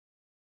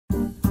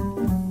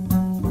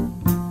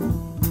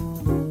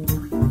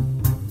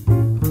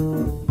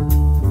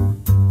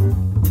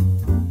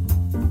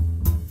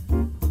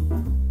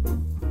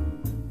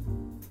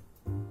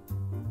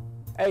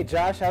Hey,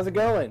 Josh, how's it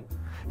going?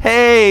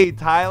 Hey,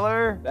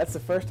 Tyler. That's the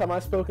first time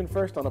I've spoken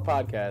first on a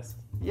podcast.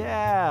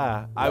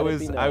 Yeah, I Let it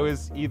be known.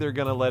 was either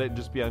gonna let it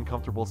just be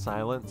uncomfortable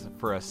silence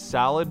for a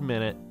solid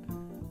minute,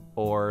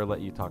 or let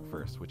you talk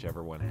first,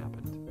 whichever one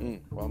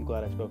happened. Well, I'm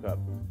glad I spoke up.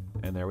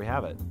 And there we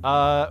have it.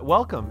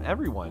 Welcome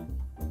everyone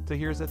to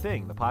Here's a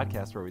Thing, the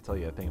podcast where we tell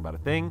you a thing about a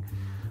thing.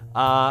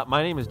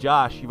 My name is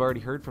Josh. You've already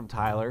heard from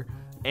Tyler,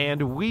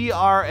 and we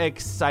are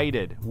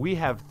excited. We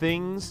have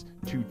things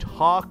to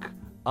talk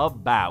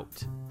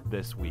about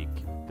this week.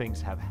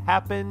 Things have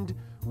happened.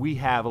 We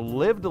have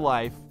lived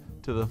life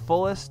to the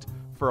fullest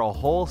for a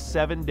whole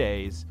 7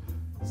 days.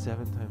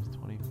 7 times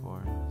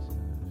 24.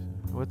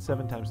 What's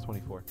 7 times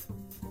 24?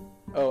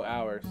 Oh,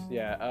 hours.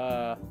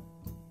 Yeah.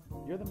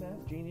 You're the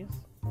math genius.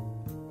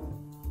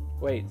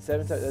 Wait,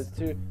 7 times, that's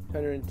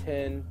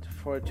 210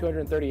 for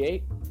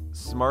 238?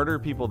 Smarter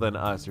people than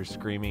us are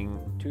screaming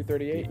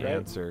 238, the right?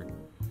 answer.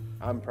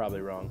 I'm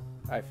probably wrong.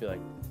 I feel like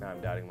now I'm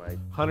doubting my...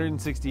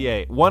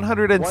 168.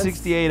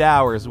 168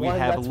 hours we One,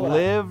 have that's what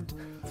lived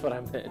That's what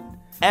I meant.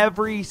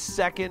 every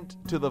second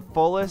to the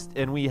fullest,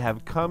 and we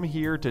have come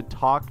here to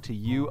talk to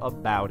you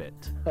about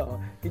it.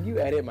 Oh, could you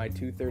edit my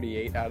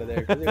 238 out of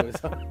there? 'Cause it was...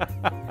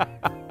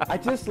 I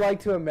just like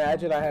to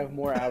imagine I have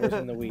more hours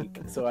in the week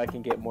so I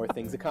can get more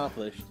things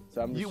accomplished. So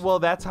I'm just... Well,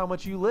 that's how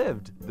much you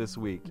lived this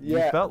week.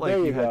 Yeah, you felt like there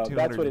you you had go.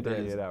 That's what it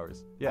 238 is.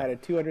 hours. I had Yeah. a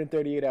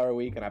 238-hour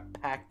week, and I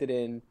packed it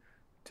in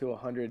to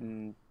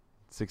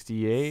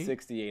 168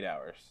 68?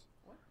 hours.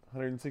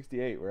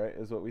 168, right,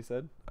 is what we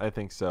said? I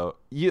think so.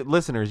 You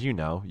listeners, you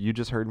know. You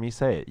just heard me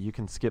say it. You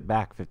can skip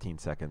back 15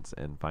 seconds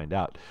and find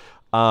out.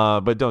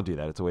 But don't do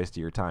that. It's a waste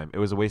of your time. It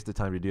was a waste of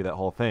time to do that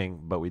whole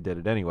thing, but we did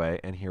it anyway,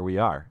 and here we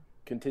are.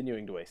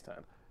 Continuing to waste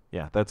time.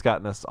 Yeah, that's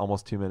gotten us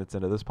almost 2 minutes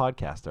into this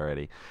podcast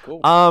already.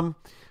 Cool.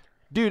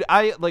 Dude,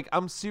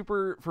 I'm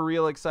super for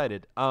real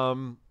excited.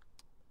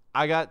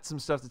 I got some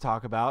stuff to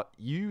talk about.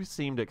 You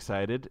seemed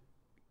excited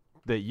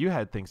that you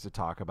had things to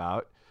talk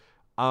about.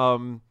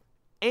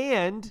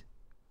 And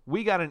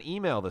we got an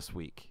email this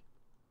week,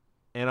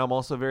 and I'm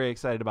also very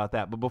excited about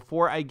that. But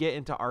before I get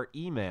into our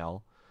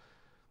email,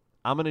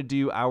 I'm going to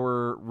do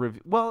our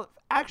review. Well,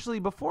 actually,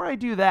 before I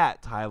do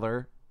that,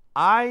 Tyler,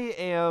 I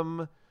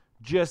am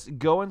just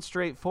going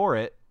straight for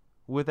it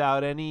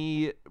without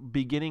any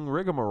beginning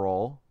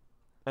rigmarole,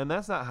 and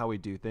that's not how we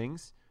do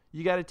things.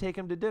 You got to take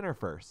them to dinner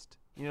first.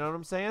 You know what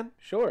I'm saying?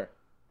 Sure.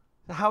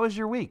 How was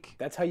your week?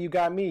 That's how you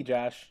got me,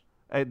 Josh.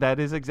 That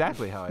is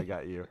exactly how I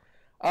got you.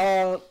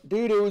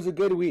 Dude, it was a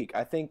good week.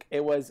 I think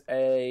it was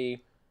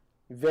a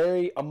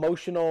very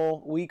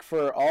emotional week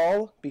for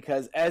all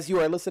because as you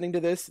are listening to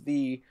this,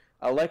 the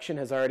election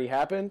has already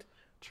happened.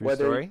 True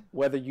story.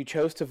 Whether you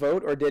chose to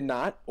vote or did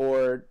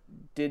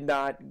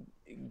not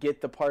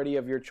get the party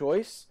of your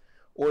choice,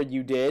 or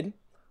you did,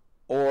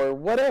 or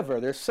whatever.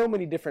 There's so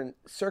many different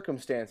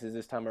circumstances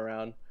this time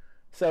around.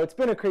 So it's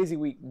been a crazy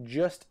week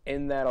just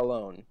in that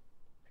alone.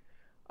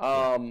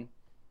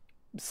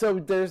 So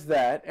there's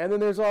that, and then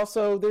there's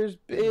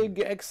big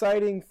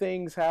exciting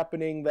things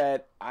happening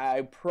that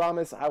I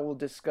promise I will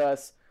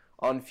discuss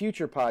on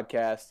future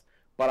podcasts,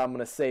 but I'm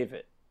gonna save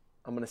it.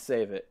 I'm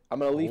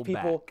gonna leave Hold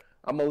people. back.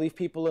 I'm gonna leave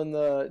people in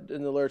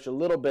the lurch a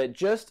little bit,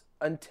 just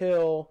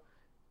until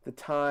the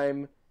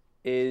time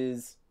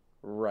is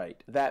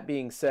right. That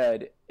being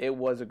said, it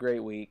was a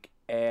great week,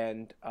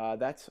 and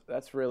that's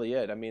really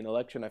it. I mean,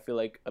 election I feel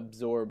like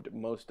absorbed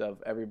most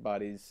of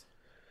everybody's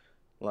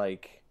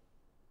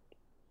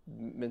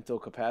mental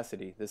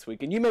capacity this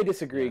week, and you may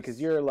disagree because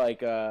you're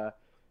like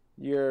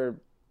you're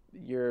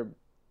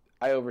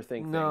I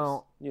overthink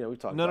No. things. You know, we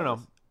talked No. about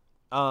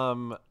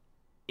this.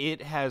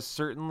 It has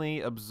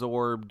certainly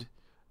absorbed.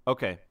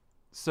 Okay,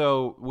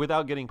 so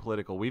without getting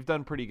political, we've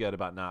done pretty good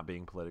about not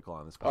being political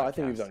on this podcast. Oh, I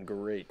think we've done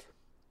great.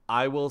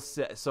 I will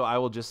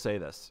just say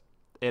this: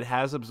 it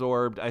has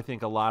absorbed, I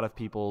think, a lot of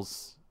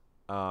people's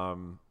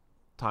time,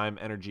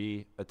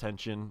 energy,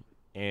 attention,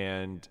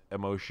 and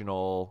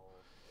emotional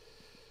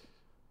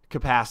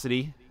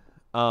capacity.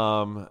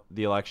 The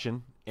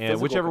election, and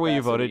Physical whichever way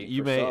you capacity voted,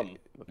 you for may, some,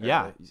 yeah,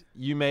 apparently.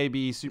 you may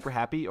be super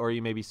happy, or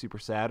you may be super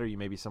sad, or you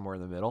may be somewhere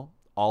in the middle.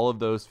 All of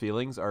those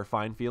feelings are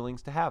fine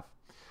feelings to have.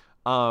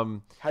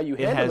 How you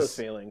it handle has- those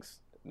feelings,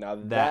 now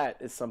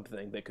that is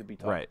something that could be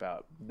talked Right.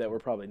 about that we're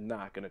probably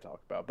not going to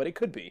talk about, but it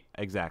could be.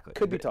 Exactly.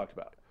 Could be talked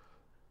about.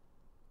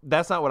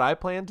 That's not what I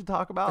plan to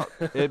talk about.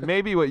 It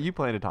may be what you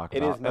plan to talk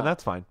It about, is not. and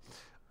that's fine.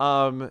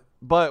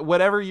 But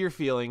whatever you're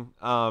feeling,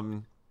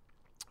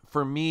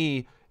 for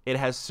me, it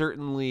has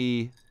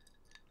certainly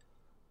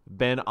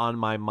been on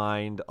my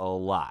mind a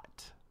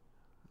lot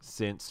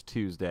since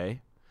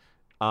Tuesday.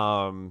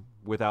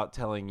 Without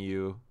telling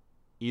you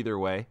either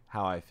way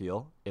how I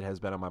feel, it has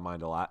been on my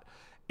mind a lot,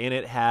 and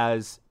it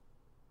has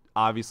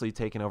obviously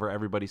taken over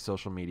everybody's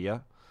social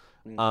media.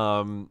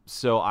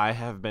 So I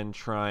have been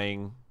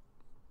trying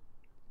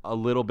a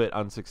little bit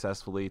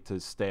unsuccessfully to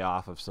stay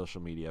off of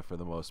social media for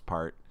the most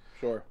part.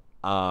 Sure.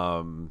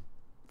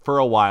 For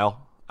a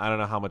while. I don't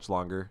know how much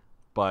longer,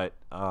 but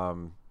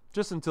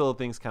just until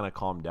things kind of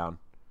calm down.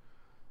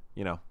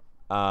 You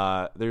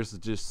know, there's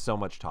just so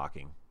much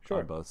talking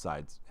on both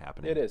sides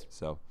happening. It is.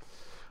 So,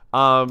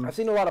 I've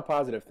seen a lot of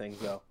positive things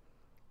though.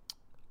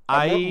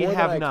 I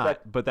have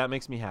not, but that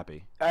makes me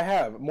happy. I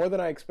have more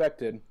than I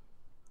expected.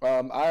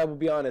 I will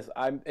be honest.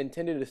 I'm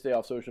intended to stay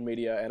off social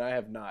media, and I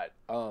have not.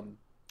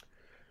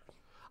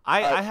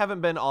 I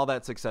haven't been all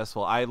that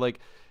successful. I like,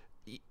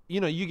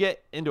 you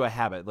get into a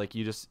habit. Like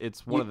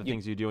it's one of the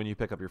things you do when you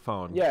pick up your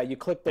phone. Yeah, you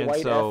click the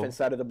white F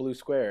inside of the blue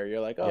square.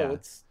 You're like, oh,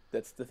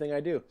 that's the thing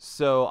I do.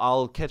 So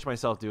I'll catch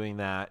myself doing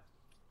that,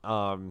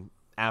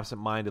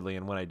 absent-mindedly,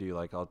 and when I do,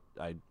 like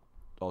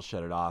I'll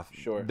shut it off.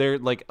 Sure.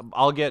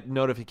 I'll get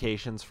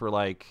notifications for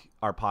like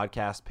our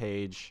podcast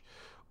page,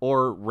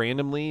 or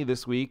randomly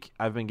this week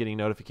I've been getting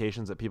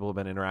notifications that people have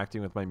been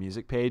interacting with my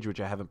music page,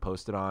 which I haven't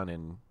posted on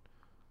in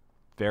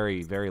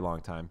very, very long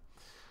time.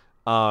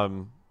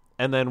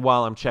 And then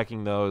while I'm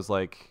checking those,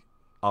 like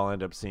I'll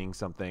end up seeing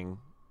something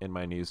in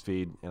my news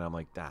feed, and I'm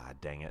like,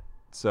 dang it.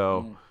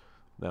 So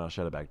then I'll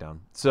shut it back down.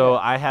 So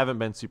I haven't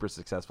been super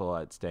successful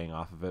at staying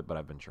off of it, but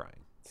I've been trying.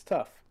 It's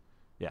tough.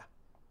 Yeah.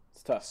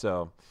 It's tough.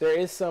 So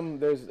it's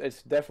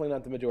definitely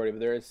not the majority, but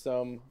there is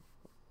some,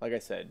 like I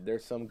said,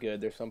 there's some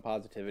good, there's some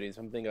positivity,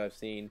 something I've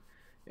seen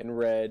and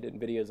read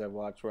and videos I've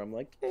watched where I'm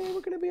like, hey,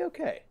 we're going to be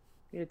okay.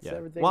 It's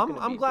everything. Well,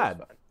 I'm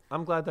glad.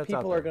 I'm glad that's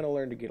people out there. are going to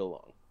learn to get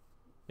along.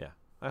 Yeah,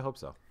 I hope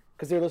so.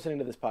 Because they're listening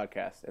to this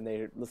podcast and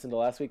they listened to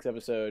last week's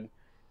episode.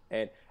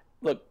 And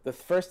look, the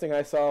first thing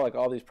I saw, like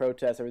all these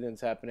protests, everything that's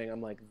happening,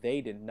 I'm like,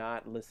 they did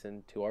not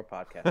listen to our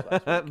podcast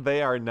last week.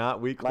 They are not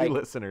weekly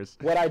listeners.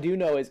 What I do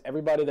know is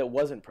everybody that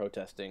wasn't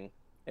protesting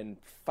and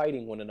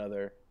fighting one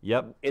another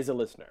is a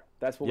listener.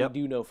 That's what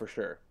we do know for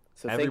sure.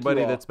 So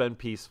everybody that's been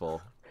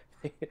peaceful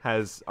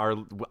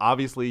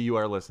obviously you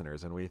are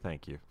listeners, and we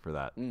thank you for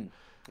that. I'm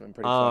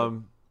pretty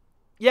excited.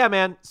 Yeah,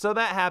 man. So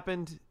that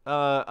happened.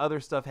 Other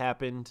stuff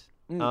happened.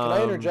 Can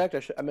I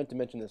interject? I meant to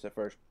mention this at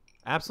first.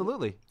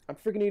 Absolutely. I'm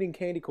freaking eating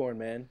candy corn,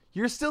 man.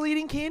 You're still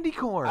eating candy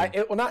corn.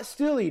 Well, not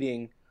still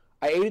eating.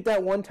 I ate it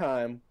that one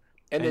time.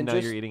 And then now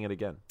you're eating it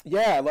again.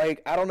 Yeah,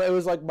 like, I don't know. It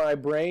was like my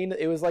brain.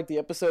 It was like the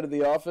episode of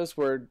The Office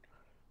where,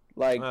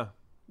 like,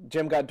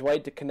 Jim got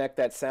Dwight to connect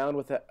that sound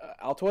with the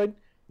Altoid.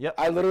 Yep.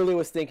 I literally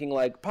was thinking,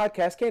 like,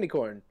 podcast candy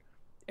corn.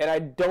 And I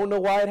don't know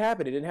why it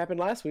happened. It didn't happen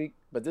last week.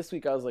 But this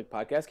week I was like,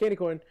 podcast candy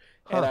corn.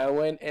 And I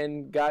went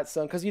and got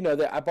some. Because,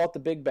 I bought the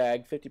big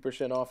bag,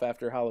 50% off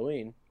after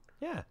Halloween.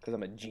 Yeah. Because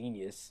I'm a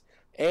genius.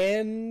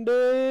 And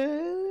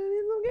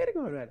I'm candy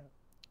corn right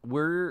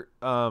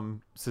now.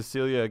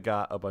 Cecilia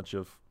got a bunch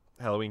of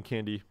Halloween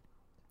candy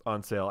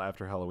on sale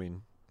after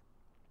Halloween.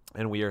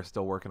 And we are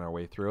still working our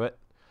way through it.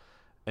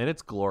 And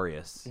it's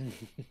glorious.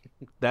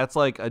 That's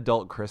like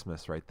adult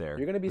Christmas right there.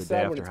 You're going to be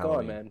sad when it's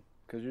gone, man.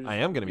 I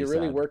am going to be sad.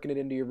 You're really working it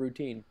into your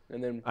routine.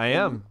 And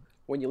then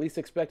when you least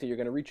expect it, you're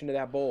going to reach into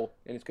that bowl,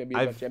 and it's going to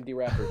be a bunch of empty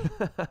wrappers.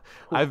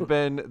 I've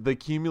been the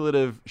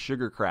cumulative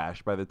sugar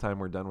crash by the time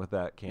we're done with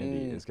that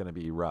candy is going to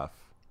be rough.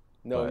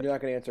 No, you're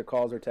not going to answer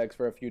calls or texts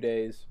for a few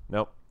days.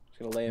 Nope. Just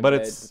going to lay in bed.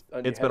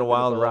 But it's been a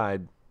wild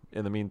ride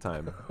in the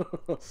meantime.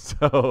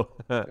 So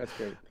that's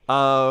great.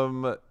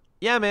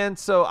 Yeah, man.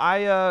 So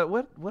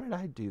what did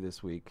I do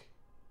this week?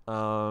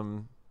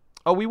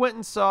 We went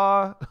and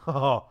saw.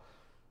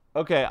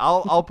 Okay,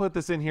 I'll put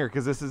this in here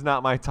because this is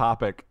not my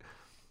topic.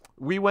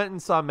 We went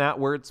and saw Matt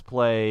Wirtz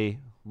play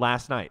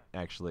last night,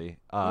 actually,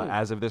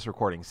 as of this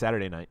recording,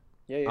 Saturday night.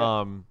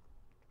 Yeah.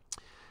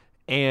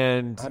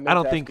 And I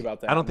don't think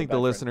the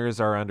listeners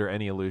are under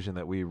any illusion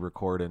that we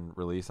record and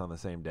release on the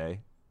same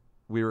day.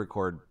 We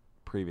record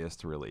previous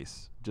to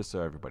release, just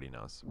so everybody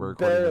knows. We're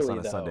recording this on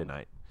a Sunday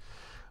night.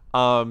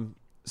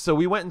 So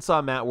we went and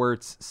saw Matt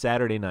Wirtz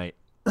Saturday night,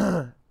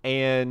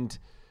 and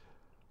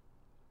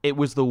it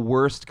was the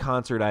worst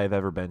concert I have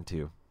ever been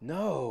to.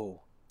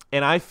 No.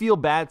 And I feel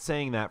bad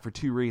saying that for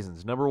two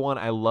reasons. Number one,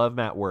 I love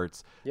Matt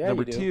Wirtz. Yeah,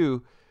 Number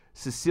two,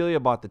 Cecilia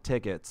bought the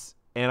tickets.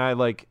 And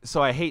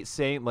I hate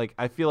saying,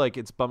 I feel like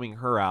it's bumming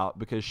her out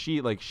because she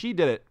did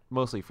it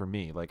mostly for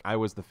me. Like, I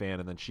was the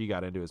fan, and then she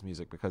got into his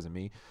music because of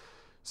me.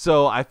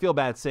 So I feel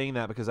bad saying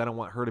that because I don't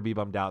want her to be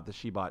bummed out that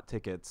she bought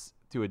tickets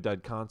to a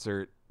dud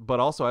concert. But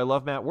also, I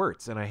love Matt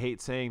Wirtz, and I hate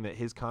saying that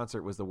his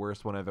concert was the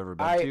worst one I've ever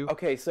been to.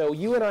 Okay, so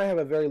you and I have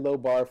a very low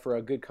bar for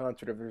a good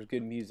concert if there's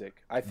good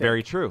music, I think.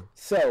 Very true.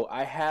 So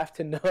I have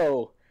to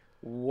know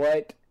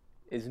what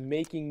is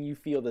making you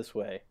feel this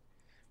way.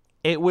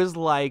 It was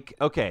like,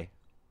 okay,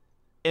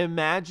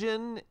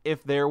 imagine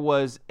if there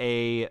was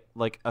a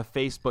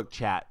Facebook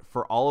chat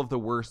for all of the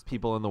worst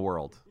people in the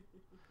world.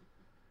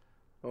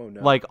 Oh,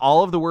 no. Like,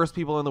 all of the worst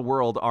people in the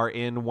world are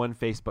in one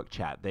Facebook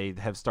chat. They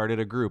have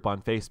started a group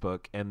on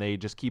Facebook, and they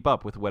just keep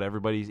up with what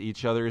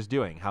each other is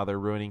doing, how they're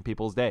ruining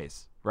people's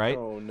days, right?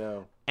 Oh,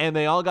 no. And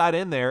they all got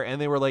in there, and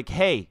they were like,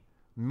 hey,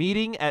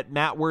 meeting at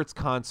Matt Wirtz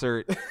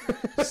concert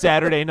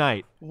Saturday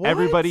night. What?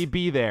 Everybody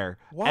be there.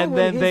 And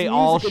then they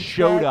all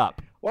showed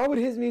up. Why would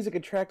his music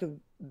attract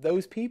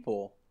those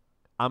people?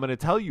 I'm going to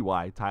tell you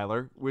why,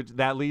 Tyler, which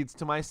that leads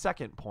to my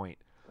second point.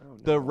 Oh, no.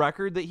 The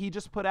record that he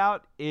just put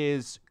out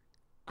is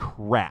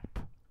crap.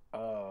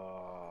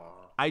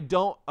 I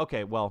don't.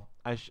 Okay, well,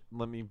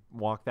 let me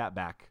walk that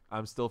back.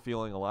 I'm still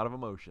feeling a lot of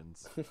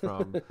emotions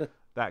from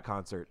that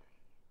concert.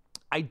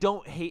 I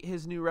don't hate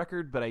his new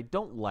record, but I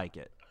don't like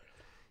it.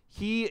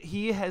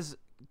 He has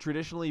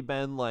traditionally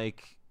been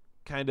like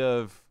kind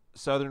of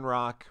southern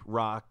rock,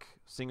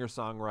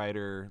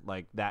 singer-songwriter,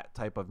 like that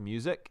type of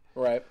music.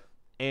 Right.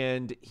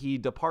 And he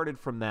departed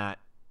from that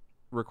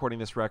recording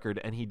this record,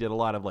 and he did a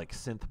lot of like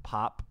synth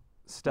pop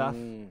stuff.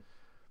 And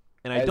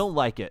I don't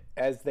like it.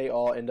 As they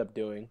all end up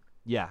doing.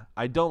 Yeah,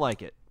 I don't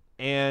like it.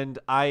 And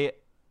I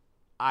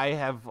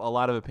have a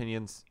lot of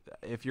opinions.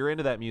 If you're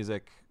into that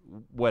music,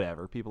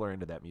 whatever. People are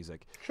into that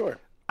music. Sure.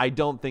 I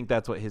don't think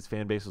that's what his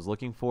fan base was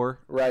looking for.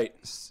 Right.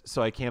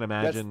 So I can't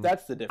imagine.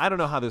 That's the difference. I don't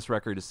know how this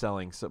record is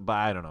selling, but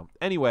I don't know.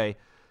 Anyway,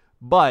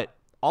 but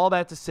all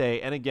that to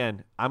say, and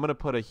again, I'm going to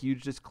put a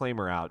huge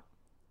disclaimer out.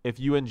 If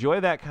you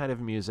enjoy that kind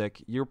of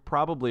music, you're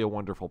probably a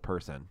wonderful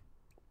person.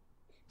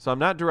 So I'm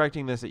not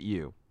directing this at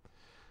you.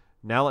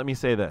 Now let me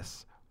say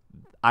this.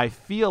 I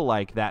feel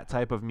like that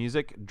type of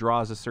music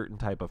draws a certain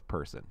type of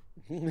person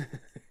to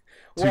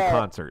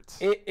concerts.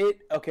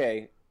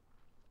 Okay.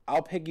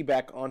 I'll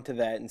piggyback onto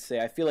that and say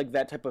I feel like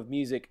that type of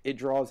music, it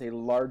draws a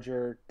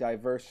larger,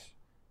 diverse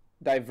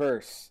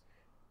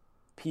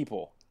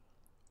people.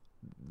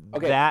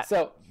 Okay,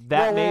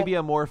 that may be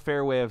a more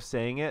fair way of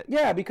saying it.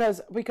 Yeah,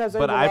 because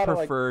but I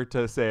prefer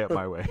to say it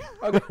my way.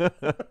 Okay.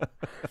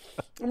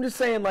 I'm just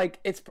saying, like,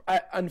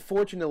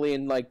 unfortunately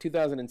in like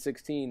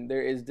 2016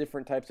 there is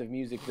different types of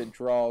music that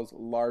draws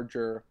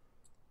larger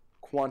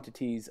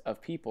quantities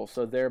of people.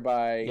 So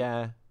thereby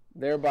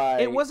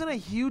it wasn't a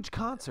huge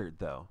concert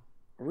though.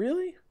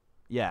 Really?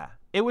 Yeah,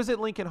 it was at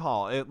Lincoln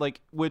Hall.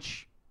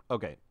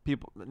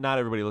 People, not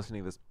everybody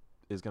listening to this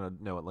is gonna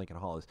know what Lincoln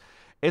Hall is.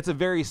 It's a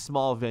very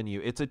small venue.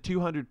 It's a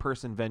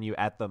 200-person venue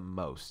at the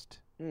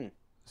most.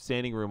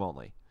 Standing room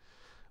only.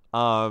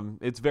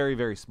 It's very,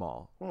 very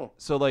small.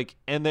 So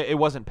it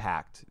wasn't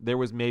packed. There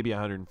was maybe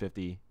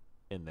 150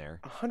 in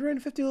there.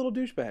 150 little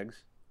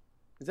douchebags.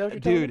 Is that what you're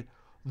telling me? Dude,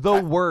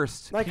 the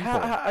worst. Like,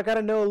 I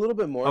gotta know a little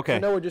bit more. Okay. I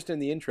know we're just in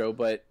the intro,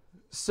 but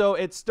so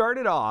it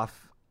started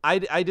off. I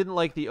didn't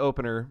like the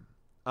opener.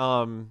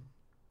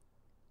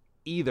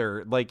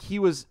 Either. Like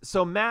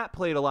Matt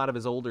played a lot of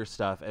his older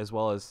stuff as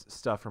well as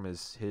stuff from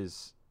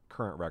his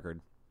current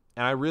record.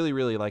 And I really,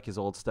 really like his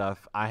old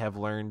stuff. I have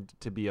learned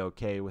to be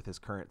okay with his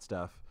current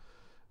stuff.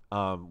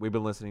 We've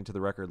been listening to the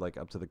record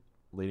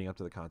leading up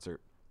to the concert.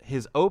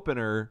 His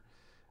opener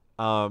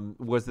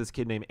was this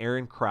kid named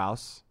Aaron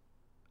Krause.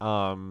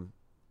 And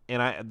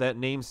that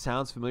name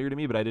sounds familiar to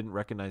me, but I didn't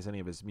recognize any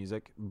of his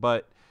music.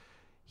 But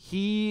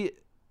he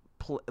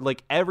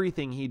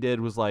everything he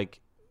did was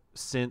like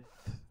synth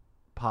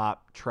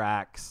pop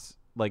tracks,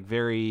 like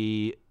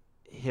very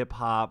hip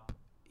hop.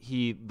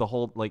 He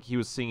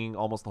was singing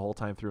almost the whole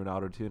time through an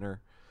auto-tuner.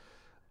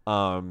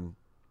 I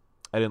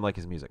didn't like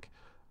his music.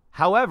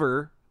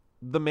 However,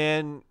 the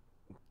man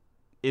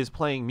is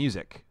playing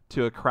music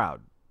to a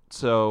crowd.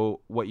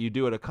 So what you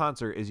do at a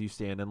concert is you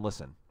stand and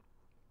listen.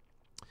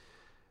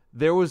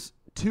 There was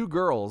two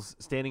girls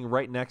standing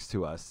right next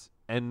to us,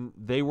 and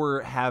they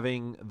were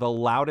having the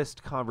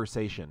loudest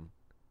conversation.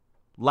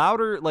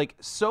 Louder, like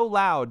so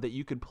loud that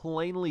you could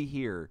plainly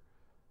hear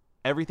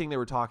everything they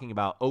were talking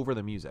about over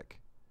the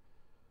music.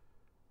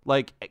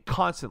 Like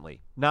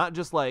constantly, not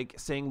just like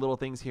saying little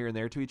things here and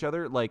there to each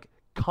other, like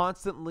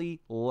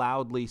constantly,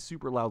 loudly,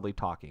 super loudly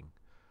talking.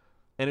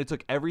 And it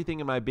took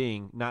everything in my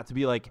being not to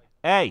be like,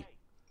 hey,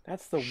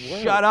 that's the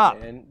worst. Shut up.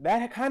 Man.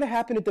 That kind of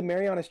happened at the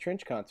Marianas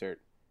Trench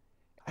concert.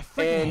 I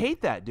freaking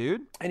hate that,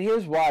 dude. And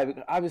here's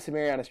why. Obviously,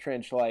 Marianas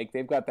Trench, like,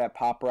 they've got that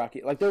pop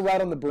rocky, like, they're right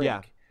on the brink.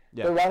 Yeah.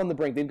 They're right on the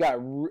brink. They've got,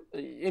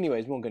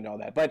 anyways, we won't get into all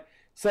that. But,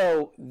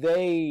 so,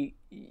 there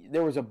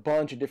was a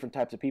bunch of different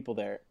types of people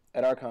there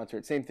at our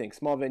concert. Same thing,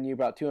 small venue,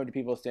 about 200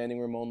 people, standing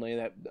room only,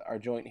 that our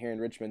joint here in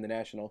Richmond, the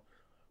National.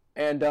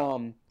 And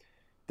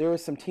there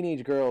was some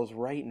teenage girls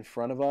right in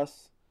front of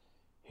us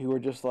who were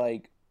just,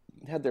 like,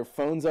 had their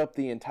phones up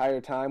the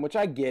entire time, which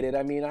I get it.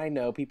 I mean, I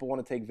know people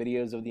want to take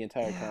videos of the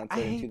entire concert.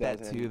 I hate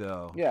that too,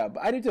 though. Yeah,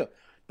 but I do too.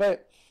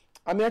 But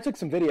I mean, I took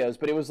some videos,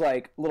 but it was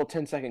like little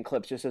 10-second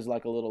clips, just as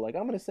like a little, like,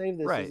 I'm going to save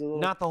this. Right, as a little...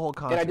 not the whole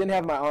concert. And I didn't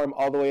have my arm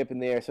all the way up in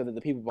the air so that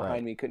the people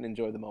behind me couldn't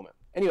enjoy the moment.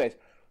 Anyways,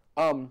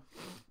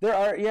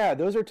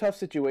 those are tough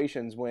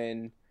situations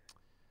when,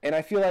 and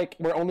I feel like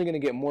we're only going to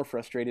get more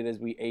frustrated as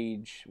we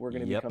age. We're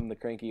going to become the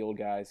cranky old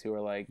guys who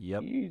are like,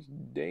 these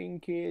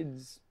dang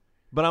kids.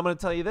 But I'm going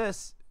to tell you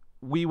this.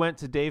 We went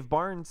to Dave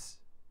Barnes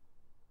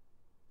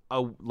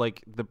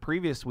like the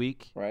previous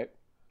week. Right.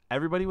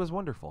 Everybody was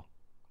wonderful.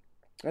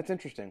 That's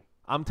interesting.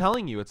 I'm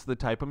telling you, it's the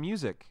type of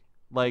music.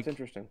 Like, that's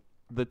interesting.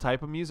 The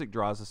type of music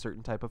draws a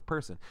certain type of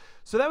person.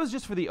 So that was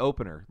just for the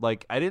opener.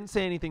 Like, I didn't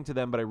say anything to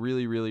them, but I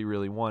really, really,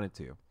 really wanted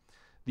to.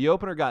 The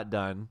opener got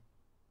done.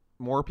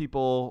 More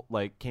people,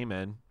 like, came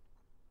in.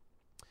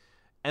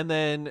 And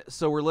then,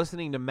 so we're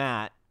listening to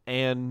Matt,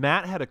 and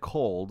Matt had a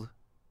cold,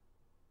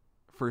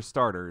 for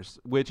starters,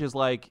 which is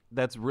like,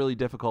 that's really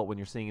difficult when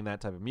you're singing that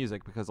type of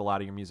music because a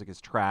lot of your music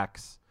is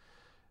tracks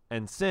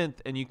and synth,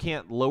 and you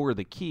can't lower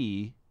the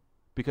key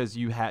because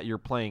you're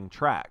playing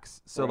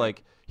tracks. So Right.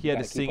 like he had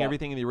to gotta keep sing up.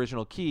 everything in the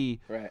original key.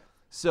 Right.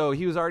 So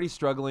he was already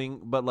struggling,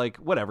 but like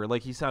whatever,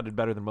 like he sounded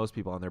better than most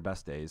people on their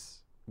best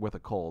days with a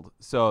cold.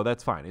 So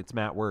that's fine. It's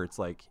Matt Wirtz,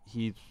 like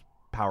he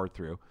powered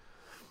through.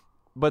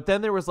 But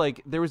then there was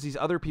these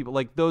other people,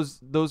 like those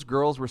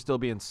girls were still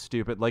being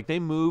stupid. Like they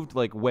moved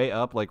like way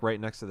up, like right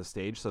next to the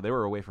stage, so they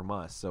were away from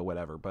us, so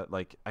whatever. But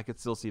like I could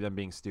still see them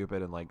being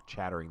stupid and like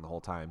chattering the whole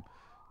time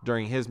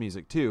during his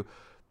music too.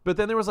 But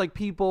then there was like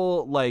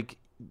people like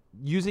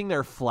using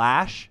their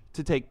flash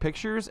to take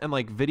pictures and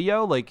like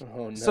video, like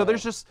so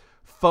there's just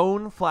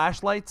phone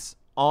flashlights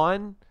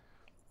on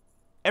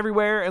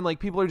everywhere, and like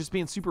people are just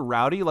being super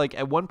rowdy. Like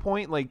at one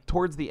point, like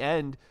towards the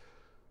end,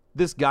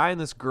 this guy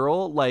and this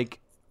girl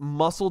like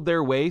muscled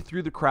their way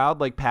through the crowd,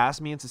 like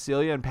past me and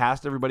Cecilia and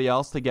past everybody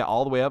else to get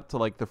all the way up to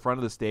like the front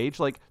of the stage,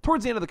 like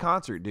towards the end of the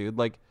concert, dude.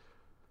 Like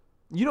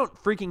you don't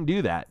freaking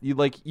do that.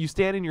 You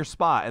stand in your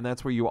spot and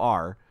that's where you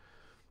are.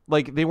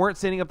 Like they weren't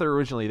standing up there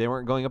originally. They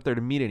weren't going up there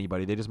to meet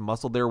anybody. They just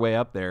muscled their way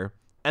up there.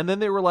 And then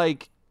they were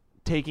like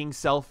taking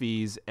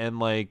selfies and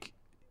like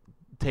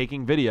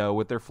taking video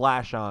with their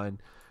flash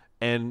on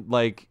and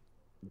like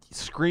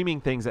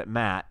screaming things at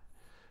Matt.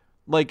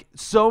 Like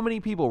so many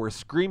people were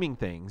screaming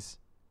things.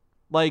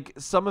 Like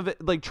some of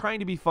it, like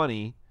trying to be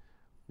funny,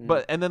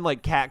 but and then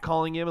like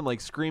catcalling him and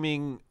like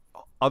screaming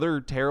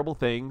other terrible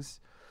things.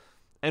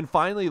 And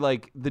finally,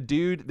 like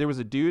there was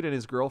a dude and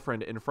his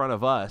girlfriend in front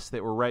of us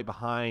that were right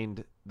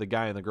behind the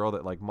guy and the girl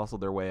that like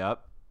muscled their way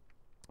up.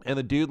 And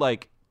the dude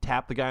like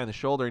tapped the guy on the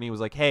shoulder and he was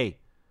like, "Hey,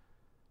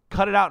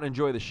 cut it out and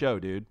enjoy the show,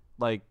 dude.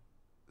 Like,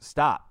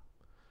 stop."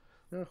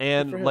 Oh,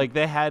 and like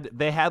they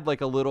had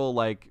like a little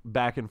like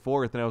back and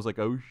forth, and I was like,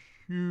 "Oh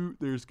shoot,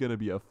 there's gonna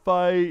be a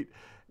fight."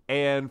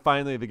 And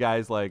finally, the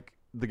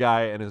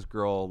guy and his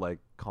girl like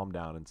calmed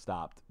down and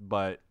stopped.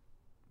 But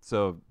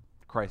so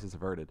crisis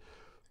averted.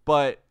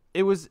 But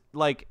it was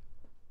like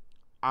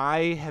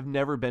I have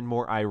never been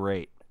more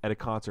irate at a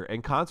concert,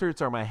 and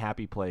concerts are my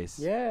happy place.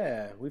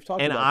 Yeah, we've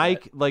talked and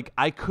about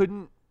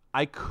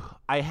that.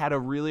 I had a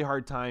really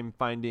hard time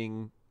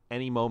finding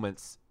any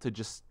moments to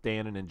just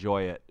stand and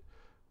enjoy it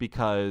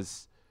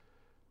because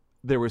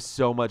there was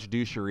so much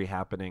douchery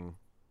happening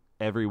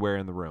everywhere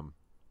in the room.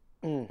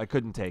 I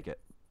couldn't take it.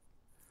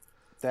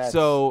 That's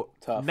so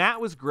tough. Matt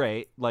was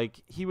great.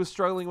 Like he was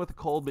struggling with a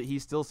cold, but he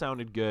still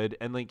sounded good.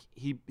 And like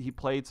he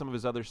played some of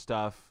his other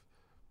stuff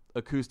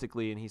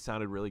acoustically, and he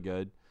sounded really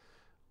good.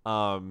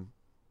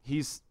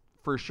 He's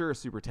for sure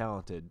super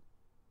talented.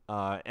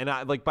 And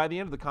I like by the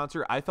end of the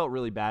concert, I felt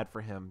really bad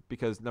for him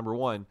because number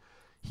one,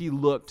 he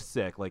looked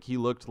sick. Like he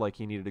looked like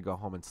he needed to go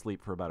home and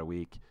sleep for about a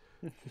week.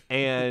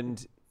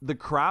 And the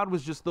crowd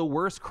was just the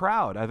worst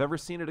crowd I've ever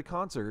seen at a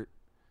concert.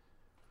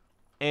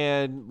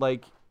 And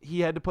like he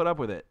had to put up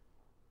with it.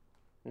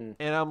 And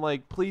I'm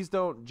like, please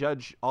don't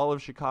judge all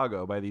of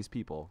Chicago by these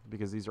people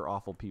because these are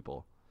awful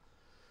people.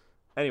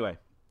 Anyway,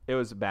 it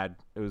was bad.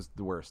 It was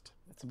the worst.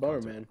 It's a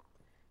bummer, man.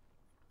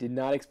 Did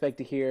not expect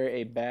to hear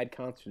a bad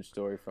concert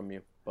story from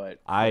you, but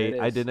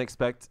I didn't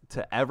expect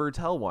to ever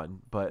tell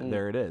one, but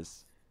there it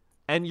is.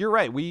 And you're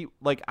right.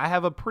 I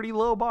have a pretty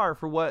low bar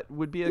for what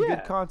would be a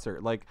good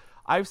concert. Like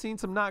I've seen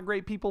some not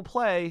great people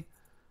play,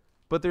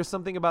 but there's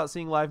something about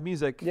seeing live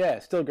music. Yeah,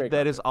 still great.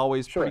 That is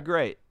always pretty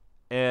great.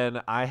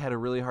 And I had a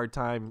really hard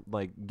time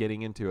like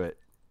getting into it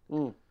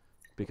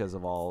because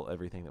of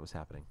everything that was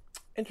happening.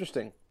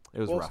 Interesting. It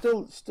was rough.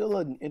 Still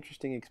an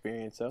interesting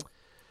experience though.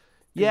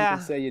 Yeah. You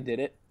can say you did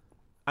it.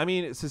 I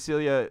mean,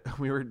 Cecilia,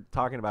 we were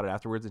talking about it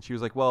afterwards, and she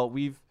was like, "Well,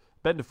 we've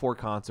been to 4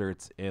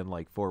 concerts in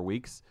like 4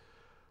 weeks.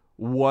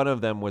 One of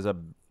them was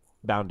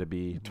bound to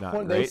be not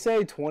great." They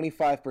say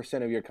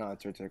 25% of your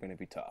concerts are going to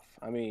be tough.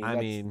 I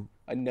mean,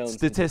 a known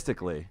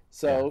statistically.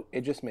 So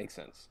it just makes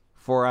sense.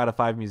 4 out of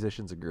 5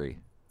 musicians agree.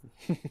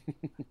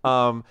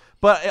 But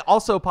it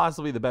also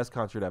possibly the best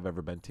concert I've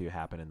ever been to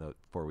happened in the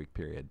 4-week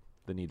period,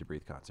 the Need to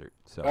Breathe concert.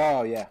 So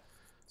oh yeah,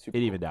 it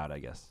evened out, I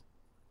guess.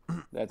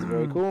 That's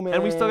very cool, man.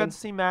 And we still got to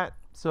see Matt,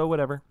 so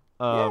whatever.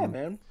 Yeah,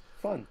 man,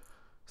 fun.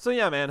 So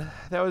yeah, man,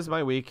 that was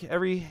my week.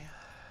 I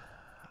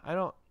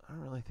don't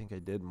really think I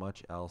did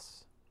much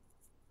else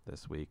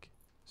this week,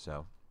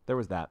 so there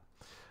was that.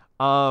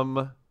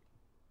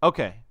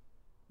 Okay,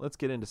 let's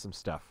get into some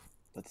stuff.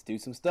 Let's do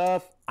some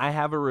stuff. I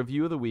have a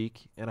review of the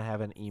week, and I have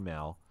an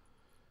email.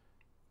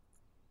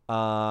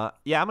 I'm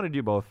going to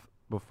do both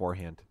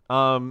beforehand.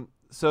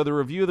 So the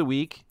review of the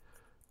week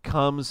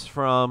comes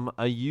from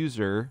a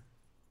user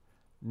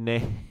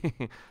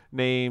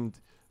named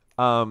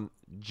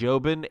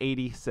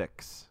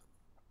Jobin86.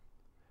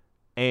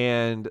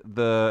 And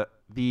the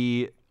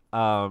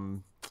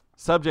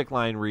subject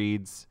line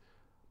reads,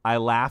 "I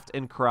laughed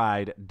and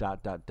cried, ...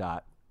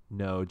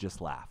 No, just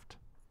laughed."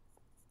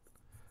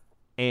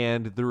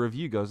 And the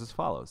review goes as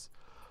follows.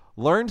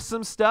 "Learned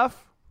some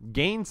stuff,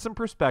 gained some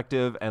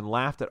perspective, and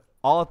laughed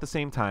all at the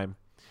same time.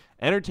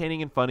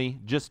 Entertaining and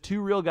funny. Just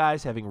 2 real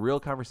guys having real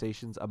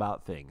conversations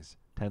about things.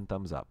 10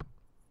 thumbs up."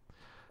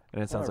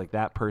 And it sounds like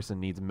that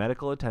person needs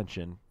medical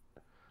attention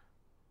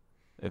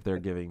if they're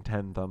giving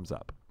 10 thumbs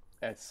up.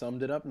 That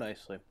summed it up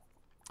nicely.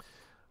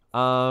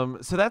 So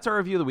that's our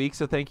review of the week.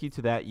 So thank you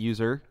to that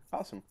user.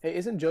 Awesome. Hey,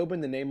 isn't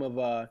Jobin the name of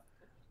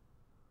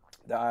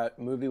that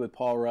movie with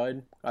Paul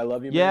Rudd? I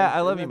Love You, Yeah, Man.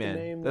 I love you, Isn't that the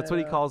man. name That's that,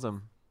 what he calls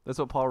him. That's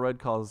what Paul Rudd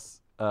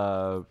calls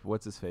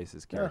what's his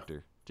face's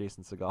character,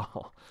 Jason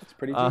Segel. That's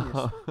pretty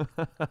genius.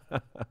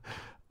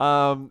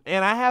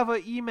 And I have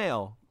an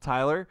email,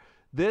 Tyler.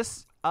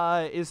 This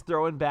is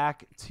throwing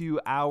back to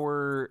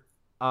our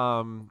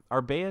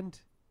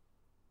band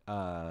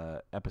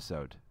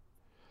episode.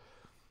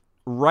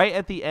 Right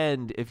at the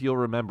end, if you'll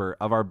remember,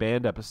 of our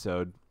band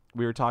episode,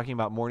 we were talking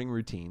about morning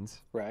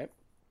routines. Right.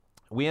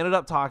 We ended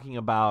up talking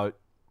about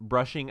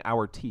brushing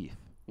our teeth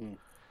Mm.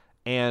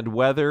 and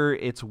whether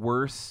it's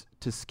worse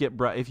to skip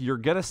if you're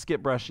going to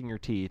skip brushing your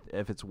teeth,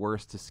 if it's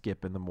worse to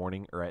skip in the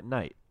morning or at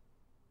night.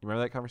 You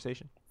remember that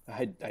conversation?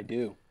 I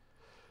do.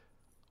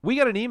 We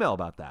got an email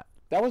about that.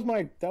 That was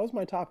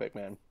my topic,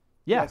 man.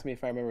 Yeah. You asked me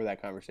if I remember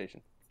that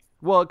conversation.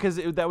 Well, because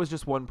that was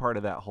just one part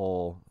of that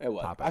whole It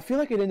was. topic. I feel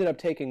like it ended up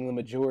taking the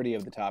majority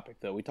of the topic,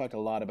 though. We talked a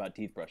lot about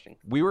teeth brushing.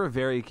 We were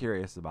very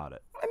curious about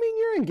it. I mean,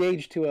 you're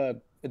engaged to a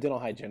dental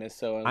hygienist,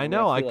 so I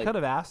know. I feel like- could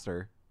have asked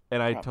her,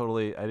 and I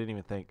didn't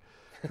even think.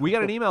 We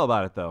got an email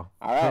about it, though,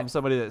 All right. from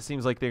somebody that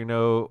seems like they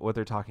know what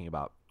they're talking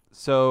about.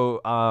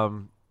 So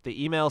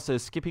the email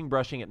says skipping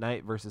brushing at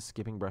night versus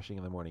skipping brushing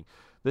in the morning.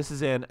 This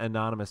is an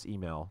anonymous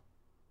email,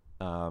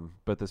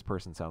 but this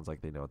person sounds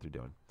like they know what they're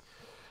doing.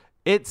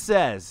 It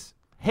says,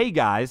 "Hey,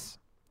 guys.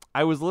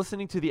 I was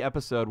listening to the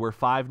episode where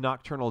 5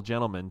 nocturnal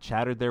gentlemen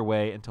chattered their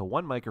way into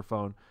one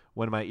microphone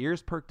when my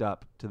ears perked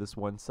up to this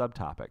one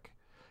subtopic.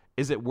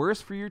 Is it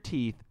worse for your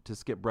teeth to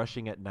skip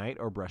brushing at night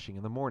or brushing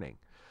in the morning?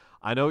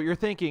 I know what you're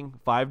thinking.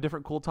 5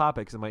 different cool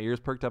topics, and my ears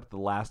perked up at the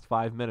last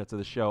 5 minutes of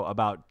the show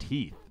about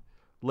teeth.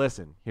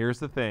 Listen, here's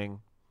the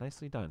thing.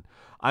 Nicely done.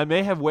 I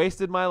may have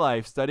wasted my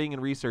life studying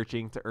and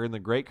researching to earn the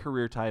great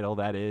career title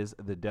that is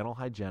the dental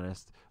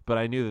hygienist, but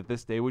I knew that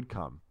this day would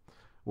come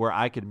where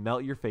I could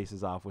melt your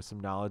faces off with some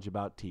knowledge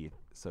about teeth.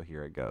 So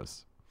here it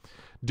goes.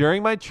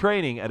 During my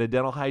training at a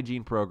dental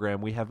hygiene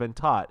program, we have been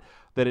taught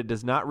that it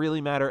does not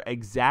really matter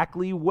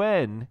exactly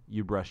when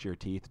you brush your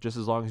teeth, just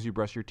as long as you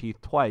brush your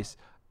teeth twice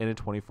in a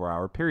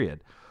 24-hour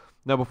period.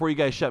 Now, before you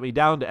guys shut me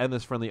down to end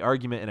this friendly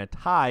argument in a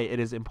tie, it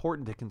is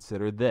important to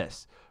consider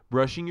this.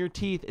 Brushing your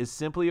teeth is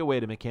simply a way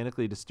to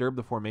mechanically disturb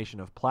the formation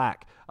of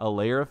plaque, a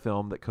layer of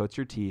film that coats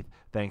your teeth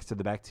thanks to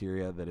the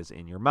bacteria that is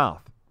in your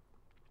mouth.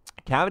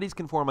 Cavities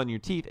can form on your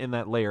teeth in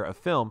that layer of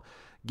film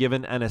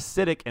given an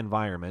acidic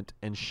environment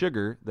and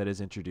sugar that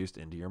is introduced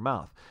into your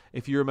mouth.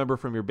 If you remember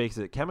from your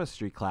basic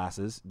chemistry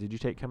classes, did you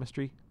take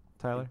chemistry,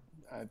 Tyler?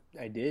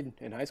 I did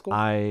in high school.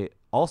 I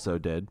also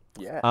did.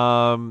 Yeah.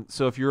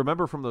 So if you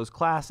remember from those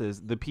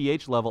classes, the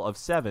pH level of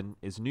 7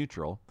 is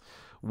neutral,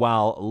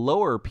 while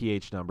lower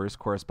pH numbers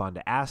correspond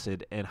to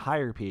acid and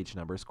higher pH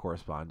numbers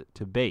correspond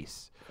to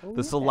base.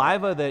 The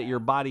saliva that your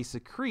body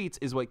secretes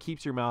is what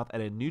keeps your mouth at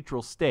a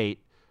neutral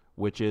state,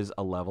 which is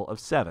a level of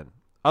 7.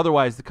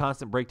 Otherwise, the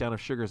constant breakdown of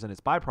sugars and its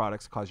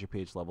byproducts cause your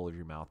pH level of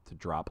your mouth to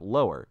drop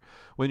lower.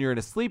 When you're in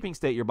a sleeping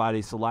state, your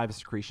body's saliva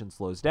secretion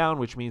slows down,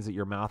 which means that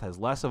your mouth has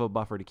less of a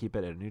buffer to keep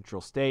it at a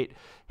neutral state,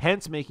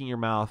 hence making your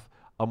mouth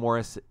in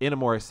a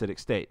more acidic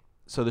state.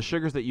 So the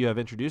sugars that you have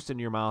introduced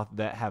into your mouth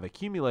that have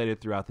accumulated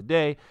throughout the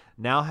day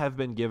now have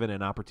been given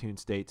an opportune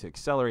state to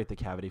accelerate the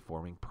cavity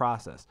forming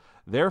process.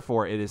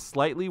 Therefore, it is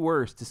slightly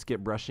worse to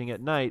skip brushing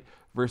at night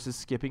versus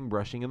skipping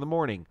brushing in the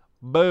morning.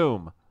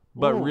 Boom.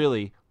 But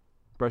really,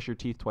 brush your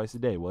teeth twice a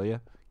day, will you?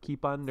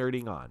 Keep on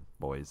nerding on,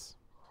 boys.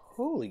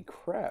 Holy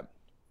crap.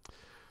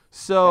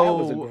 So That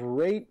was a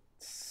great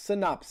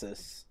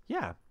synopsis.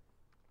 Yeah.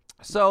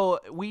 So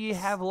we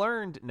have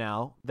learned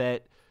now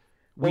that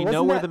we Well,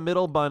 know wasn't where that- the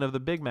middle bun of the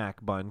Big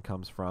Mac bun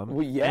comes from.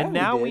 Well, yeah, and we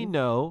now we did.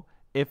 know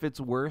if it's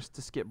worse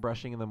to skip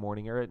brushing in the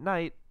morning or at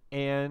night,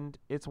 and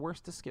it's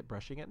worse to skip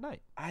brushing at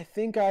night. I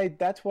think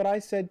that's what I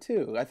said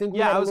too. I think we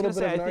Yeah, had I a was little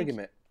gonna bit say, of an I think-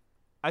 argument.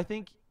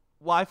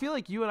 I feel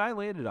like you and I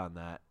landed on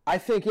that. I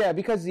think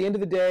because at the end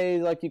of the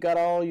day, like you got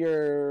all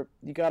your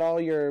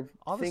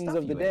All the things stuff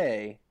of the you ate.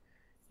 day,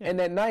 Yeah.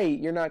 and at night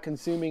you're not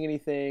consuming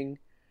anything.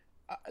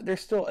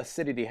 There's still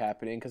acidity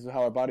happening because of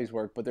how our bodies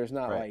work, but there's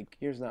not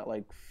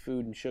like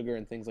food and sugar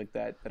and things like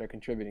that that are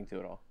contributing to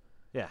it all.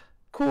 Yeah.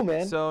 Cool,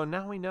 man. So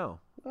now we know.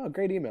 Oh,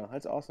 great email.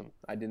 That's awesome.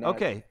 I did not.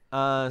 Okay. did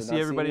not See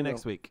everybody see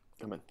next week.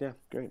 Come on. Yeah,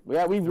 great.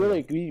 Yeah, we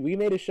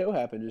made a show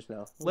happen just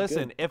now. It was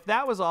Listen, good. if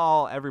that was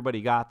all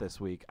everybody got this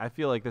week, I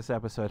feel like this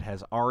episode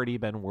has already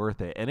been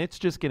worth it, and it's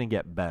just going to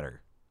get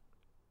better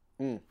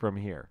from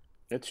here.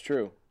 It's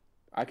true.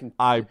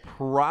 I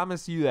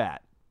promise you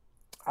that.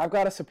 I've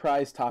got a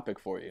surprise topic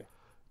for you.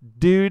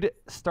 Dude,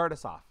 start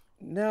us off.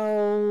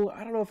 No,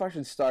 I don't know if I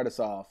should start us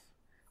off.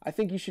 I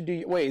think you should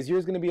do. Wait, is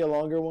yours going to be a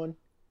longer one?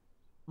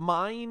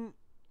 Mine,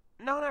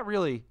 no, not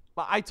really.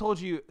 But I told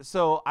you,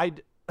 so I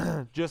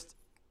just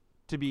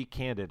to be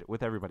candid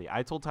with everybody,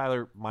 I told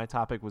Tyler my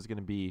topic was going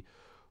to be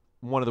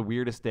one of the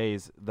weirdest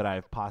days that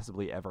I've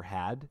possibly ever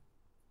had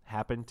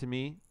happen to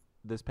me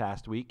this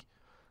past week.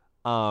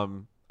 I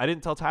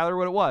didn't tell Tyler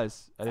what it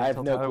was. I didn't have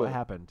tell no Tyler clue. what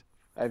happened.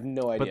 I have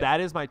no idea. But that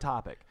is my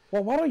topic.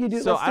 Well, why don't you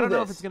do? So Let's I do don't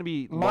know if this. it's going to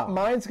be long.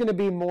 Mine's going to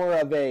be more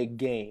of a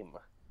game.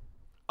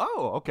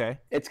 Oh, okay.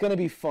 It's going to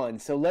be fun.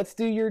 So let's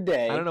do your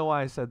day. I don't know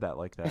why I said that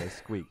like that. I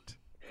squeaked.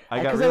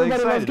 I got 'Cause really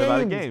everybody loves excited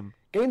about a games. game.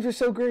 Games are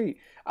so great.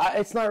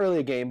 It's not really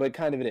a game, but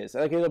kind of it is.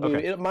 Like it'll be.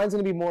 Okay. Mine's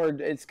going to be more.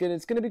 It's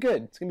gonna be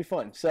good. It's gonna be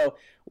fun. So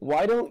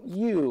why don't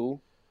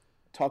you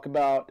talk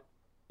about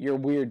your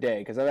weird day?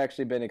 Because I've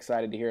actually been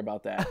excited to hear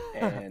about that,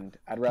 and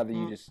I'd rather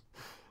you just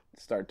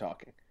start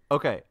talking.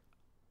 Okay.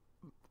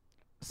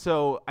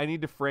 So I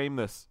need to frame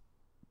this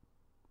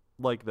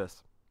like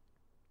this.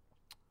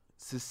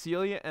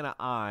 Cecilia and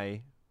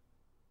I,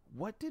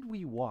 what did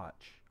we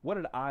watch? What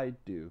did I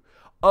do?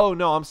 Oh,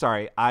 no, I'm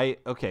sorry.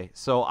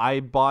 So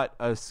I bought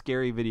a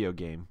scary video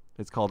game.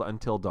 It's called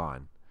Until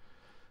Dawn.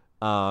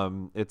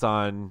 It's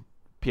on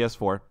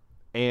PS4,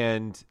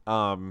 and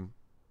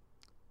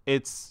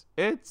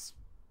it's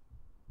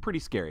pretty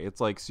scary. It's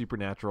like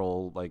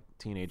supernatural, like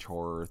teenage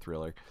horror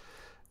thriller.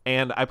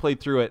 And I played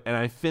through it, and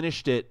I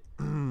finished it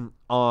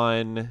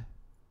on.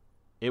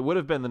 It would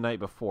have been the night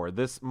before.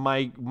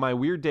 My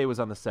weird day was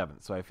on the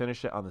 7th, so I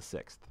finished it on the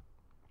 6th.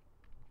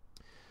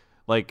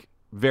 Like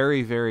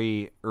very,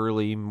 very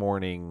early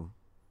morning,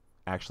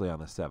 actually on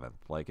the 7th,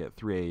 like at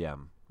 3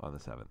 a.m. on the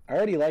 7th. I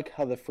already like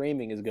how the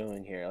framing is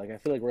going here. Like I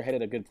feel like we're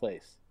headed a good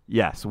place.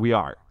 Yes, we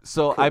are.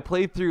 So Cool. I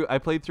played through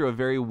a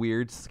very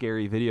weird,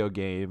 scary video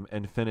game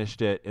and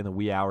finished it in the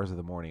wee hours of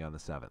the morning on the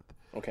 7th.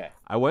 Okay.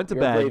 I went to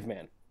You're a bed. brave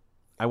man.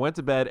 I went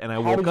to bed and I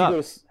How woke did you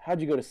up. how'd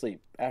you go to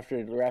sleep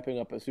after wrapping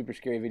up a super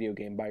scary video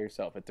game by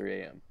yourself at 3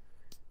 a.m.?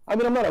 I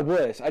mean, I'm not a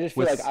wuss. I just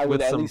feel like I would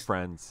with at some least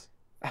friends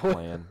I would-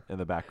 playing in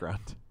the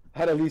background.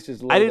 I'd at least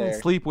just lay I didn't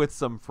there. sleep with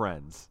some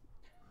friends.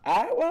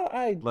 I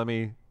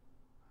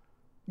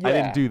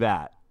didn't do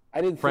that.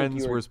 I didn't Friends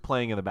think you were was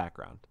playing in the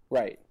background.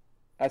 right.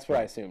 That's what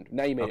I assumed.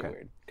 Now you made Okay. it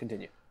weird.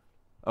 Continue.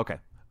 Okay.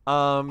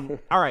 All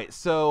right.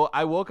 So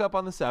I woke up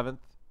on the 7th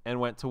and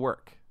went to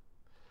work.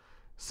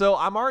 So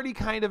I'm already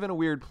kind of in a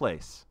weird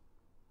place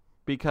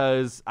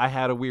because I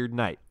had a weird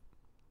night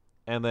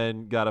and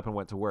then got up and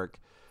went to work.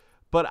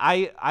 But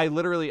I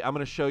literally, I'm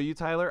going to show you,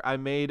 Tyler. I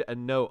made a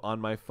note on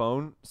my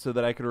phone so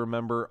that I could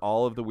remember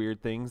all of the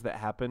weird things that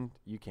happened.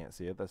 You can't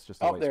see it. That's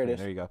just a white there it screen. is.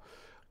 There you go.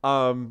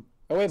 Oh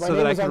wait, my So name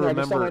that I was can on there. I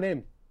just saw my remember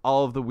name.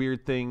 all of the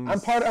weird things.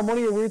 I'm one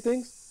of your weird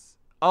things.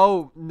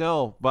 Oh,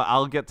 no, but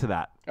I'll get to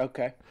that.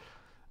 Okay.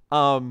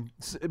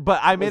 But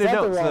I made a that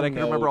the note so that I wrong can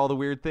remember note? all the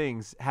weird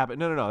things happen.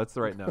 No, it's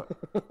the right note.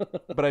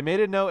 But I made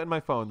a note in my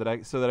phone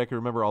so that I could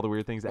remember all the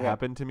weird things that Okay.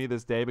 happened to me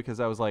this day because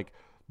I was like,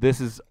 this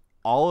is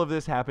all of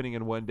this happening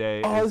in one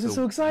day. Oh, this is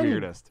so exciting.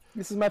 Weirdest.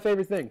 This is my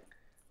favorite thing.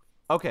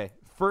 Okay,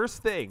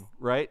 first thing,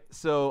 right?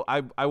 So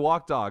I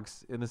walk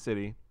dogs in the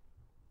city.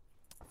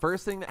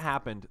 First thing that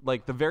happened,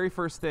 like the very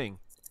first thing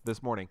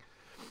this morning,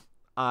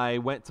 I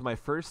went to my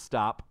first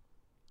stop,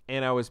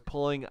 and I was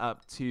pulling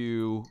up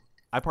to.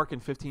 I park in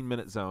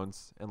 15-minute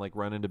zones and like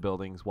run into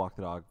buildings, walk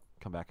the dog,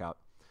 come back out.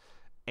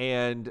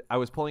 And I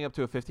was pulling up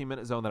to a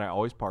 15-minute zone that I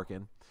always park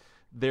in.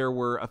 There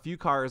were a few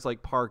cars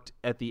like parked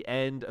at the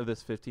end of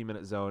this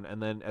 15-minute zone,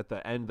 and then at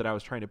the end that I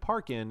was trying to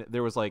park in,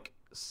 there was like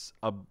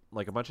a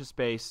bunch of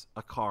space,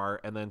 a car,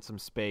 and then some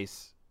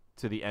space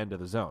to the end of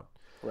the zone.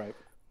 Right.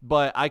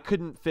 But I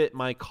couldn't fit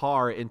my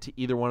car into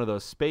either one of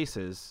those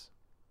spaces.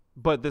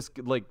 But this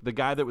like the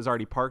guy that was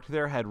already parked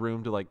there had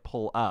room to like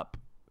pull up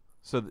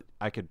so that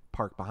I could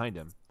park behind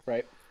him.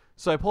 Right.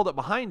 So I pulled up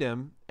behind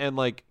him and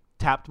like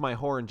tapped my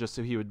horn just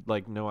so he would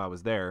like know I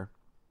was there,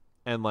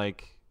 and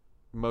like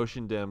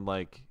motioned him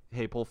like,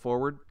 hey, pull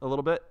forward a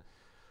little bit.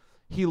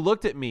 He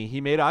looked at me.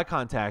 He made eye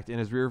contact in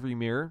his rearview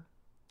mirror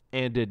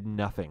and did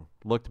nothing.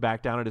 Looked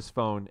back down at his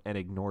phone and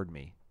ignored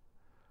me.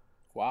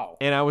 Wow.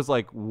 And I was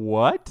like,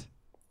 what?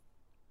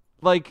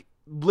 Like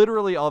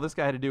literally all this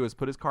guy had to do was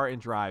put his car in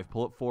drive,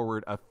 pull it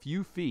forward a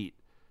few feet,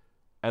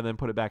 and then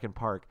put it back in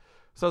park.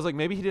 So I was like,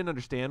 maybe he didn't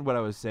understand what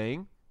I was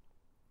saying.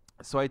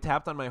 So I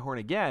tapped on my horn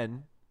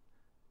again,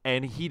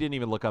 and he didn't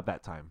even look up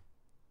that time.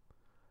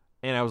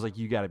 And I was like,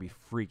 you got to be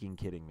freaking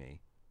kidding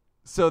me.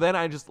 So then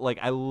I just, like,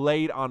 I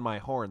laid on my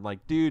horn,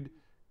 like, dude,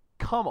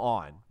 come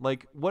on.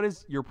 Like, what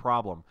is your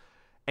problem?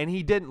 And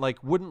he didn't, like,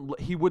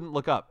 he wouldn't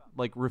look up,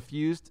 like,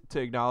 refused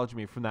to acknowledge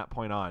me from that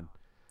point on.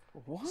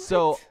 What?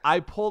 So I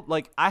pulled,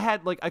 like, I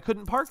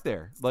couldn't park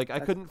there. Like, I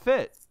couldn't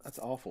fit. That's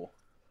awful.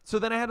 So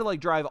then I had to, like,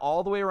 drive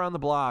all the way around the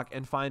block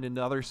and find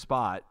another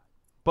spot.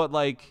 But,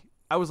 like,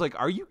 I was like,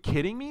 are you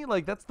kidding me?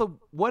 Like,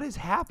 what is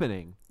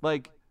happening?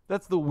 Like,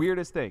 that's the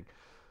weirdest thing.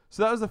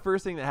 So that was the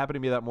first thing that happened to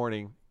me that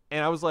morning.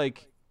 And I was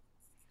like,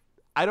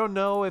 I don't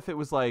know if it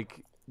was,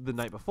 like, the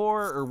night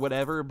before or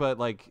whatever, but,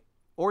 like,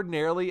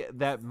 ordinarily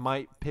that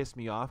might piss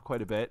me off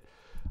quite a bit.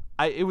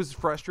 It was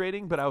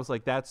frustrating, but I was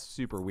like, that's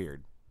super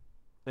weird.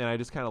 And I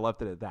just kind of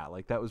left it at that.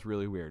 Like, that was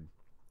really weird.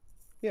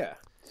 Yeah.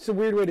 It's a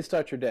weird way to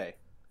start your day.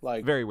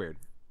 Like, Very weird.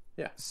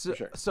 yeah, So, for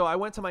sure. so I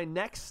went to my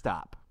next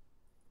stop.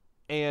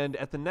 And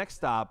at the next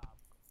stop,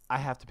 I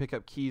have to pick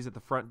up keys at the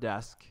front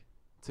desk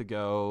to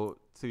go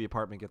to the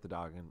apartment, get the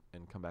dog,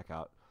 and come back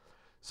out.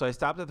 So I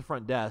stopped at the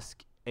front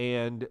desk,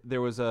 and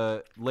there was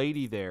a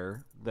lady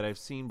there that I've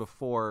seen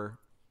before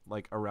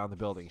like around the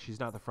building. She's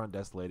not the front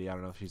desk lady. I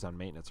don't know if she's on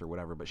maintenance or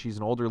whatever, but she's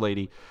an older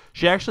lady.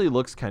 She actually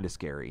looks kind of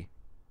scary.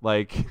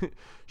 Like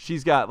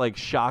she's got like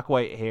shock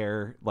white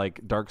hair,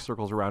 like dark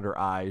circles around her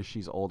eyes.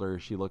 She's older.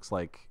 She looks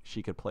like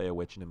she could play a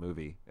witch in a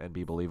movie and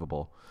be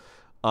believable.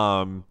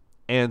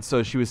 And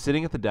so she was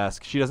sitting at the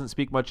desk. She doesn't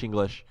speak much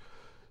English.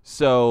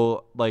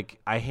 So like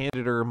I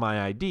handed her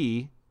my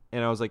ID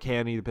and I was like, hey,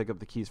 I need to pick up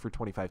the keys for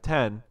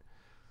 2510.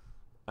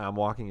 I'm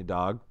walking a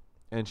dog.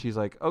 And she's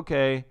like,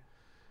 okay.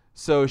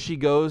 So she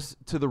goes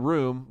to the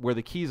room where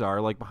the keys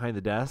are, like behind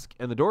the desk,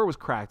 and the door was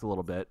cracked a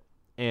little bit.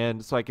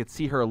 And so I could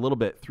see her a little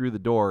bit through the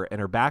door,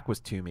 and her back was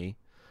to me.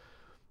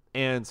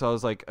 And so I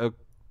was like,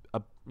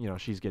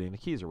 she's getting the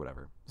keys or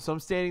whatever. So I'm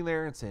standing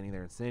there and standing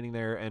there and standing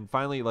there. And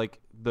finally, like,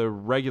 the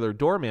regular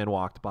doorman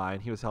walked by,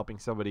 and he was helping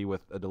somebody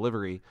with a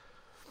delivery.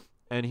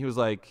 And he was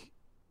like,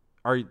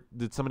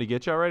 did somebody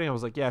get you already? And I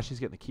was like, yeah, she's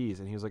getting the keys.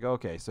 And he was like,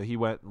 okay. So he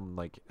went and,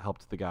 like,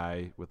 helped the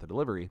guy with the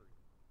delivery.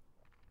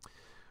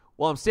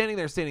 Well, I'm standing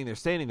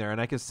there,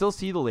 and I could still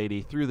see the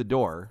lady through the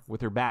door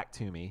with her back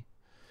to me.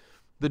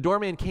 The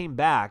doorman came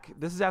back.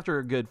 This is after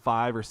a good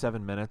 5 or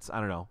 7 minutes. I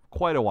don't know.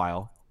 Quite a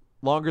while.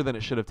 Longer than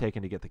it should have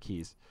taken to get the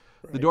keys.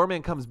 Right. The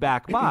doorman comes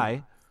back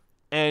by,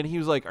 and he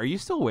was like, are you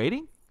still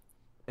waiting?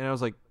 And I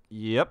was like,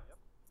 yep.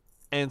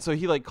 And so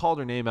he, like, called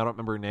her name. I don't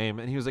remember her name.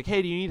 And he was like,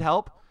 hey, do you need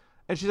help?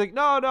 And she's like,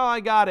 no, I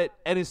got it.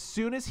 And as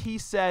soon as he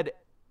said,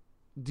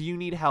 do you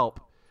need help,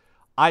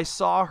 I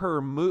saw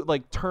her move,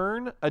 like,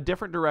 turn a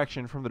different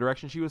direction from the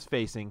direction she was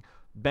facing,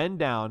 bend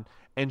down,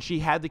 and she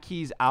had the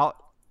keys out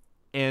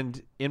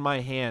and in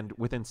my hand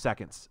within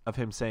seconds of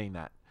him saying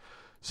that.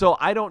 So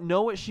I don't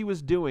know what she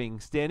was doing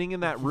standing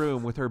in that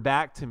room with her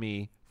back to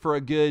me for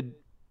a good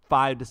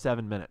 5 to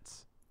 7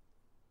 minutes.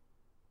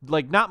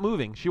 Like, not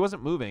moving. She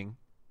wasn't moving.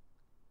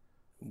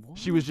 What?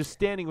 She was just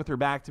standing with her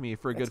back to me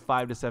for a good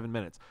 5 to 7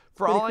 minutes.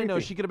 For all I know,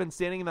 she could have been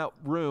standing in that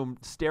room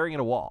staring at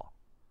a wall.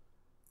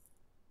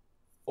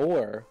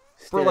 Or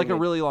for like a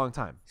really long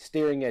time.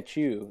 Staring at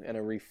you in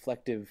a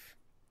reflective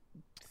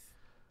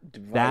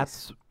device.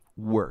 That's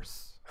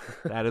worse.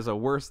 That is a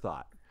worse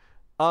thought.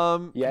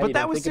 But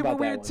that was super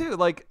weird too.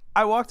 Like,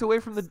 I walked away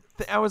from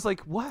I was like,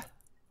 what?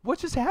 What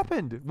just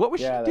happened? What was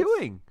she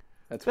doing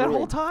that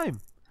whole time?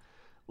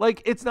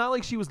 Like, it's not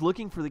like she was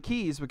looking for the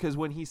keys, because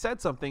when he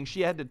said something,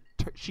 she had to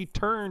she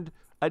turned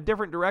a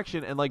different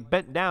direction and, like,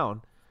 bent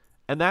down,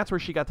 and that's where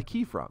she got the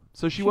key from.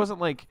 So she wasn't,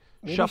 like,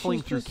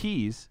 shuffling through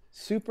keys.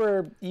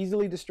 Super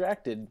easily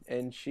distracted,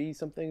 and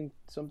something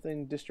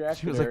distracted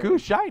her. She was her. like, ooh,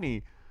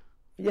 shiny.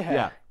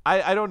 Yeah.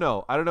 I don't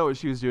know. I don't know what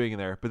she was doing in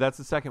there, but that's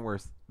the second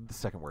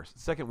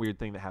weird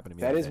thing that happened to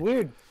me. That is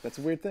weird. That's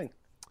a weird thing.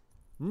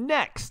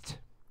 Next,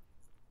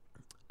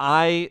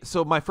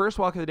 so my first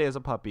walk of the day is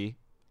a puppy,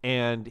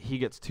 and he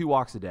gets 2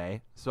 walks a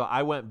day. So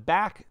I went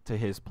back to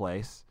his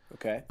place.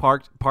 Okay.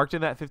 Parked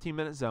in that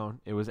 15-minute zone.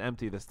 It was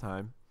empty this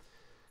time.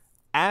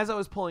 As I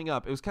was pulling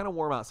up, it was kind of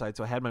warm outside,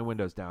 so I had my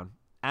windows down.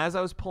 As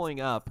I was pulling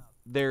up,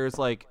 there's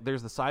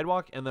the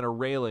sidewalk and then a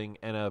railing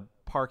and a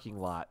parking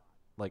lot,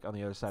 like, on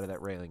the other side of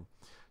that railing.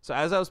 So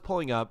as I was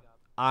pulling up,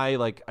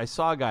 I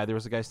saw a guy. There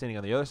was a guy standing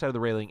on the other side of the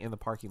railing in the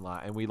parking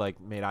lot, and we, like,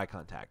 made eye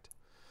contact.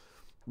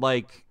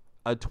 Like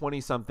a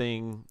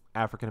 20-something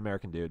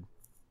African-American dude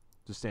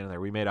just standing there.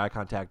 We made eye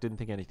contact, didn't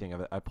think anything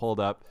of it. I pulled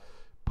up,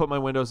 put my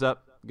windows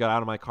up, got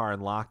out of my car,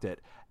 and locked it.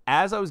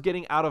 As I was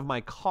getting out of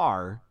my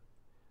car,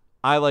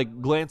 I,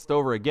 like, glanced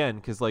over again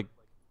because, like,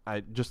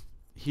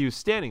 he was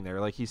standing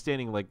there. Like, he's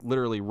standing, like,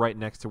 literally right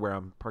next to where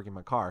I'm parking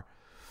my car.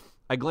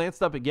 I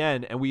glanced up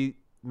again, and we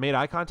made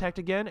eye contact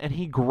again, and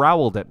he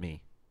growled at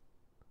me.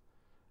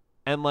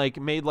 And, like,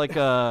 made like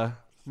a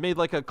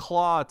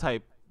claw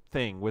type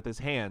thing with his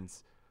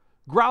hands.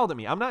 Growled at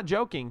me. I'm not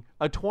joking.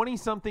 A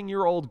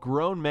 20-something-year-old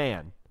grown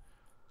man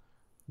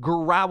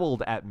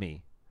growled at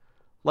me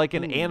like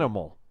an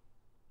animal.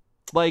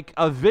 Like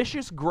a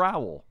vicious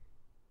growl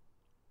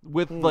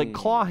with, like,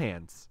 claw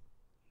hands.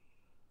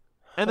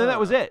 And then that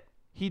was it.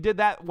 He did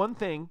that one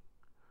thing,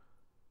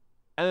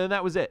 and then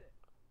that was it.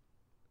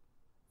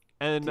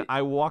 And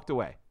I walked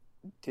away.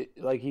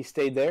 Like, he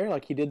stayed there?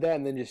 Like, he did that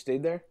and then just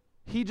stayed there?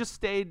 He just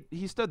stayed.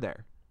 He stood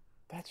there.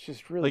 That's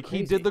just really crazy.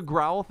 He did the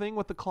growl thing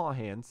with the claw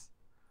hands.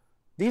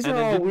 These are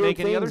all didn't weird make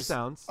any other things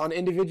sounds on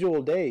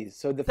individual days.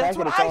 So that's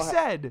what I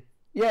said.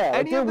 Yeah,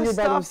 any of this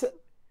stuff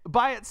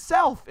by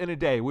itself in a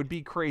day would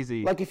be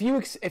crazy. Like, if you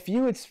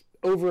it's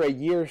over a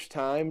year's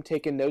time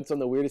taking notes on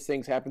the weirdest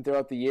things happened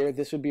throughout the year,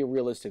 this would be a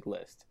realistic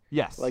list.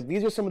 Yes. Like,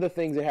 these are some of the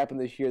things that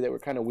happened this year that were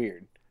kind of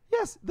weird.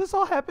 Yes, this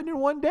all happened in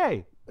one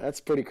day. That's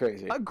pretty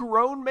crazy. A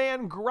grown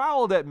man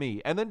growled at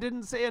me and then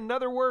didn't say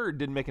another word,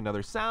 didn't make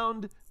another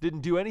sound,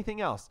 didn't do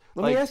anything else.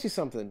 Let me ask you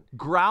something.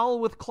 Growl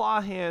with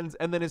claw hands,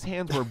 and then his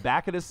hands were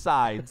back at his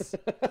sides.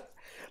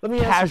 Let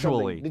me ask you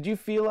something. Did you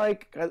feel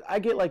like, I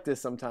get like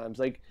this sometimes,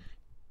 like,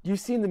 you've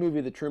seen the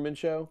movie The Truman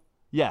Show?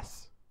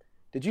 Yes.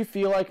 Did you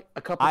feel like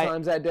a couple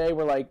times that day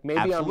where, like,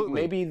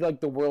 maybe like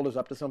the world is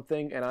up to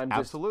something and I'm just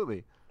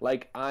absolutely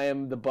like, I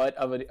am the butt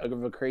of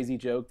a crazy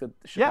joke that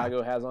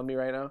Chicago has on me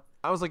right now?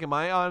 I was like, am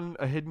I on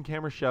a hidden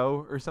camera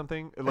show or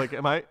something? Like,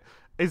 am I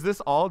Is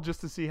this all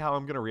just to see how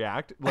I'm gonna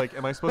react? Like,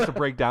 am I supposed to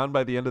break down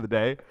by the end of the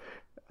day?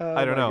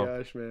 I don't know. Oh my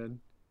gosh, man.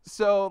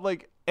 So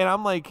like, and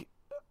I'm like,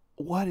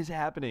 what is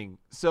happening?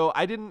 So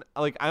I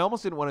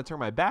almost didn't want to turn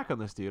my back on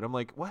this dude. I'm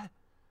like, what?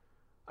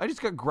 I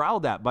just got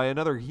growled at by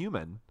another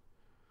human.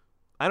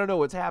 I don't know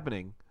what's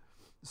happening.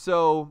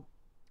 So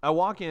I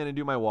walk in and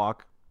do my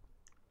walk.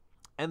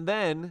 And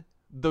then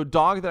the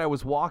dog that I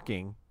was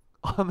walking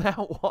on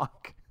that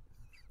walk.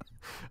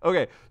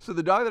 Okay, so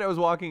the dog that I was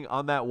walking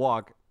on that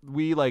walk,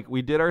 we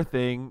did our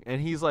thing,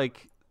 and he's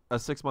like a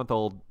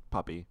 6-month-old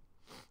puppy.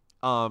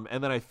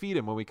 And then I feed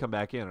him when we come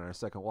back in on our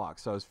second walk.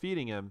 So I was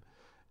feeding him,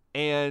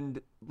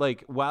 and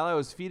like while I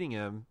was feeding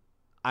him,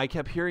 I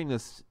kept hearing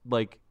this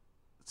like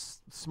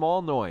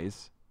small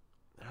noise.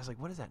 And I was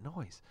like, "What is that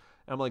noise?"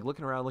 And I'm like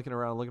looking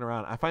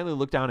around. I finally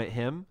look down at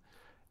him,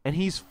 and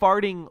he's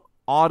farting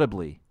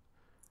audibly.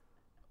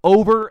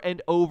 Over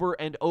and over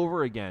and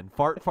over again.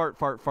 Fart, fart,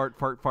 fart, fart,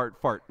 fart, fart,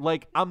 fart.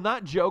 Like, I'm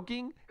not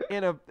joking.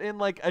 In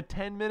like a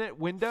 10-minute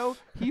window,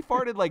 he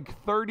farted like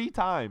 30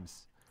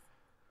 times.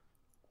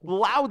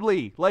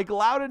 Loudly. Like,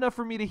 loud enough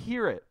for me to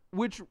hear it.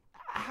 Which,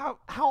 how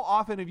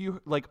often have you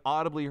like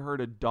audibly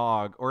heard a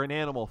dog or an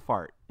animal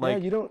fart?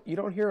 Like, yeah, you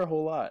don't hear a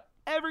whole lot.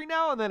 Every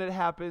now and then it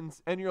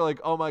happens, and you're like,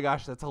 oh my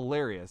gosh, that's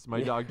hilarious.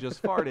 My dog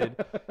just farted.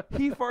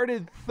 He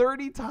farted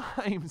 30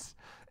 times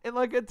in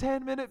like a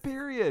 10-minute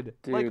period.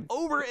 Dude. Like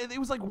it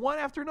was like one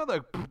after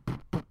another.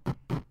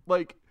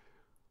 Like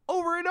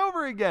over and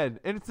over again.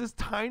 And it's this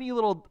tiny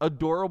little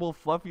adorable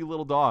fluffy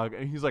little dog,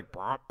 and he's like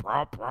brop,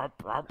 brop, brop,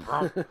 brop,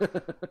 brop.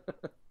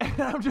 And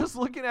I'm just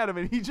looking at him,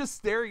 and he's just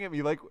staring at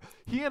me. Like,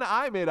 he and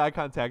I made eye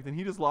contact, and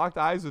he just locked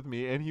eyes with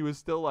me, and he was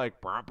still like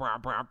brop,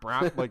 brop, brop,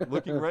 brop, like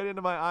looking right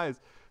into my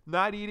eyes.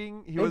 Not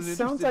eating. He wasn't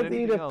interested in anything else. It sounds like they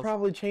need to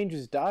probably change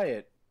his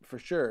diet for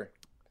sure.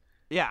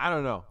 Yeah, I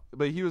don't know.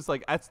 But he was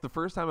like, that's the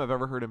first time I've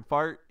ever heard him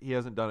fart. He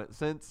hasn't done it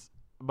since.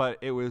 But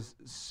it was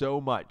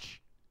so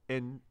much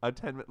in a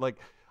 10-minute. Like,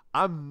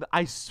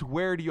 I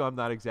swear to you, I'm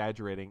not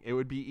exaggerating. It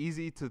would be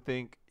easy to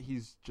think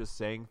he's just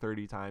saying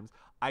 30 times.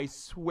 I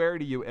swear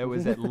to you, it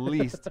was at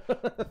least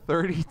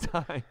 30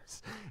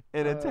 times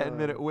in a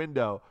 10-minute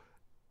window.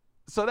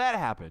 So that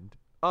happened.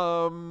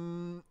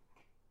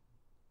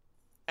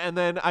 And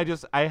then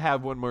I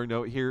have one more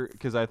note here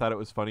because I thought it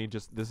was funny.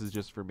 This is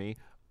just for me.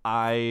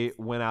 I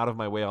went out of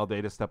my way all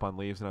day to step on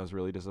leaves, and I was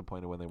really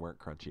disappointed when they weren't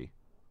crunchy.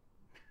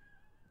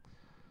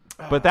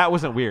 But that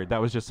wasn't weird. That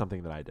was just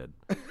something that I did.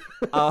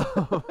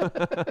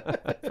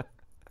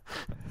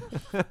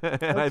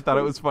 And I thought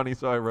it was funny,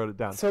 so I wrote it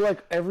down. So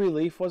like every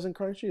leaf wasn't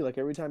crunchy? Like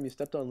every time you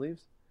stepped on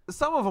leaves?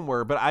 Some of them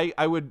were, but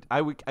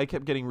I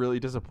kept getting really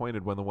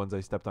disappointed when the ones I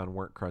stepped on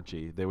weren't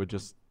crunchy. They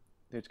just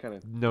kind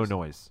of no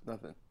noise.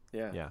 Nothing.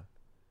 Yeah. Yeah.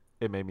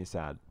 It made me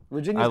sad.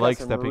 Virginia's got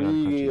some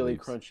really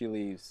crunchy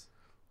leaves.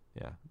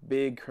 Yeah.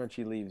 Big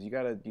crunchy leaves. You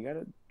gotta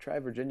try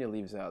Virginia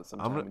leaves out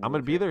sometime. I'm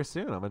gonna be there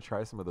soon. I'm gonna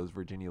try some of those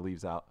Virginia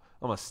leaves out.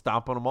 I'm gonna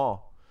stomp on them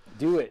all.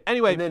 Do it.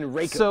 Anyway, and then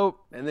rake them,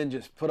 and then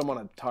just put them on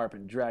a tarp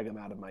and drag them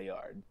out of my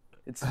yard.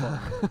 It's fun.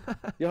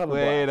 You'll have a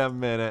Wait a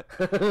minute.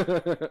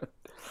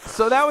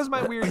 So that was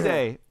my weird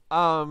day.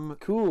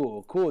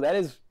 Cool.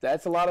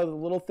 That's a lot of the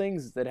little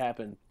things that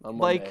happen on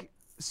Monday. Like,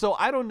 so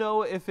I don't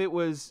know if it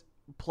was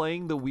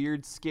playing the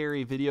weird,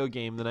 scary video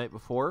game the night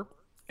before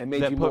and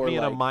made that you put more me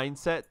in a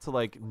mindset to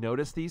like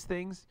notice these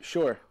things.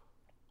 Sure.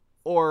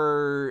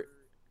 Or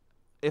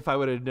if I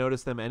would have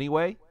noticed them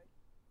anyway.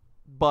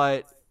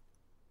 But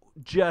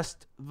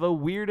just the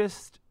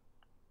weirdest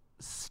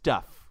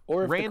stuff.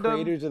 Or if the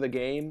creators of the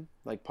game,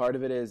 like part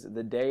of it is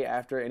the day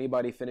after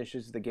anybody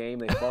finishes the game,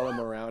 they follow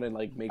them around and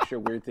like make sure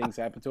weird things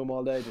happen to them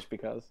all day just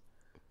because.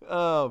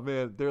 Oh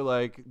man, they're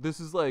like, this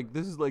is like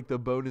the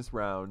bonus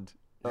round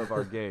of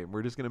our game.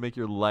 We're just gonna make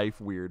your life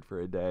weird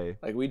for a day.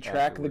 Like we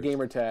track the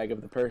gamer tag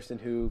of the person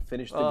who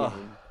finished the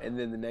game, and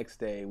then the next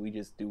day we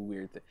just do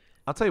weird things.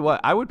 I'll tell you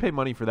what, I would pay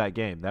money for that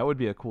game. That would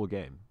be a cool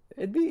game.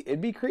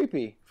 It'd be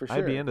creepy for sure.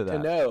 I'd be into that. To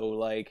know,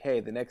 like,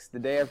 hey, the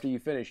day after you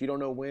finish, you don't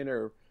know when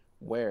or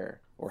where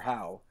or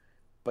how,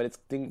 but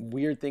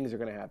weird things are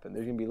gonna happen.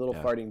 There's gonna be little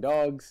farting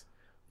dogs.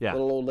 Yeah.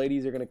 Little old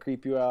ladies are gonna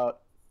creep you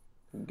out.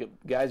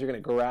 Guys are gonna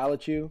growl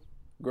at you.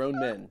 Grown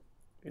men.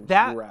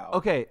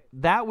 Okay,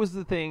 that was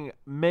the thing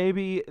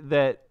maybe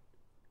that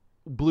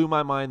blew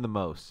my mind the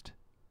most.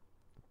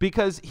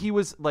 Because he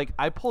was like,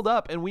 I pulled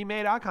up and we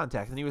made eye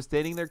contact and he was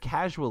standing there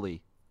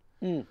casually.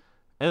 And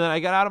then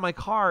I got out of my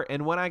car,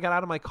 and when I got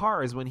out of my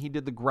car is when he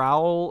did the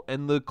growl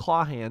and the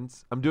claw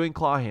hands. I'm doing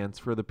claw hands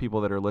for the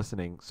people that are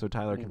listening so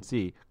Tyler can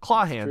see.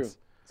 Claw hands.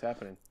 True. It's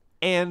happening.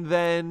 And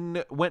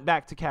then went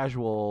back to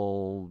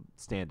casual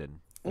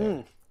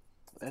stand-in.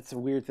 That's a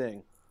weird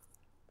thing.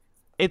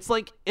 It's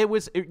like you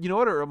know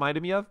what it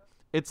reminded me of?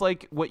 It's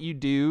like what you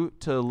do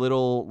to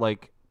little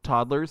like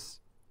toddlers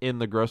in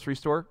the grocery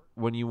store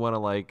when you want to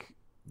like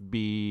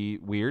be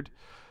weird.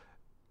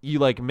 You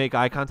like make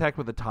eye contact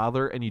with a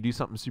toddler and you do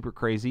something super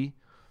crazy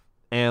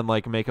and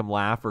like make them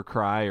laugh or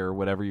cry or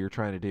whatever you're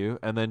trying to do,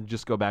 and then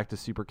just go back to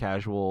super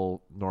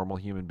casual normal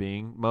human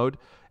being mode.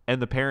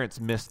 and the parents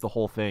missed the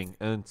whole thing.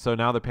 And so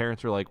now the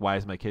parents are like, why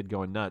is my kid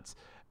going nuts?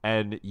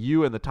 And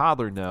you and the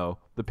toddler know,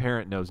 the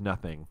parent knows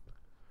nothing.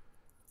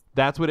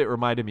 That's what it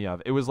reminded me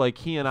of. It was like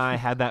he and I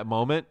had that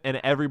moment,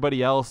 and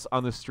everybody else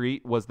on the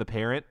street was the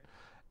parent.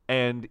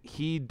 And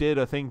he did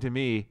a thing to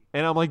me,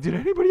 and I'm like, did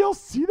anybody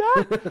else see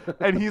that?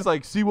 And he's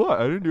like, see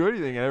what? I didn't do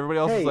anything. And everybody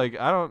else is like,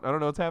 I don't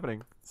know what's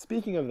happening.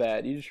 Speaking of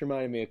that, you just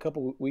reminded me, a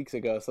couple weeks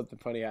ago, something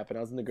funny happened.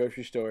 I was in the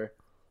grocery store,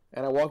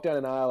 and I walked down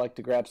an aisle like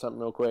to grab something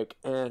real quick,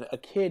 and a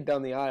kid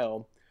down the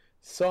aisle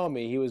saw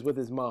me. He was with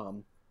his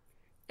mom,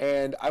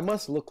 and I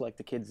must look like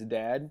the kid's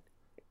dad.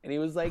 And he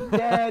was like,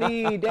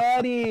 Daddy,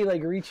 Daddy,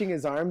 like reaching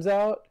his arms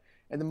out.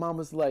 And the mom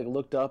was like,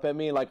 looked up at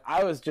me. Like,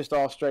 I was just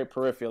all straight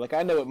peripheral. Like,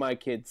 I know what my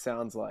kid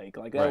sounds like.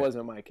 Like, that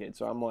wasn't my kid.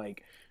 So I'm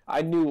like,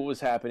 I knew what was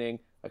happening.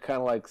 I kind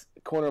of like,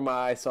 corner of my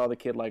eye, saw the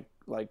kid like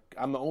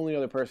I'm the only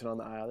other person on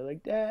the aisle. They're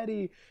like,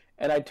 Daddy.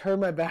 And I turned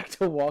my back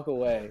to walk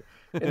away.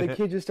 And the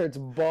kid just starts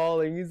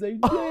bawling. He's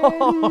like, Daddy,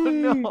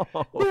 no.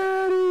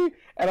 Daddy.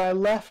 And I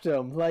left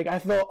him. Like, I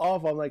felt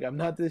awful. I'm like, I'm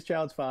not this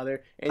child's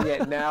father. And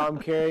yet now I'm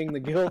carrying the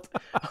guilt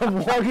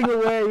of walking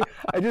away.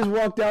 I just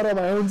walked out on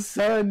my own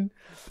son.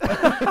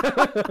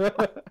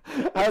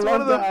 It's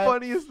one of the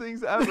funniest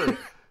things ever.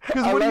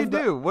 Because what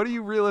do? What do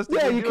you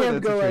realistically do in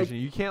that situation?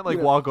 You can't like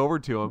walk over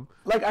to him.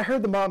 Like, I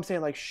heard the mom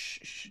saying like,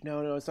 shh,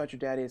 no, it's not your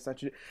daddy, it's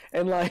not your.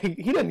 And like,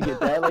 he doesn't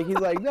get that. Like, he's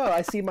like, no,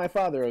 I see my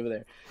father over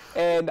there.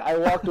 And I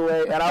walked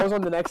away, and I was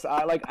on the next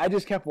aisle. Like, I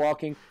just kept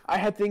walking. I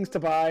had things to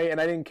buy, and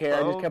I didn't care.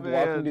 I just kept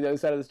walking to the other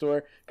side of the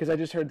store because I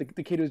just heard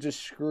the kid was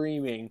just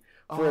screaming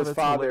for his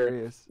father.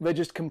 Hilarious. They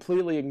just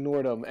completely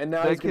ignored him, and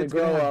now that he's going to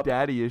grow grow have up.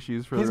 Daddy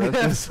issues for he's the rest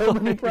gonna of have so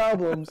his many life.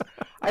 problems.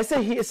 I say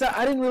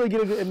I didn't really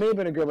get it may have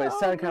been a girl, but it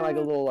sounded kind of like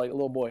a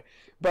little boy.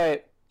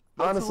 But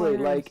That's honestly,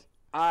 hilarious. like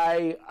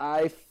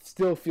I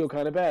still feel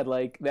kind of bad.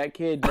 Like, that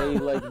kid may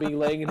like be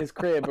laying in his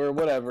crib or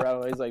whatever. I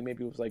don't know. He's like,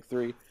 maybe it was like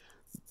 3,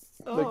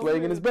 like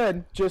laying in his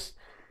bed, just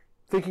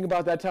thinking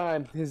about that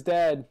time. His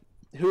dad,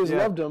 who has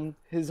loved him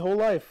his whole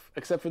life,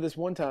 except for this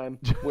one time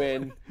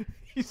when.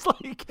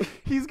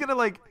 He's gonna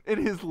like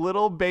in his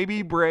little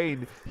baby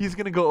brain, he's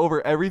gonna go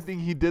over everything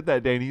he did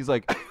that day, and he's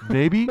like,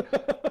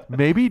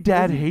 maybe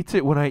Dad hates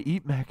it when I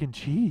eat mac and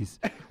cheese.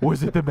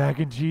 Was it the mac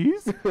and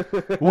cheese?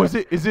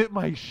 Is it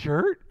my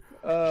shirt?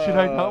 Should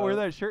I not wear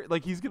that shirt?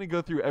 Like, he's gonna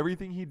go through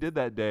everything he did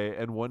that day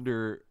and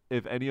wonder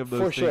if any of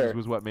those things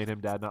was what made him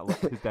his dad not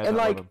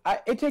love him.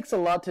 It takes a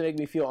lot to make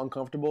me feel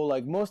uncomfortable.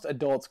 Like, most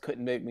adults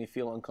couldn't make me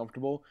feel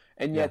uncomfortable,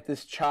 and yet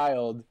this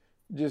child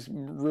just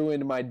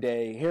ruined my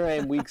day. Here I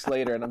am weeks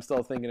later, and I'm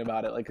still thinking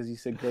about it, like, because you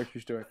said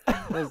grocery store.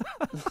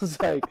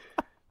 It's like,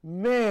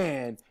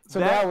 man.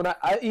 So now when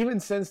I even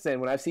since then,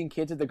 when I've seen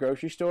kids at the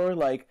grocery store,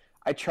 like,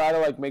 I try to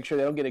like make sure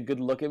they don't get a good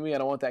look at me. I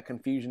don't want that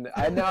confusion.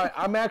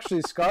 I'm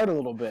actually scarred a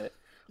little bit.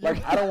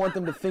 Like, I don't want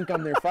them to think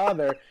I'm their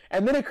father.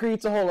 And then it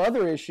creates a whole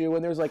other issue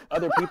when there's like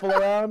other people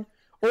around,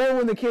 or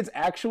when the kid's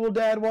actual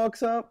dad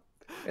walks up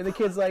and the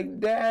kid's like,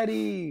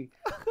 Daddy.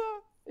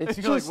 It's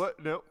and you're just like,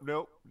 what? Nope.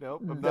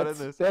 I'm not in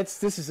this.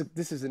 This is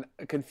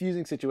a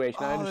confusing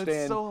situation. I understand.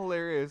 That's so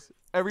hilarious.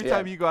 Every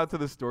time you go out to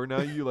the store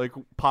now, you like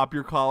pop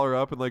your collar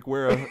up and like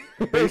wear a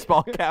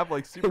baseball cap,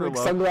 like super like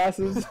low.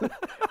 Sunglasses.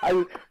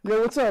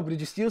 What's up?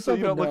 Did you steal So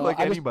something? you don't look like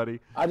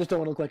anybody. I just don't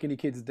want to look like any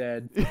kid's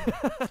dad.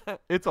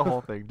 It's a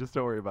whole thing. Just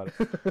don't worry about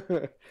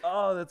it.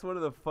 Oh, that's one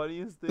of the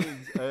funniest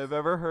things I have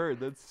ever heard.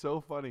 That's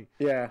so funny.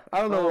 Yeah,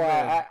 I don't know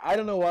why. I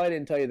don't know why I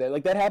didn't tell you that.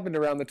 Like, that happened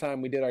around the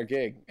time we did our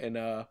gig in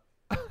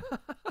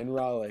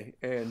Raleigh,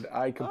 and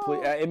I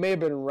completely. It may have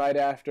been right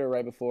after,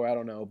 right before. I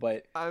don't know,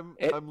 but I'm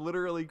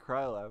literally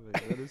cry laughing.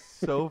 That is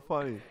so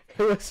funny.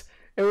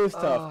 It was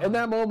tough. In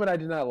that moment, I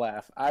did not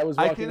laugh. I was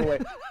walking away.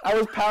 I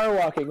was power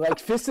walking, like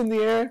fists in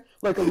the air,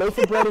 like a loaf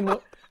of bread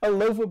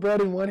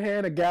in one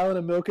hand, a gallon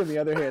of milk in the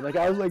other hand. Like,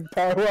 I was like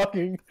power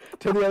walking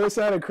to the other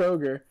side of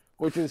Kroger,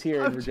 which is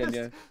here in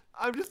Virginia.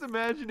 I'm just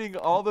imagining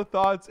all the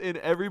thoughts in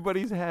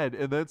everybody's head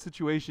in that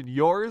situation.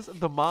 Yours,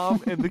 the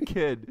mom, and the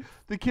kid.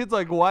 The kid's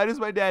like, why does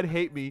my dad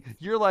hate me?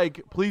 You're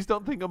like, please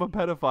don't think I'm a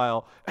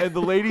pedophile. And the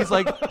lady's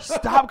like,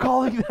 stop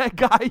calling that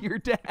guy your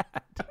dad.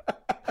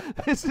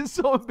 This is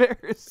so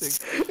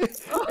embarrassing.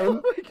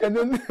 And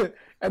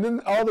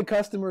then all the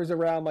customers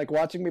around, like,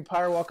 watching me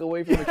power walk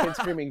away from the kid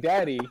screaming,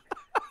 Daddy.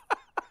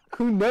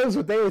 Who knows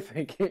what they were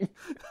thinking?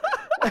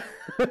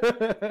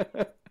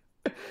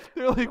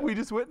 They're like, we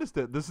just witnessed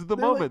it. This is the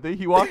moment that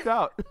he walked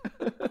out.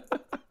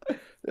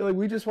 They're like,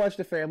 we just watched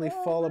a family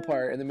fall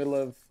apart in the middle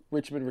of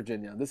Richmond,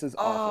 Virginia. This is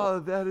awful. Oh,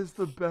 that is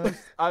the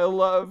best. I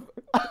love.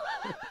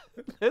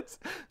 That's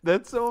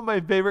some of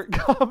my favorite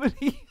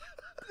comedy.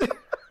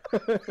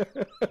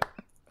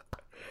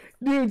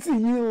 Dude, see,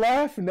 you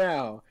laugh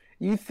now.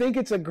 You think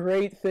it's a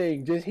great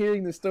thing just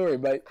hearing the story,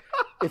 but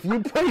if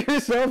you put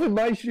yourself in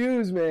my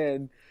shoes,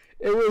 man,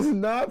 it was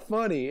not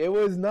funny. It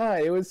was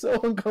not. It was so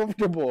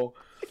uncomfortable.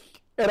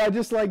 And I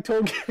just like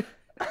told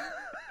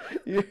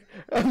you,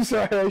 I'm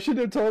sorry, I should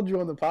have told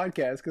you on the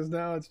podcast, because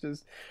now it's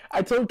just,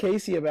 I told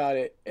Casey about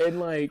it, and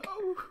like,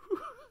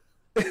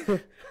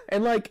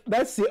 And like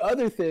that's the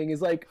other thing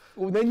is like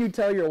well, then you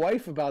tell your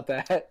wife about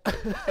that,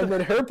 and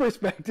then her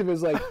perspective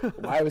is like,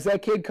 why was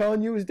that kid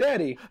calling you his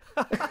daddy?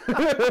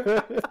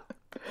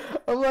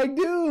 I'm like,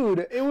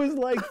 dude, it was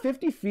like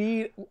 50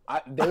 feet.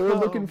 They were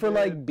looking for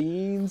like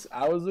beans.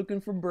 I was looking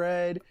for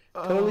bread.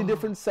 Totally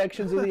different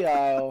sections of the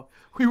aisle.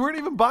 We weren't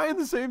even buying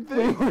the same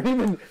thing.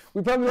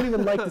 We probably don't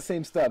even like the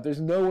same stuff.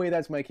 There's no way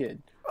that's my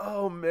kid.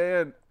 Oh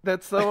man,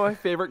 that's some of my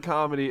favorite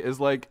comedy is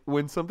like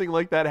when something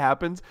like that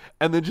happens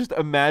and then just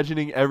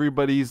imagining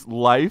everybody's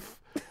life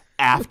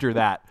after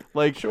that.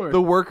 Like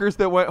the workers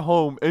that went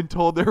home and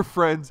told their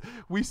friends,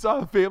 we saw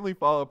a family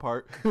fall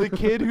apart. The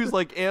kid who's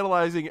like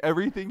analyzing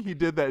everything he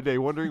did that day,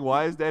 wondering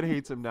why his dad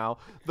hates him now.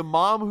 The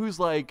mom who's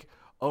like,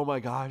 oh my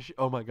gosh,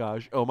 oh my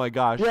gosh, oh my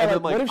gosh. Yeah, and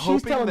then like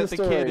hoping that the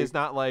kid is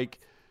not like,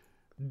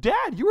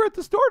 Dad, you were at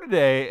the store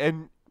today.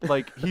 And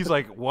like, he's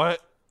like,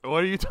 what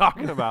are you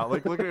talking about?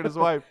 Like looking at his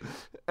wife.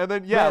 And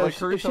then, like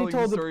her telling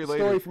the story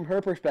later. Story from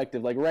her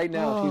perspective. Like right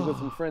now, she's with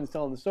some friends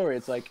telling the story.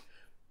 It's like,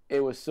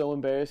 it was so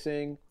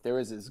embarrassing. There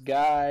was this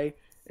guy,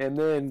 and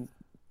then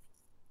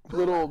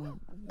little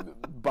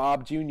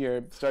Bob Jr.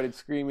 started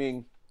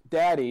screaming,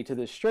 Daddy, to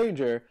this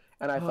stranger,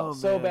 and I felt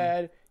so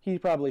bad. He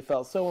probably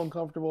felt so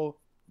uncomfortable.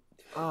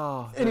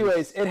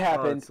 Anyways, it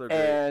happened, so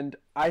and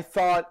I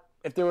thought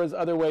if there was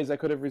other ways I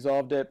could have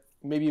resolved it,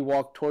 maybe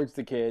walk towards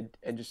the kid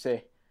and just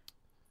say,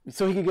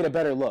 so he could get a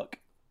better look.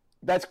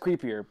 That's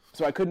creepier,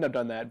 so I couldn't have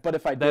done that. But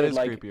if I did,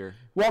 like, creepier.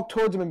 Walk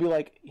towards him and be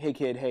like, hey,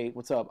 kid, hey,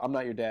 what's up? I'm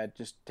not your dad.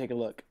 Just take a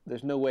look.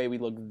 There's no way we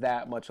look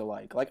that much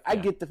alike. Like, I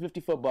get the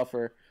 50-foot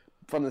buffer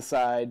from the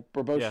side.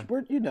 We're both,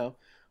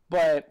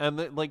 but... And,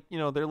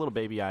 their little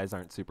baby eyes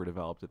aren't super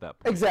developed at that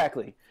point.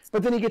 Exactly.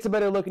 But then he gets a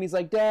better look, and he's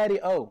like, Daddy,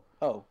 oh,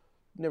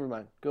 never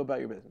mind. Go about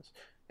your business.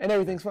 And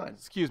everything's fine.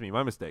 Excuse me,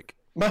 my mistake.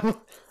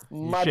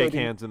 my shake baby,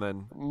 hands and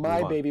then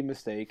my baby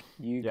mistake.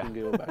 You can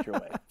go about your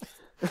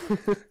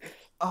way.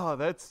 Oh,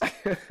 that's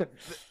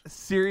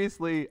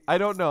seriously, I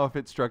don't know if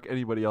it struck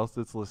anybody else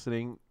that's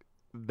listening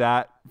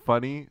that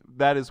funny.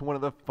 That is one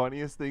of the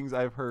funniest things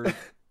I've heard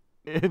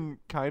in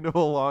kind of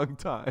a long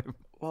time.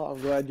 Well,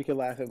 I'm glad you can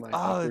laugh at my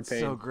awkward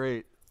pain. Oh, so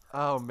great.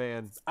 Oh,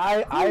 man.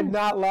 I've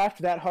not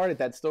laughed that hard at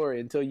that story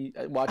until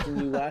watching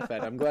you laugh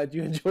at it. I'm glad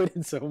you enjoyed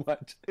it so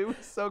much. It was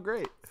so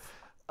great.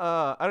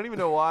 I don't even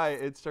know why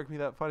it struck me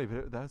that funny,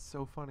 but that's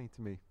so funny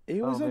to me.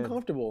 It was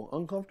uncomfortable.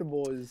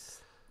 Uncomfortable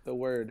is the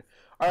word.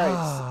 All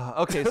right.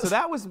 Okay, so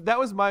that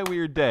was my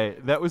weird day.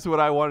 That was what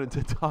I wanted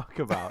to talk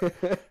about.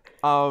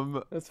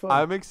 That's fun.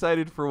 I'm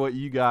excited for what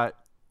you got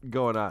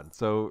going on.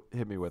 So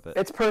hit me with it.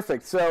 It's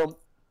perfect. So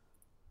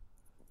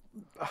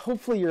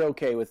hopefully you're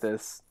okay with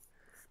this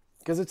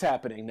because it's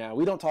happening now.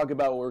 We don't talk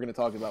about what we're going to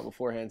talk about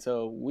beforehand.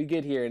 So we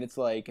get here and it's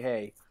like,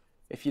 hey,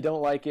 if you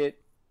don't like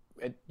it,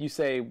 you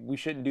say we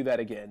shouldn't do that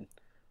again.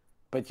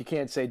 But you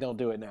can't say don't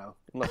do it now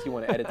unless you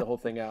want to edit the whole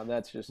thing out. And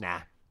that's just nah.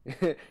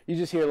 You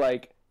just hear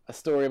like a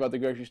story about the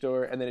grocery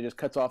store, and then it just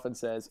cuts off and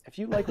says, if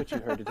you like what you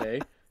heard today,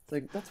 it's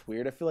like, that's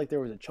weird. I feel like there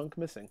was a chunk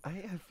missing.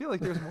 I feel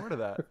like there's more to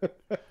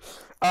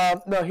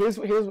that. No, here's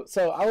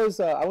so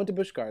I went to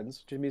Busch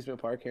Gardens, which is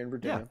amusement park here in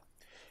Virginia.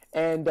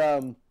 Yeah.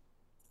 And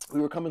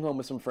we were coming home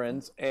with some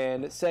friends,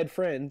 and said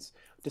friends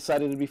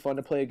decided it'd be fun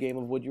to play a game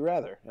of Would You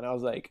Rather. And I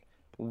was like,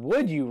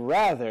 Would you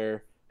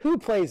rather? Who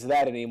plays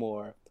that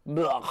anymore?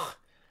 Blah.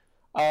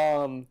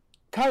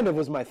 Kind of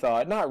was my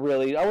thought. Not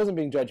really. I wasn't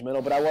being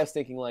judgmental, but I was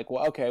thinking like,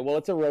 well, okay, well,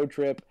 it's a road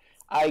trip,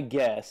 I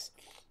guess.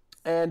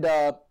 And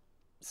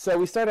so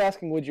we started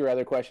asking Would You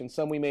Rather questions.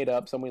 Some we made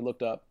up, some we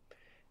looked up.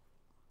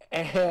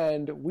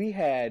 And we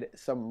had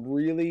some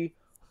really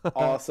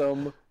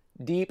awesome,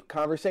 deep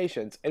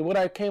conversations. And what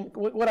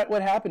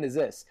happened is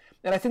this,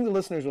 and I think the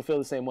listeners will feel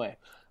the same way.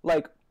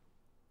 Like,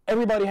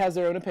 everybody has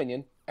their own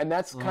opinion, and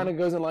that's kind of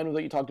goes in line with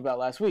what you talked about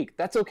last week.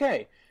 That's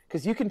okay.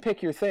 Because you can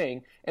pick your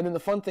thing, and then the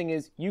fun thing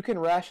is you can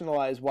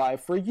rationalize why,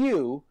 for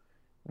you,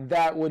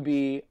 that would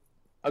be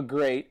a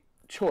great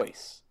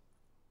choice.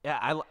 Yeah,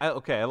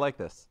 I like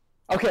this.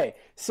 Okay,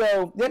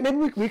 so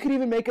maybe we could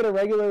even make it a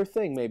regular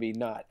thing, maybe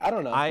not. I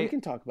don't know. We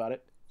can talk about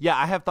it. Yeah,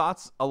 I have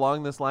thoughts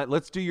along this line.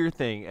 Let's do your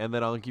thing, and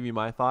then I'll give you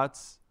my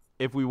thoughts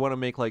if we want to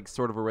make like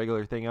sort of a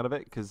regular thing out of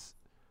it, because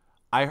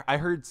I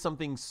heard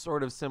something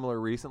sort of similar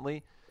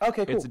recently.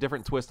 Okay, cool. It's a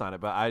different twist on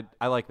it, but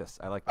I like this.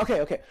 I like this.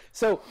 Okay.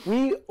 So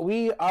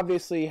we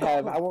obviously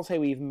have, I won't say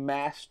we've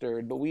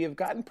mastered, but we have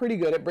gotten pretty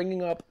good at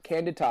bringing up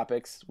candid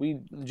topics. We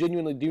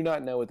genuinely do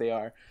not know what they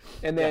are.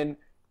 And then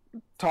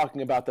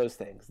talking about those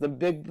things. The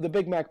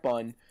Big Mac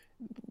bun,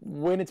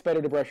 when it's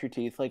better to brush your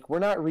teeth. Like, we're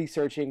not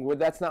researching.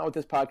 That's not what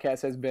this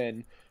podcast has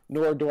been,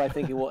 nor do I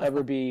think it will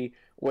ever be,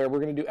 where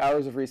we're going to do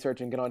hours of research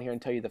and get on here and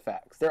tell you the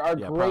facts. There are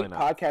great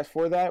podcasts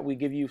for that. We can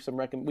give you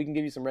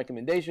some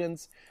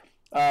recommendations.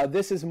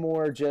 This is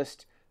more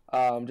just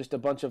a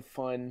bunch of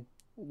fun,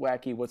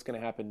 wacky, what's going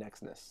to happen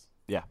nextness.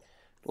 Yeah.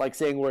 Like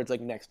saying words like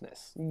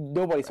nextness.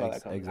 Nobody saw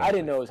that coming. Exactly. I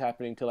didn't know it was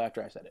happening until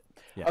after I said it.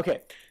 Yeah. Okay,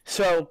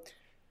 so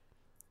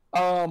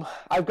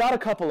I've got a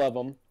couple of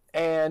them,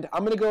 and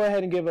I'm going to go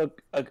ahead and give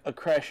a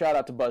crash shout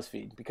out to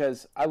BuzzFeed,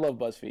 because I love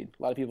BuzzFeed.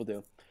 A lot of people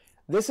do.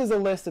 This is a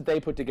list that they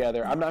put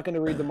together. I'm not going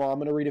to read them all. I'm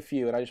going to read a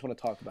few, and I just want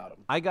to talk about them.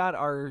 I got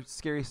our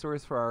scary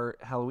stories for our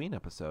Halloween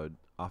episode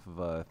off of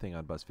a thing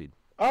on BuzzFeed.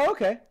 Oh,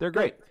 okay. They're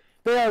great.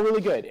 They are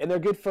really good, and they're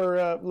good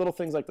for little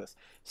things like this.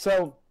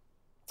 So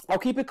I'll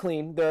keep it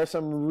clean. There are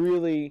some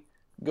really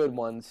good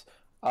ones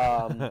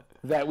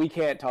that we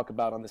can't talk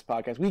about on this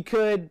podcast. We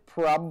could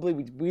probably,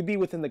 we'd be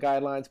within the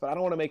guidelines, but I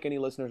don't want to make any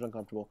listeners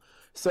uncomfortable.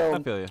 So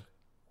I feel you.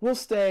 we'll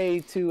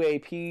stay to a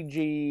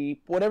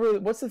PG, whatever.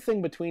 What's the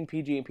thing between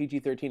PG and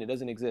PG-13? It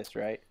doesn't exist,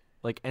 right?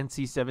 Like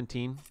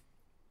NC-17?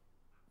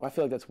 Well, I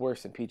feel like that's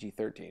worse than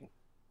PG-13.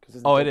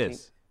 Oh, it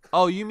is.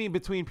 Oh, you mean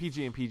between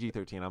PG and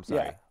PG-13? I'm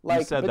sorry. Yeah,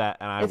 you said that,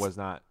 and I was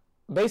not.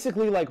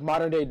 Basically, like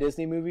modern day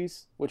Disney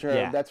movies, which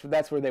are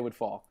that's where they would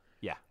fall.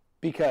 Yeah.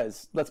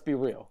 Because let's be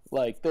real,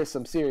 like there's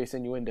some serious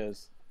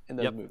innuendos in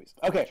those movies.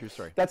 Okay, true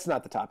story. That's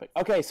not the topic.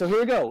 Okay, so here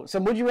we go.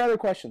 Some would you rather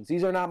questions.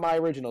 These are not my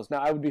originals.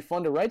 Now, I would be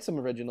fun to write some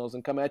originals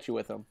and come at you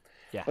with them.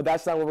 Yeah. But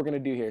that's not what we're going to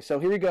do here. So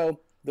here we go.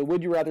 The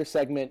would you rather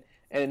segment,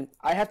 and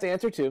I have to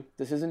answer too.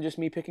 This isn't just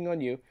me picking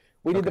on you.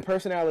 We did the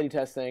personality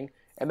test thing,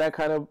 and that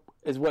kind of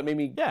is what made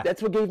me. Yeah.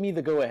 That's what gave me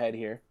the go ahead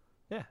here.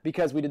 Yeah.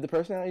 Because we did the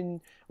personality,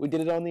 and we did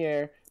it on the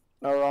air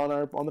or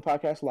on the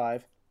podcast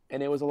live,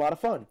 and it was a lot of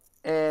fun.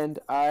 And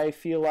I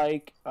feel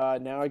like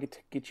now I get to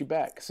get you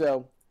back.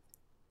 So,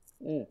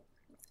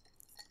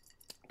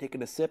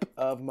 taking a sip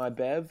of my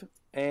Bev,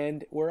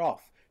 and we're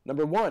off.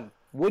 Number one,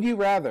 would you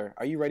rather?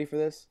 Are you ready for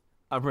this?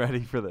 I'm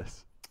ready for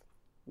this.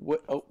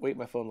 Oh, wait,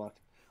 my phone locked.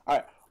 All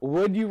right.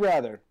 Would you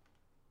rather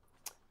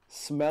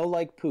smell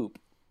like poop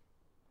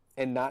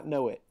and not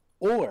know it,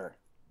 or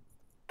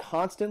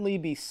constantly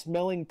be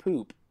smelling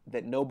poop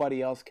that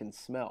nobody else can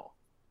smell?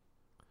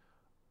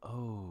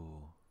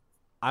 Oh.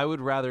 I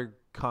would rather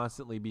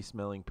constantly be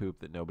smelling poop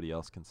that nobody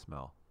else can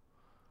smell.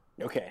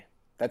 Okay,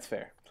 that's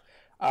fair.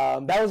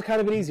 That was kind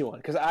of an easy one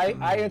because I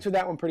answered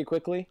that one pretty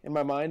quickly in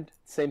my mind.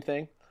 Same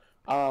thing.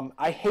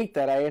 I hate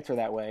that I answer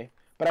that way,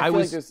 but I feel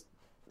like there's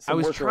some I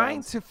was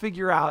trying to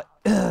figure out.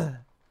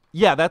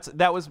 Yeah,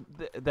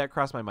 that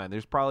crossed my mind.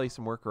 There's probably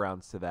some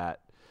workarounds to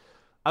that.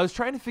 I was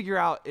trying to figure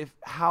out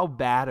how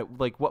bad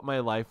what my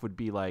life would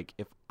be like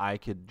if I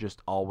could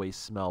just always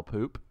smell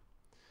poop.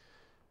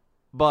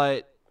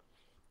 But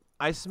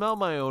I smell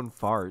my own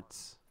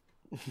farts,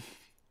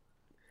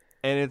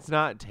 and it's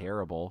not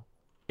terrible,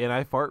 and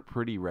I fart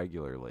pretty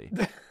regularly.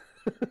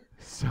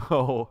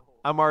 So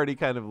I'm already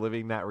kind of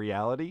living that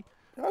reality,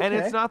 and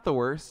it's not the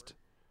worst.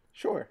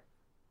 Sure.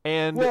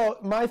 And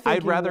my thinking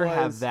I'd rather was,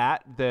 have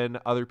that than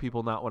other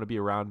people not want to be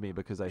around me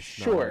because I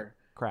smell like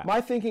crap. My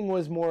thinking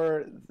was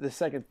more the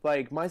second.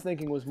 Like my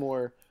thinking was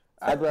more,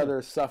 I'd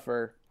rather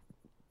suffer.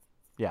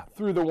 Yeah.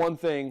 Through the one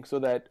thing, so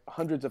that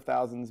hundreds of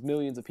thousands,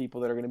 millions of people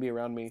that are going to be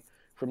around me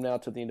from now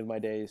to the end of my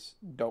days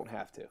don't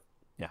have to.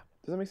 Yeah.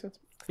 Does that make sense?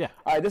 Yeah.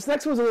 All right, this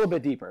next one's a little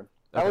bit deeper.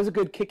 That was a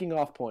good jumping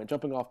off point.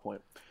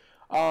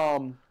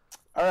 All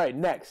right,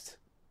 next.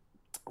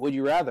 Would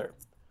you rather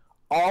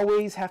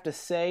always have to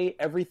say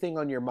everything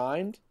on your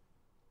mind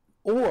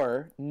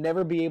or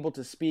never be able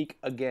to speak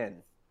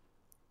again?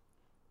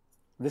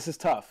 This is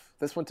tough.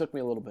 This one took me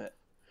a little bit.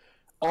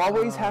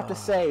 Always have to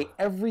say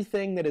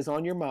everything that is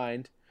on your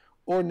mind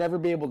or never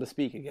be able to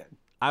speak again.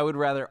 I would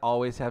rather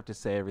always have to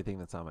say everything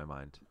that's on my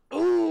mind.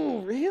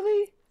 Ooh,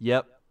 really?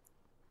 Yep.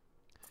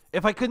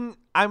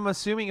 I'm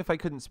assuming if I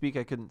couldn't speak,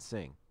 I couldn't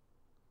sing.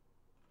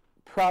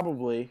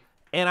 Probably.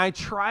 And I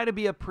try to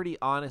be a pretty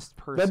honest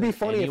person. That'd be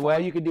funny anyway. if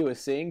all you could do is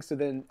sing, so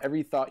then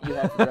every thought you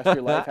had for the rest of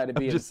your life had to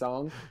be in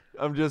song.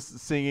 I'm just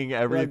singing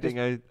everything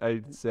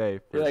I say.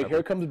 You're like,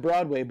 here comes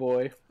Broadway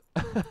boy.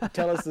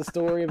 Tell us the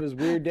story of his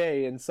weird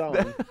day in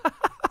song.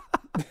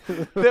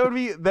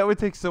 That would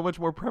take so much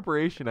more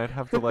preparation. I'd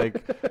have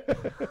to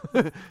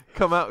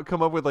come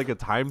up with like a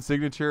time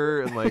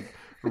signature and like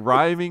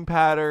rhyming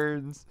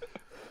patterns.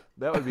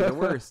 That would be the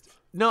worst.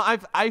 No,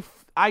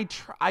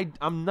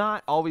 I'm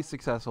not always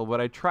successful, but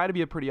I try to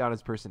be a pretty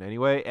honest person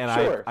anyway. And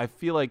sure. I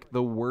feel like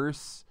the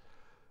worst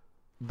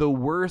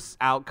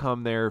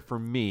outcome there for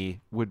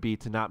me would be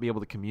to not be able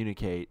to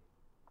communicate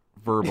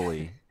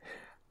verbally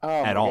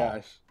at all.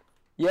 Gosh.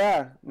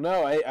 Yeah.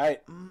 No,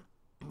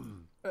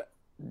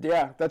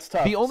 yeah, that's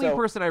tough. The only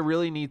person I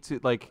really need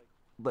to,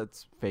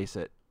 let's face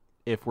it,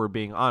 if we're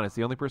being honest,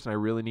 the only person I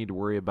really need to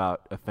worry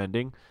about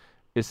offending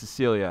is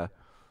Cecilia.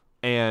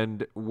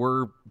 And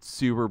we're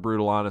super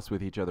brutal honest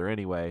with each other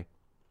anyway.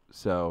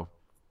 So.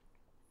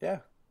 Yeah.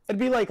 It'd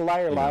be like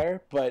Liar,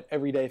 Liar, but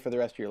every day for the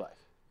rest of your life.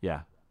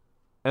 Yeah.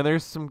 And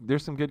there's some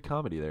good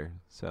comedy there.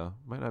 So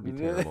might not be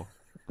terrible.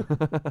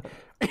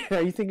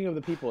 Are you thinking of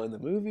the people in the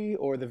movie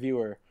or the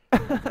viewer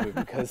of the movie?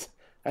 Because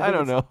I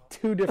don't know.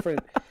 Two different.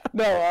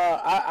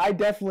 No, I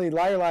definitely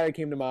Liar Liar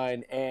came to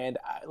mind, and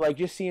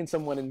just seeing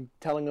someone and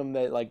telling them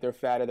that they're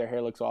fat or their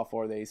hair looks awful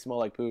or they smell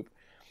like poop,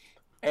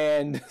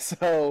 and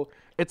so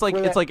it's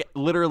like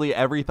literally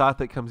every thought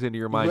that comes into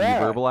your mind you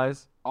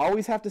verbalize.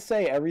 Always have to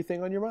say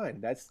everything on your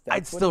mind. That's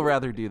I'd still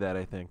rather do that.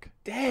 I think.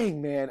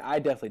 Dang man, I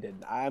definitely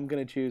didn't. I'm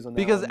gonna choose on that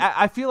because one.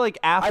 I feel like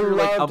after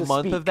a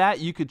month speak. of that,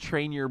 you could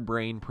train your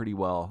brain pretty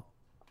well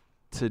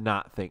to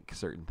not think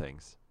certain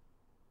things.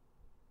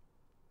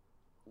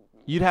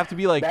 You'd have to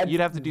be like, That-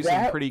 you'd have to do some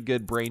that- pretty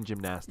good brain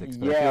gymnastics.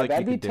 But I feel Yeah, like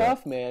that'd you be could do it.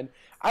 tough, man.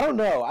 I don't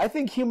know. I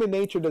think human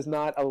nature does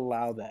not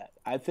allow that.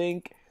 I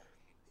think,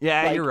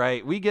 Yeah, like- you're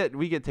right. We get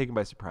taken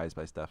by surprise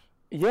by stuff.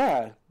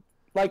 yeah,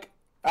 like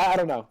I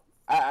don't know.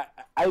 I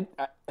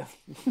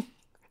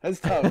that's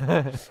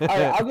tough. All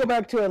right, I'll go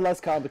back to a less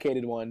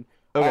complicated one.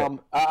 Okay.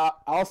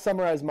 I'll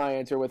summarize my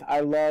answer with: I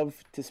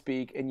love to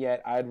speak, and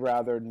yet I'd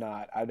rather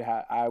not.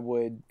 I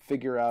would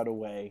figure out a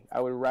way. I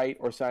would write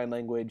or sign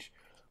language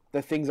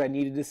the things I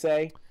needed to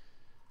say.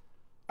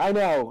 I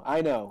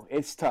know,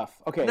 it's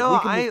tough. Okay, No, we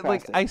can I move like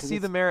past it, I 'cause see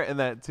the merit in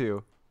that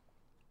too.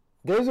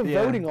 There's a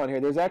Yeah. voting on here.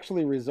 There's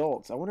actually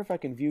results. I wonder if I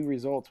can view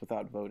results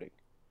without voting,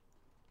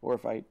 or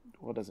if I.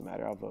 Well, it doesn't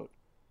matter. I'll vote.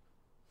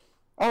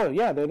 Oh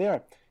yeah, there they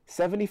are.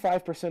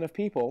 75% of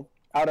people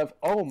out of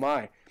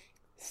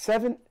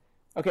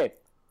Okay,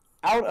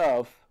 out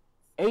of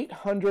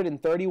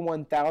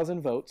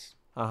 831,000 votes,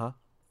 Uh-huh.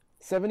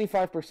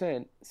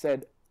 75%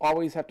 said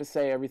always have to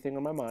say everything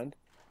on my mind.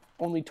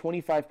 Only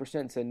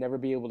 25% said never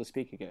be able to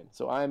speak again.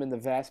 So I am in the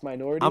vast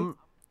minority. I'm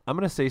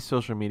going to say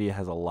social media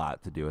has a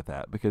lot to do with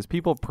that because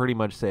people pretty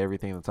much say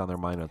everything that's on their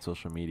mind on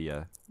social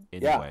media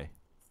anyway.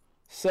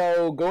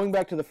 So going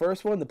back to the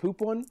first one, the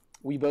poop one,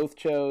 we both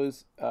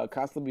chose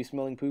constantly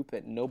smelling poop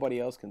that nobody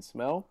else can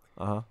smell.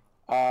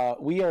 Uh-huh.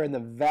 We are in the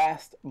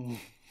vast.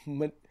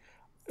 No,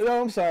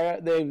 I'm sorry.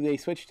 They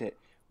switched it.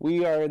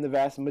 We are in the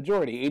vast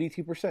majority.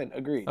 82%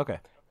 agreed. Okay.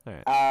 All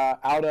right.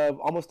 Out of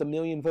almost 1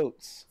 million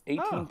votes,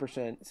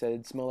 18%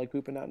 said smell like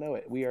poop and not know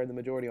it. We are in the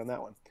majority on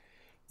that one.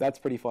 That's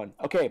pretty fun.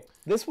 Okay,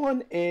 this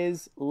one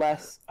is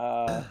less.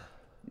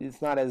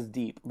 It's not as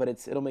deep, but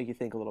it'll make you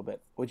think a little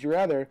bit. Would you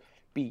rather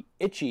be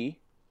itchy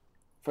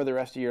for the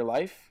rest of your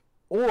life,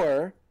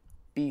 or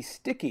be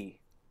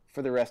sticky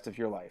for the rest of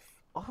your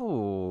life?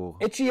 Oh.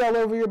 Itchy all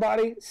over your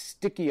body,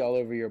 sticky all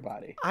over your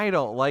body. I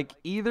don't like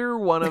either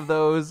one of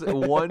those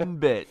one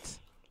bit.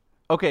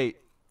 Okay.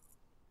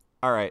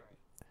 All right.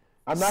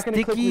 I'm not going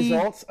to click Sticky-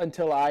 results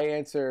until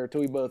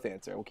we both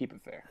answer. We'll keep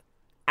it fair.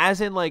 As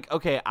in, like,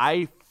 okay,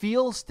 I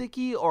feel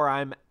sticky or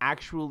I'm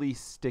actually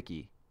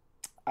sticky.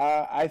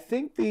 I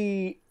think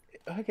I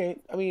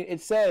mean,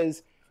 it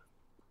says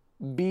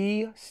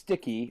be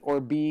sticky or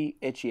be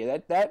itchy.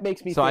 That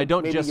makes me So think I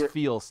don't maybe just you're-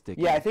 feel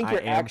sticky. Yeah, I think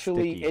you're am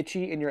actually sticky.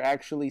 itchy and you're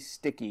actually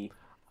sticky.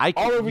 I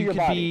all could, over you your could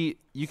body.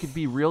 you could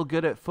be real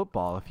good at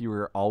football if you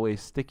were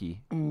always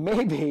sticky.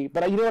 Maybe,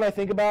 but you know what I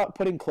think about?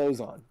 Putting clothes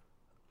on.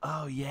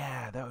 Oh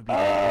yeah, that would be.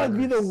 Oh, it'd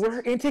be the worst.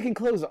 worst. And taking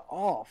clothes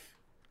off.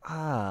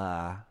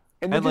 Ah.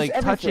 And And then like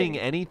just touching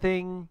everything.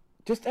 anything.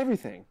 Just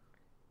everything.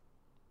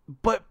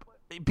 But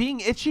being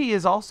itchy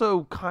is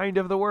also kind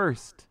of the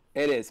worst.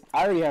 It is.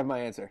 I already have my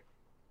answer.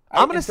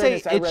 I'm gonna in say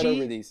fairness, I read itchy.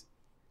 over these.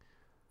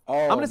 Oh,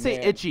 I'm gonna say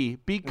man. itchy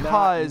Not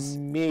because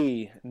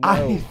me. No.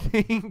 I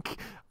think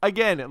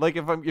again, like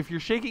if you're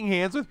shaking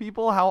hands with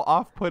people, how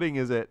off-putting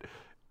is it?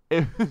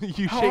 If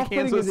you How shake off-putting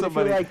hands with is it if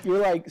somebody. you're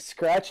like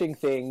scratching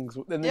things,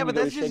 and then Yeah, you but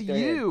go that's to just shake their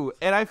hand. you.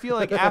 And I feel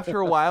like after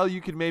a while, you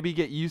could maybe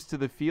get used to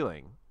the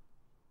feeling.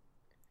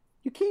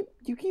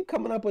 You keep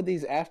coming up with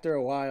these after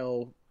a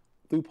while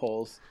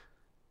loopholes.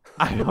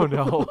 I don't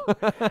know.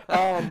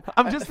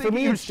 I'm just for thinking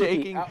me, of it's sticky.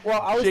 shaking, I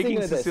was shaking thinking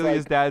of this,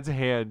 Cecilia's like- dad's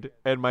hand,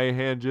 and my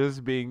hand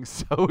just being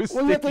so Well,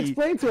 you have to sticky.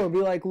 explain to him. Be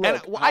like, And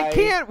look, I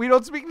can't. We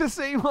don't speak the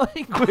same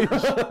language.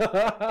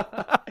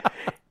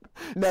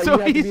 No, So you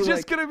have to he's be just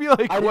like, gonna be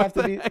like, I'd "What have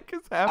to the be- heck is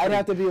I'd happening?"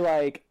 have to be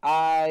like,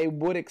 I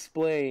would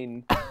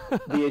explain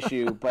the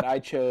issue, but I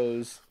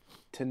chose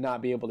to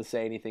not be able to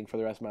say anything for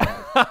the rest of my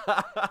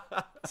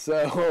life.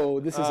 So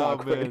this is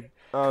awkward. Man.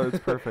 Oh, it's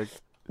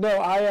perfect.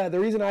 No, the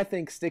reason I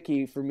think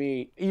sticky for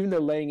me, even though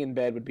laying in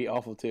bed would be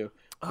awful too,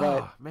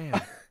 but Oh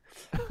man.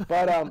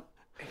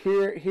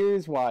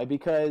 here's why.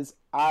 Because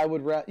I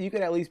would you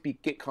could at least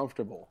get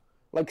comfortable,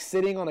 like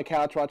sitting on a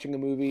couch watching a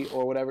movie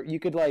or whatever. You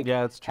could like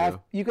Yeah, it's true.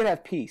 you could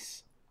have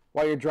peace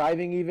while you're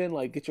driving. Even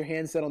like get your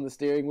hand set on the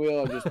steering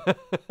wheel and just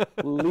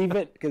leave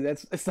it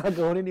because it's not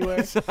going anywhere.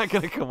 It's not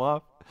gonna come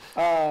off.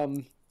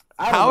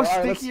 I don't How know.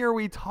 All right, sticky are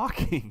we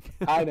talking?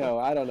 I know.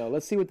 I don't know.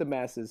 Let's see what the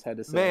masses had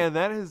to say. Man,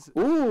 that is.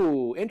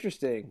 Ooh,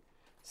 interesting.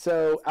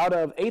 So out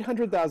of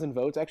 800,000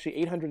 votes, actually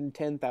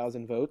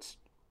 810,000 votes,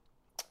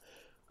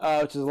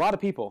 which is a lot of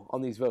people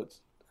on these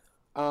votes,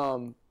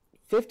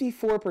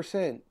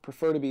 54%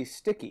 prefer to be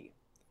sticky.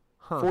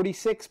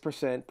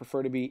 46%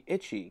 prefer to be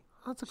itchy.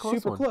 That's a close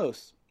Super one.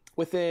 close.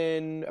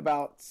 Within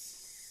about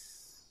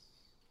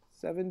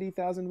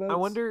 70,000 votes. I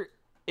wonder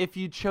if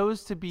you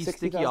chose to be sticky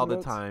 60,000 all the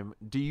votes? time.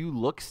 Do you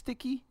look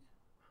sticky,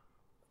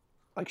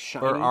 Like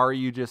shiny. or are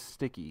you just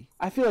sticky?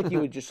 I feel like you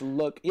would just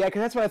look. Yeah,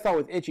 because that's what I thought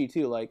with itchy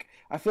too. Like,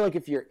 I feel like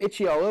if you're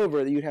itchy all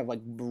over, you'd have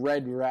like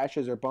red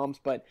rashes or bumps.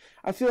 But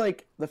I feel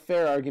like the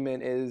fair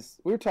argument is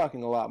we were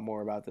talking a lot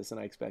more about this than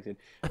I expected.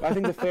 But I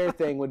think the fair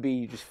thing would be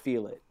you just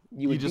feel it.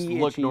 You would just be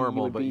look itchy, normal,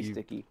 you would but be you-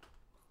 sticky,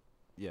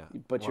 Yeah,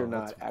 but you're Well,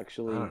 not that's-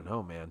 actually. I don't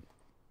know, man.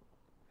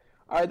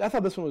 All right, I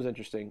thought this one was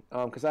interesting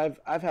because I've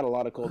had a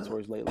lot of cold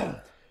sores lately.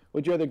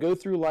 Would you rather go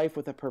through life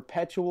with a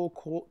perpetual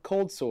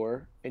cold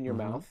sore in your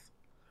Mm-hmm. mouth,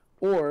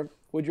 or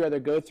would you rather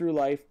go through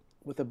life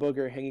with a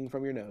booger hanging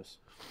from your nose?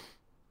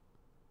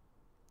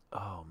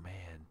 Oh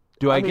man.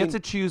 Do I get to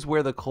choose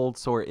where the cold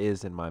sore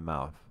is in my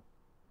mouth?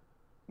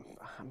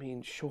 I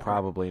mean, sure.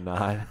 Probably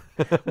not.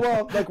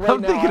 Well, like right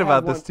I'm now, thinking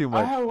about this too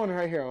much. I have one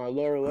right here on my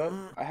lower lip.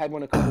 I had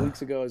one a couple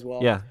weeks ago as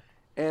well. Yeah.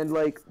 And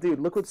like, dude,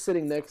 look what's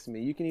sitting next to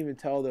me. You can even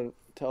tell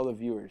the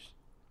viewers.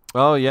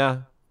 Oh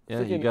yeah. Yeah,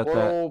 Freaking you got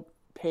oral that.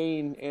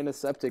 pain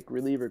antiseptic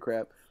reliever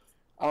crap.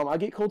 I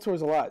get cold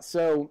sores a lot.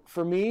 So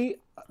for me,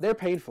 they're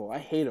painful. I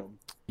hate them.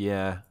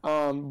 Yeah.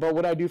 But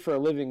what I do for a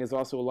living is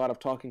also a lot of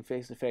talking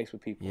face to face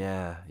with people.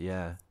 Yeah.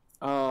 Yeah.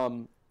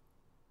 I'm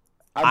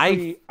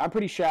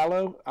pretty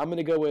shallow. I'm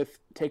gonna go with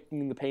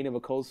taking the pain of a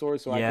cold sore,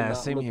 so I can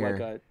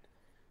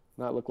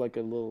not look like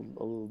a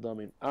little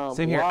dummy.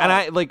 Same here. And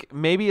I like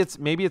maybe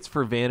it's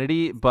for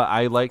vanity, but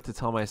I like to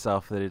tell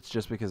myself that it's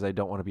just because I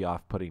don't want to be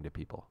off-putting to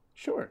people.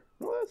 Sure,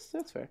 well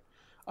that's fair.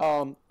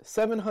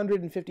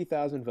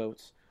 750,000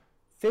 votes,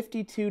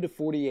 52 to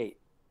 48.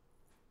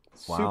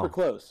 Wow. Super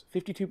close.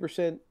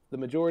 52%, the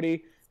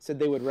majority said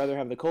they would rather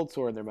have the cold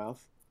sore in their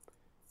mouth,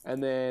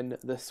 and then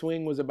the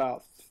swing was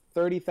about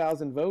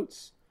 30,000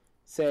 votes,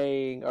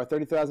 or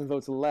 30,000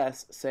 votes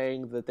less,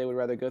 saying that they would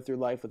rather go through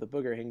life with a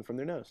booger hanging from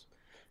their nose.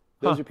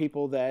 Those are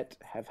people that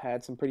have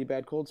had some pretty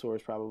bad cold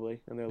sores, probably,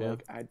 and they're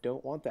like, I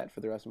don't want that for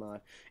the rest of my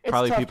life. It's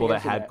probably people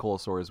that had cold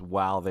sores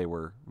while they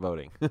were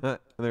voting. And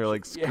they're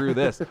like, screw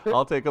this,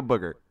 I'll take a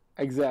booger.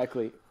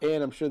 Exactly.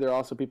 And I'm sure there are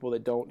also people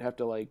that don't have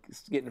to like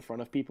get in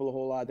front of people a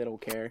whole lot. They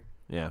don't care.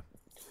 Yeah.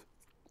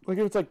 Like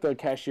if it's like the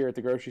cashier at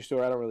the grocery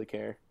store, I don't really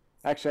care.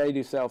 Actually, I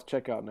do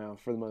self-checkout now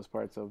for the most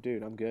part, so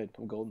dude, I'm good.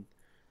 I'm golden.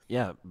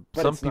 Yeah,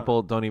 but some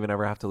people don't even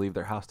ever have to leave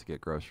their house to get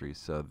groceries,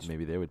 so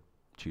maybe they would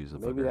choose a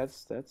booger.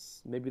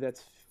 Maybe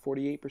that's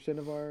 48%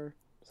 of our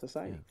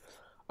society.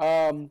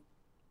 Yeah.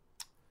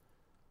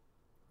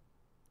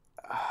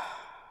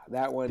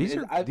 That one.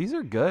 These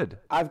are good.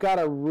 I've got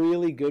a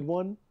really good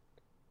one.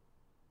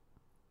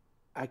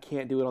 I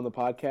can't do it on the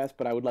podcast,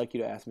 but I would like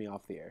you to ask me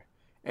off the air.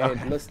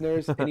 And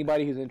listeners,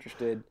 anybody who's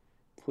interested,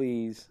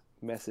 please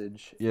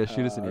message. Yeah,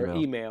 shoot us an email. Or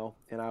email,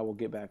 and I will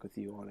get back with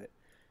you on it.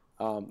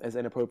 As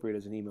inappropriate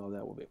as an email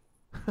that will be.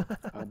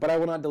 But I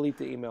will not delete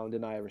the email and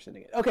deny ever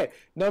sending it. Okay,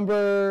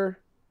 number...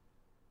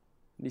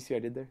 Do you see what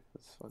I did there?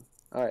 That's fun.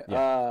 All right.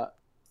 Yeah.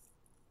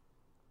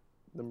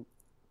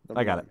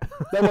 I got it.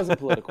 That wasn't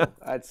political.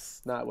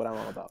 That's not what I'm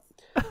all about.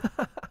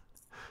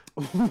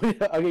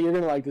 Okay, you're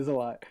going to like this a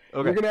lot.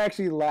 Okay. You're going to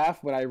actually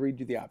laugh when I read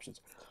you the options.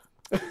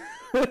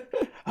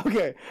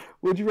 Okay.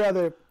 Would you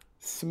rather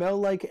smell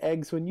like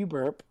eggs when you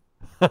burp?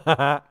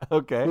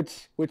 Okay.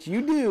 Which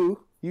you do.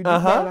 You do.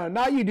 No,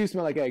 not you do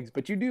smell like eggs,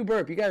 but you do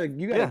burp. You got a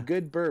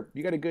good burp.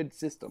 You got a good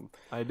system.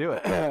 I do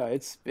it.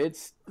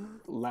 It's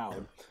loud.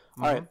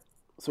 Mm-hmm. All right.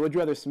 So would you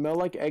rather smell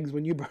like eggs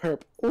when you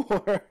burp,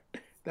 or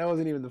that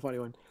wasn't even the funny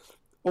one,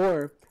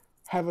 or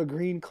have a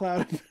green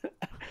cloud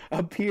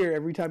appear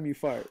every time you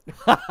fart?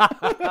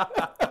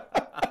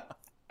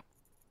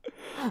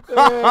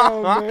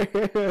 Oh,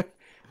 man.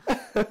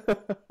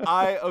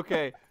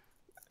 Okay.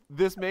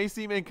 This may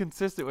seem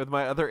inconsistent with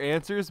my other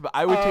answers, but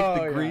I would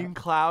take the green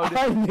cloud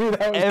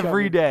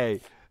every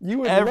day. You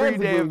would every love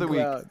day of the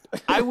cloud.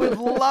 week. I would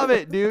love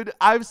it, dude.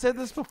 I've said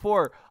this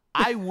before.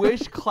 I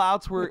wish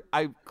clouds were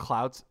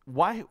clouds.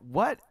 Why?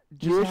 What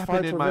just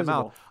happened in my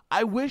mouth?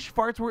 I wish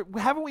farts were.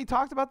 Haven't we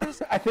talked about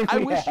this? I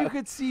wish you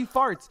could see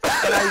farts,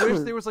 and I wish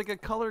there was like a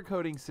color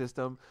coding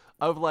system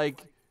of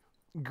like.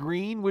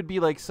 Green would be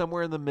like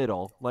somewhere in the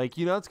middle. Like,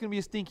 it's going to be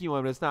a stinky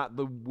one, but it's not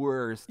the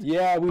worst.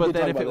 Yeah, but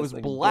then if it was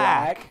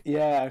black,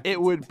 it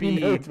would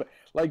be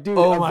like, dude,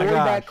 oh avoid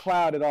that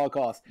cloud at all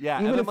costs.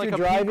 Yeah, even if like you're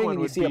driving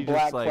and you see a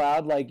black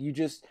cloud, like you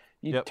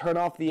turn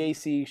off the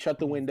AC, shut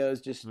the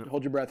windows, just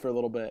hold your breath for a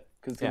little bit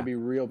because it's going to be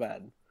real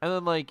bad. And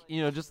then like,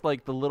 just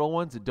like the little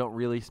ones that don't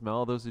really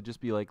smell, those would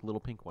just be like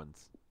little pink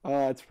ones. Oh,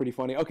 that's pretty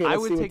funny. Okay, I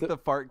would take the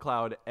fart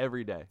cloud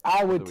every day.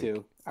 I would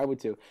too.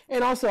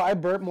 And also, I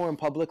burp more in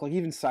public, like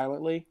even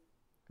silently.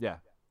 Yeah.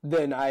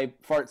 Than I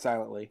fart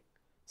silently.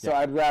 So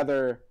I'd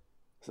rather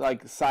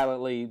like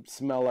silently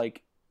smell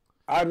like.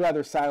 I'd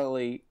rather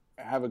silently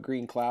have a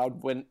green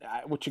cloud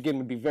which again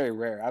would be very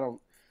rare. I don't,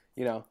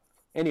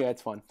 Anyway,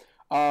 it's fun.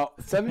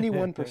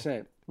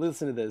 71%.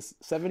 Listen to this.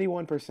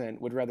 71%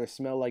 would rather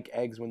smell like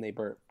eggs when they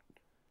burp.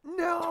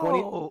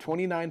 No.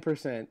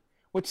 29%.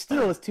 Which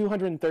still is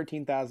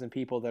 213,000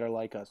 people that are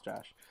like us,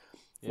 Josh.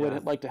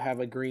 Would like to have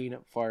a green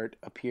fart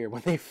appear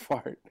when they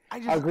fart.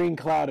 A green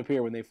cloud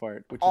appear when they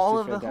fart. Which all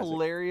is of the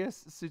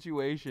hilarious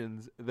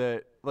situations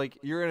that, like,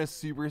 you're in a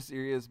super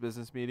serious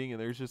business meeting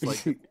and there's just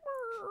like,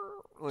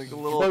 like a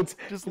little, floats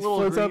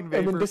green up vapor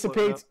and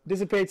then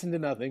dissipates into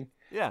nothing.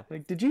 Yeah.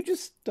 Like, did you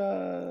just?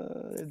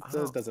 It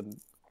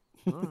doesn't.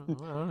 I don't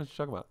know what you're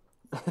talking about.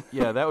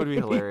 Yeah, that would be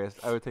hilarious.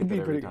 I would take that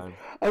every time.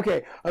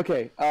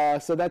 Okay.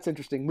 So that's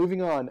interesting.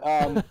 Moving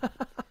on.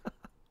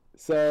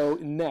 So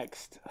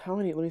next, how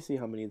many? Let me see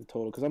how many the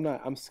total, because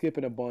I'm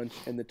skipping a bunch,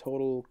 and the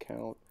total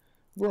count.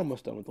 We're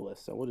almost done with the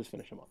list, so we'll just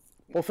finish them up.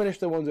 We'll finish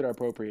the ones that are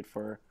appropriate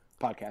for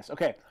podcasts.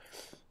 Okay.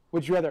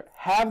 Would you rather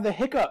have the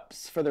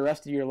hiccups for the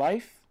rest of your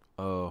life?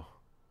 Oh.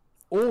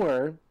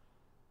 Or,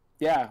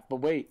 yeah, but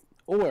wait.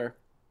 Or,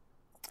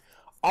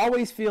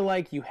 always feel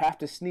like you have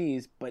to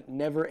sneeze, but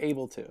never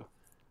able to.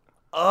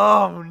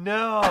 Oh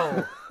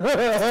no!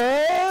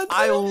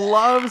 I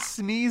love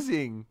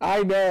sneezing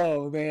I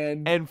know,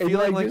 man. and And,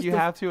 feeling like just you the-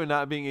 have to and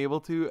not being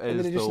able to and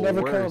is then it just the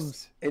never worst.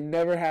 comes. It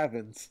never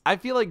happens. I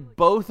feel like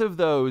both of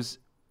those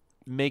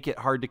make it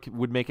hard to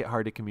would make it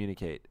hard to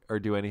communicate or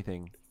do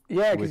anything.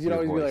 Yeah, with because you'd your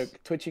always be voice.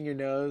 like twitching your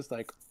nose,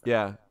 like,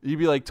 Yeah, you'd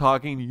be like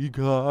talking, you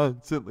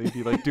constantly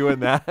be like doing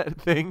that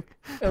thing.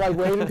 and like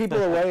waving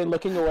people away and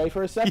looking away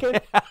for a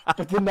second,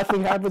 but then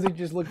nothing happens. You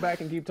just look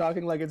back and keep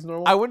talking like it's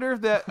normal. I wonder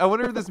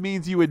if this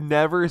means you would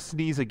never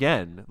sneeze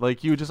again.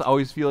 Like you would just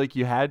always feel like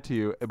you had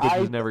to, but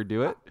just never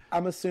do it.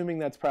 I'm assuming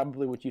that's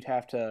probably what you'd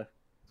have to.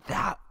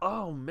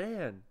 Oh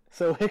man.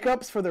 So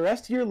hiccups for the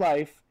rest of your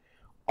life.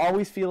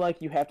 Always feel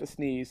like you have to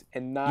sneeze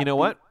and not. You know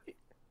what?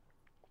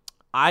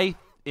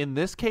 In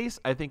this case,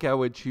 I think I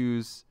would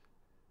choose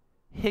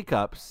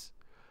hiccups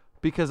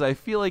because I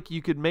feel like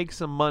you could make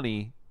some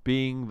money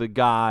being the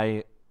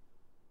guy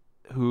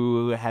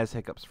who has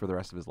hiccups for the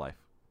rest of his life.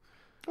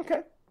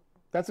 Okay,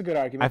 that's a good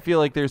argument. I feel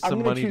like there's I'm some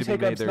gonna money choose to be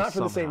made hiccups there not for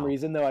somehow. the same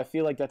reason, though. I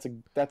feel like that's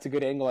a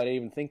good angle I didn't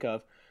even think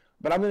of.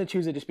 But I'm going to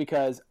choose it just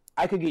because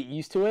I could get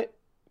used to it,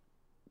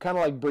 kind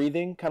of like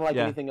breathing, kind of like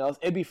Yeah. anything else.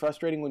 It'd be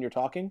frustrating when you're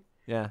talking,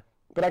 Yeah.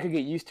 but I could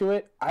get used to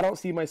it. I don't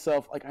see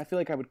myself like I feel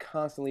like I would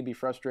constantly be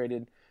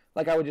frustrated.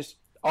 Like I would just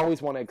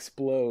always want to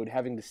explode,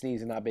 having to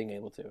sneeze and not being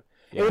able to.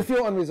 Yeah. It would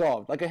feel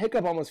unresolved. Like a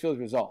hiccup almost feels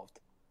resolved.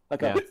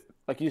 Like Yeah.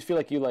 like you just feel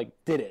like you like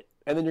did it,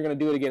 and then you're going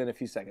to do it again in a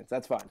few seconds.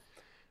 That's fine.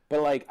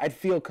 But like I'd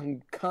feel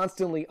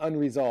constantly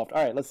unresolved.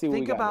 All right, let's see what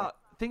we got.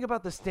 Think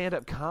about the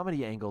stand-up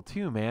comedy angle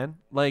too, man.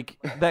 Like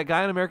that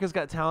guy in America's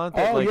Got Talent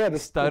that the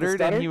stuttered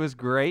stutter? and he was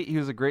great. He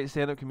was a great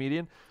stand-up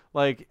comedian.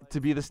 Like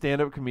to be the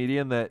stand-up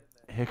comedian that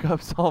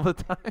hiccups all the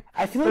time.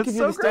 I feel like That's if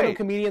you're so the stand-up great.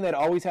 comedian that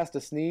always has to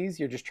sneeze,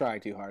 you're just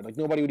trying too hard. Like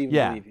nobody would even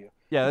Yeah. believe you.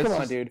 Yeah, that's Come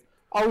on, just- dude.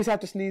 Always have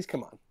to sneeze.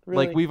 Come on.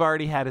 Really? Like we've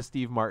already had a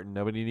Steve Martin.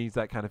 Nobody needs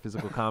that kind of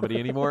physical comedy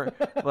anymore.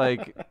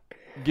 Like,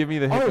 give me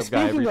the hiccup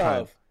guy every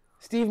time.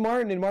 Steve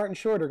Martin and Martin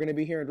Short are going to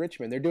be here in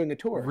Richmond. They're doing a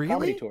tour, Really?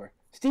 comedy tour.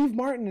 Steve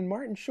Martin and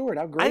Martin Short.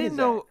 How great is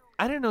that?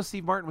 I didn't know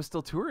Steve Martin was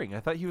still touring.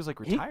 I thought he was like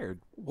retired.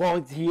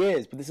 Well, he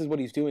is, but this is what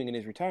he's doing in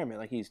his retirement.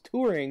 Like he's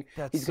touring.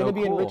 That's He's going so to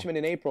be in cool. Richmond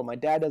in April. My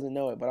dad doesn't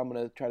know it, but I'm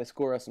going to try to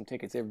score us some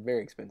tickets. They're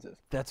very expensive.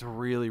 That's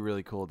really,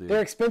 really cool, dude.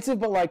 They're expensive,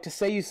 but like to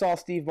say you saw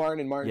Steve Martin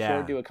and Martin Yeah,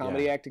 Short do a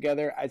comedy yeah. act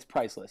together, it's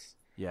priceless.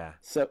 Yeah.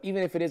 So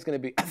even if it is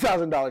going to be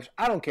 $1,000,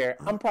 I don't care.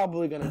 I'm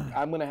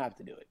gonna have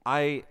to do it.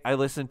 I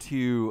listened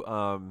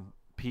to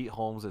Pete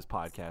Holmes'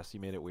 podcast. You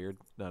made it weird,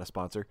 not a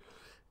sponsor.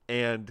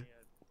 And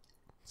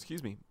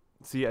excuse me.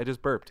 See, I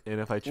just burped, and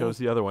if I chose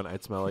the other one,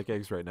 I'd smell like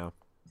eggs right now.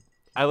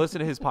 I listened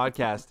to his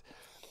podcast,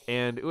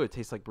 and it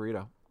tastes like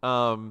burrito.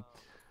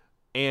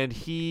 And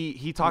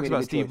he talks made a about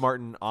good Steve choice.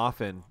 Martin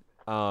often,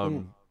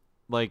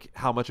 like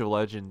how much of a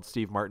legend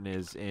Steve Martin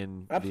is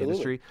in the Absolutely.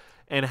 industry,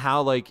 and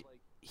how like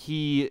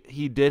he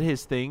did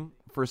his thing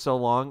for so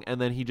long, and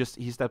then he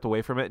stepped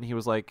away from it, and he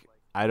was like,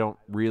 I don't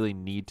really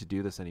need to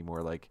do this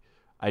anymore. Like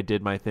I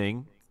did my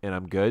thing, and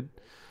I'm good.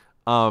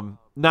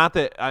 Not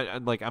that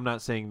I'm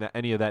not saying that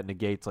any of that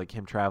negates like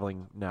him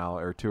traveling now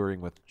or touring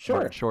with Sure.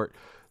 Martin Short,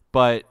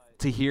 but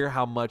to hear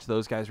how much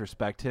those guys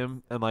respect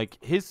him and like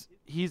he's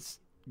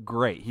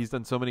great. He's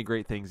done so many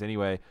great things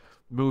anyway,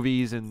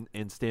 movies and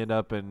stand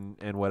up and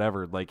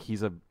whatever. Like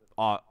he's a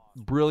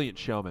brilliant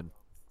showman.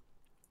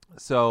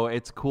 So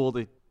it's cool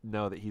to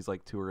know that he's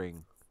like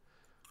touring,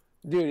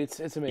 Dude, it's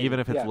amazing. even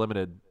if it's yeah.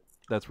 limited.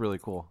 That's really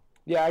cool.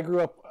 Yeah, I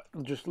grew up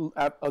just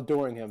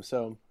adoring him.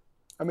 So,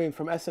 I mean,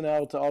 from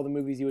SNL to all the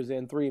movies he was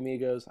in, Three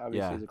Amigos,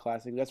 obviously, Yeah. is a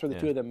classic. That's where the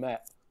Yeah. two of them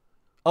met.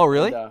 Oh,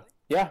 really? And,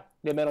 yeah,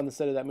 they met on the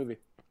set of that movie.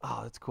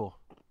 Oh, that's cool.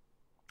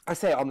 I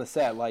say on the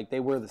set, like they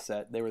were the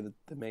set. They were the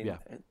main, Yeah.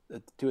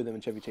 the two of them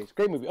in Chevy Chase.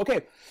 Great movie.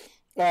 Okay,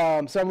 so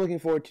I'm looking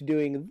forward to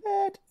doing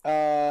that.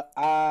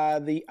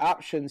 The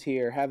options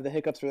here have the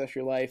hiccups for the rest of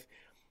your life.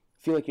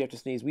 Feel like you have to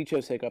sneeze. We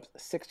chose hiccups.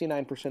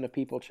 69% of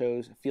people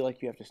chose feel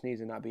like you have to sneeze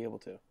and not be able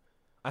to.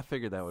 I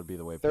figured that would be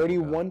the way. people go.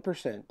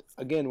 31%.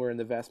 Again, we're in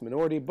the vast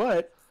minority,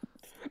 but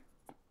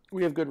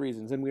we have good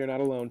reasons, and we are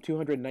not alone.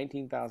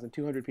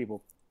 219,200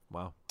 people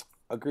Wow.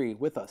 agree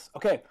with us.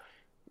 Okay,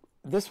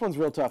 this one's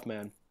real tough,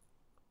 man.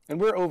 And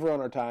we're over on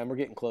our time. We're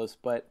getting close,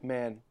 but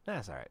man,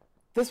 That's all right.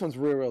 this one's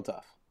real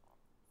tough.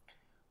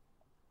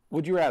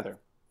 Would you rather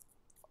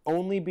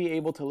only be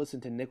able to listen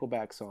to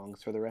Nickelback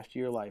songs for the rest of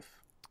your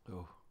life,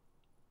 Ooh.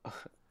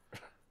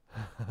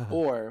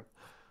 or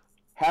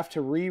have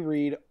to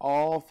reread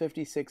all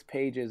 56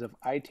 pages of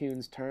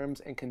iTunes terms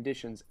and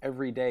conditions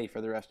every day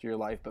for the rest of your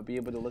life, but be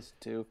able to listen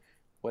to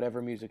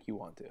whatever music you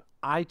want to?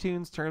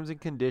 iTunes terms and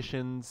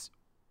conditions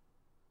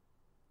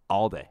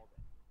all day.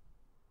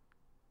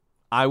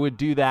 I would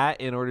do that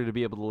in order to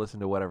be able to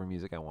listen to whatever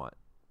music I want.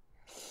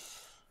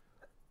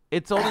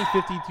 It's only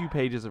 52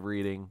 pages of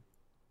reading.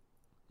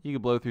 You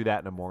can blow through that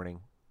in the morning,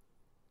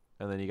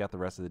 and then you got the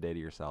rest of the day to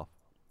yourself.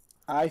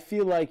 I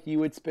feel like you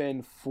would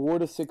spend 4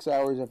 to 6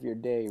 hours of your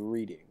day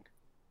reading.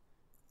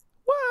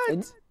 What?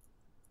 And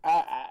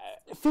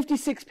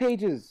 56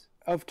 pages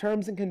of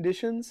terms and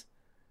conditions.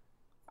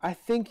 I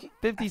think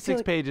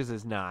 56 pages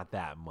is not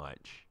that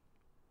much.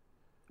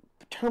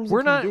 Terms We're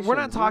and not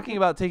conditions. talking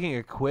about taking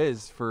a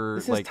quiz for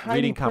This is like tiny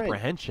reading print.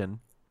 comprehension.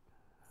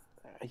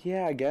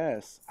 Yeah, I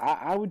guess.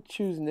 I would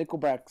choose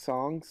Nickelback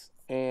songs,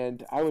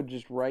 and I would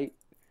just write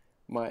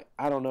my.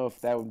 I don't know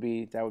if that would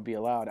be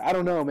allowed. I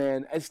don't know,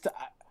 man.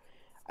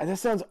 That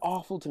sounds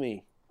awful to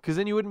me. Because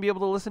then you wouldn't be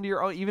able to listen to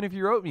your own, even if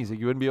you wrote music,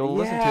 you wouldn't be able to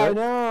listen to Yeah, I it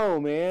know,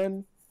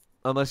 man.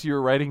 unless you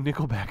were writing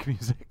Nickelback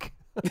music.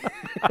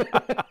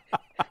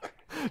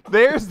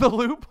 There's the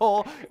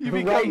loophole. You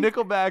become Right.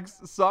 Nickelback's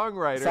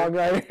songwriter.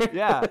 Songwriter.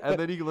 Yeah, and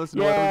then you can listen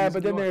to whatever Yeah, music but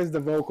you then want. there's the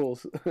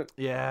vocals.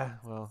 Yeah,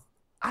 well,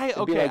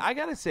 be like- I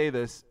gotta say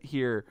this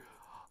here.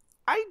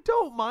 I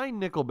don't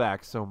mind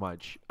Nickelback so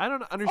much. I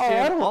don't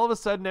understand. don't- All of a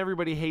sudden,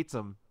 everybody hates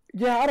them.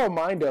 Yeah, I don't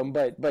mind them,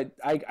 but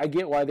I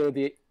get why they're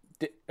the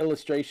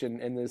illustration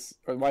in this,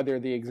 or why they're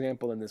the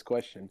example in this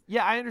question.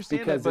 Yeah, I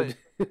understand Because it,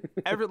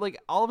 but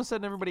all of a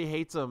sudden, everybody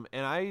hates them,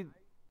 and I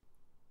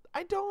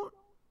don't.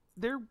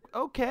 They're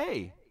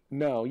okay.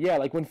 No, yeah,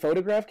 like when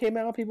Photograph came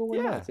out, people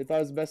went Yeah. nuts. They thought it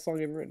was the best song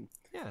ever written.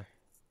 Yeah.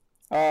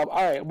 All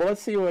right, well,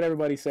 let's see what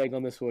everybody's saying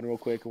on this one real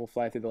quick, and we'll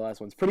fly through the last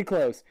ones. Pretty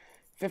close.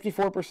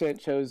 54%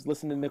 chose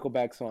listen to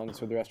Nickelback songs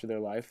for the rest of their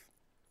life.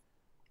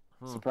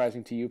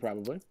 Surprising to you,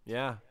 probably.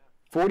 Yeah.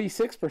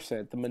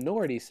 46%, the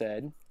minority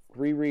said,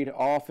 reread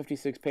all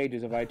 56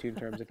 pages of iTunes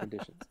terms and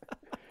conditions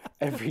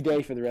every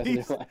day for the rest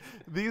of their life.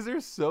 These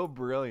are so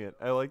brilliant.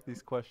 I like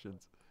these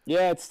questions.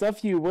 Yeah, it's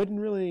stuff you wouldn't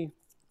really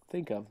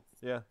think of.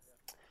 Yeah.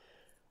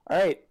 All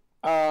right.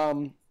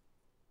 I'm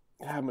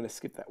going to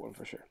skip that one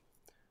for sure.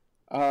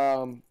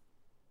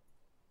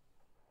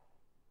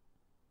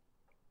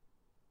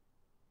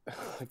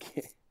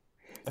 Okay.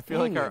 I feel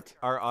like Dang our, it.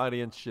 our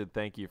audience should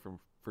thank you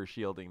for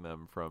shielding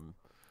them from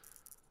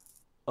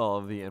all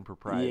of the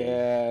impropriety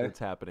Yeah. that's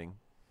happening.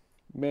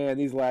 Man,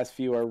 these last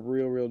few are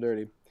real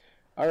dirty.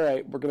 All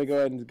right, we're going to go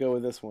ahead and go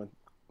with this one.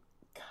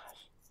 Gosh.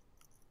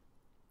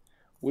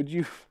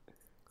 You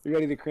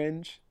ready to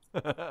cringe?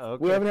 Okay.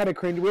 We haven't had a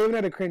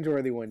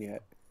cringe-worthy one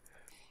yet.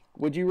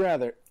 Would you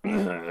rather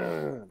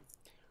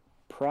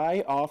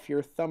pry off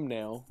your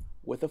thumbnail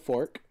with a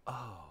fork?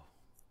 Oh.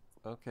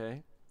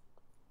 Okay.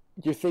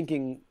 You're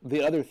thinking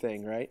the other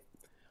thing, right?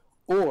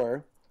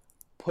 Or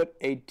put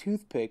a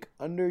toothpick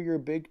under your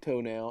big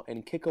toenail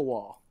and kick a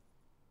wall.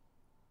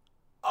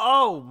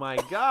 Oh my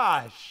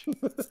gosh.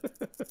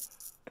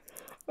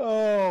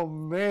 Oh,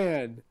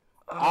 man.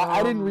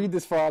 I didn't read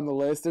this far on the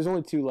list. There's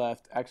only 2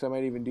 left. Actually, I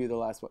might even do the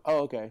last one. Oh,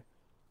 okay.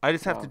 I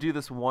just have to do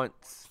this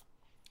once.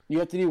 You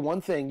have to do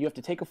one thing. You have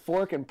to take a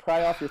fork and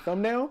pry off your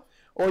thumbnail,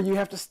 or you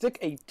have to stick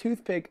a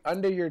toothpick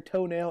under your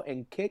toenail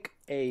and kick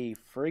a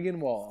friggin'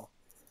 wall.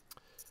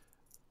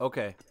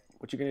 Okay.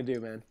 What you gonna do,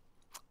 man?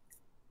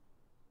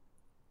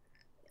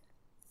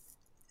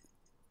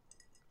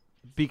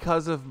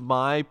 Because of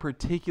my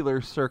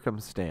particular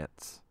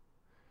circumstance,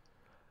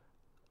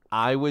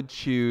 I would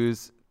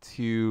choose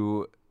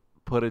to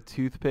put a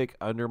toothpick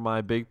under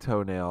my big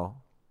toenail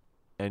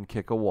and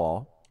kick a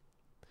wall.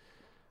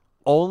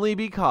 Only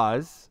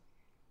because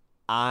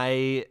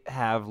I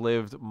have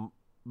lived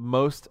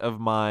most of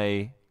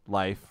my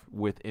life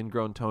with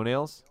ingrown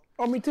toenails.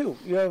 Oh, me too.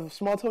 You have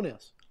small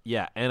toenails.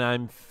 Yeah, and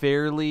I'm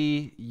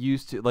fairly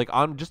used to, like,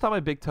 on my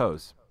big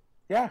toes.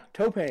 Yeah,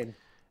 toe pain.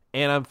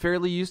 And I'm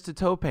fairly used to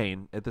toe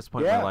pain at this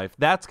point in Yeah. my life.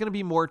 That's going to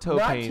be more toe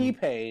Not pain.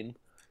 T-pain.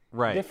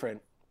 Right.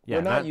 Different. Yeah,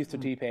 We're not used to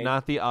T-pain.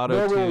 Not the Nor will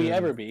we auto-tune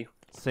ever be.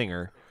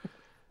 singer.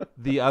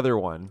 The other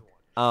one.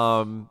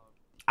 I'm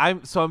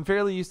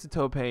fairly used to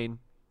toe pain,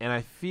 and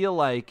I feel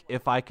like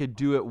if I could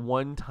do it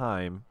one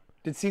time,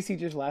 Did Cece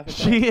just laugh at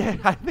that?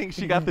 I think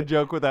she got the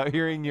joke without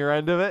hearing your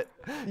end of it.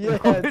 Yeah,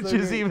 it's which so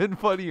is great. even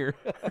funnier.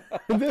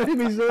 That made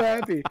me so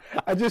happy.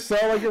 I just saw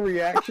like a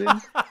reaction.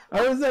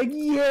 I was like,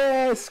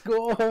 yeah,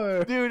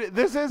 score. Dude,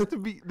 this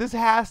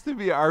has to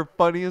be our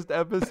funniest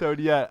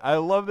episode yet. I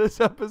love this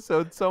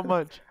episode so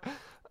much.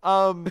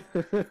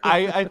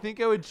 I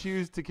think I would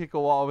choose to kick a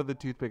wall with a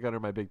toothpick under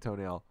my big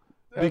toenail.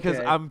 Because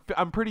Okay.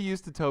 I'm pretty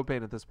used to toe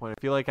pain at this point.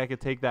 I feel like I could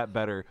take that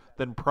better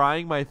than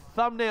prying my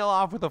thumbnail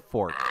off with a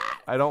fork.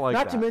 I don't like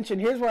Not that. to mention,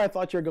 here's where I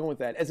thought you were going with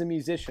that. As a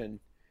musician,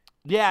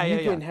 yeah. you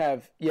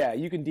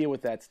can deal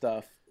with that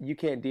stuff. You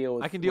can't deal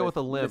with. I can deal with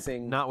a limp,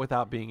 missing- not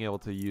without being able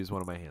to use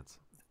one of my hands.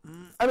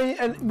 I mean,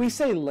 and we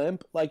say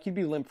limp, like you'd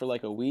be limp for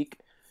like a week.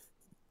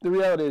 The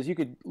reality is, you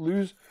could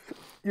lose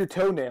your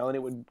toenail and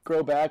it would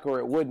grow back, or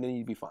it wouldn't, and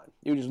you'd be fine.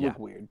 It would just look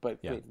Yeah. weird, but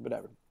Yeah.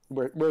 whatever.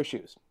 Wear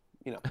shoes,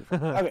 you know.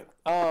 Okay,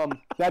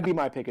 that'd be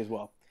my pick as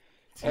well.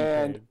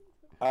 And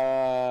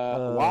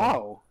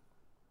wow,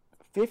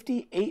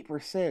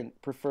 58%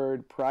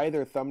 preferred pry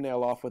their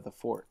thumbnail off with a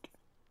fork.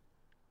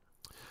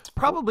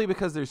 Probably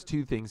because there's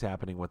two things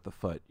happening with the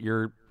foot.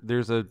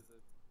 There's a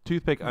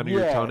toothpick under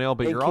your Yeah, toenail,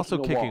 but and you're also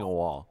kicking a kicking a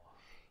wall.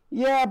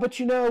 Yeah, but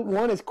you know,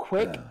 one is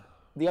quick.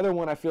 The other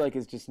one I feel like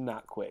is just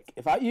not quick.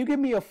 If you give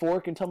me a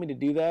fork and tell me to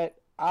do that,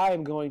 I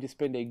am going to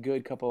spend a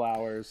good couple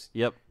hours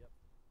Yep.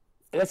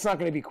 That's not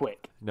going to be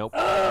quick. Nope.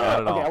 Not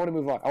at all. Okay, I want to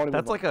move on.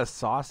 That's like a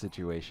Saw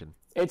situation.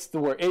 It's the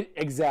word.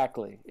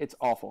 Exactly. It's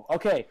awful.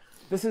 Okay,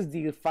 this is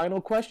the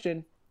final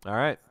question, All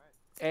right.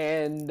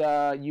 and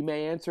you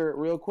may answer it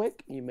real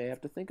quick. You may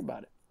have to think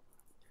about it.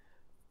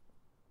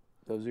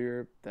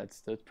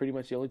 That's pretty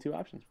much the only two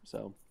options.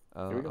 So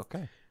here we go.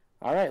 Okay.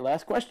 All right,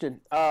 last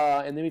question,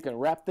 and then we can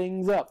wrap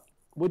things up.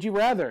 Would you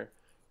rather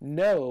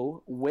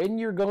know when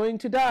you're going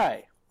to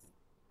die,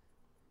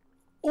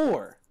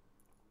 or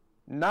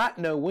not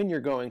know when you're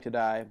going to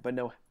die, but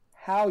know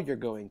how you're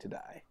going to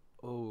die?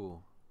 Oh.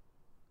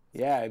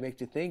 Yeah, it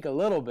makes you think a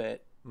little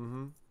bit.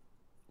 Mm-hmm.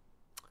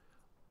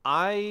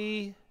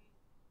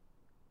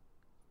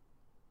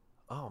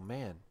 Oh,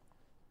 man.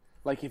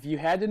 Like, if you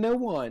had to know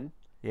one,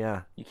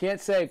 Yeah. you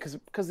can't say,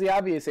 because the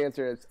obvious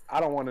answer is, I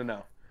don't want to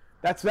know.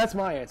 That's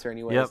my answer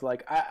anyway. Yep. It's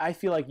like, I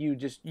feel like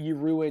you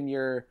ruin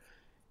your,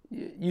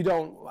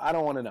 I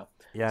don't want to know.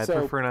 Yeah, I So,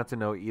 prefer not to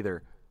know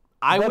either.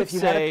 but if you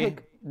had to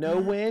pick know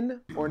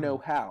when or know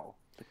how.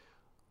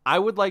 I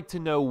would like to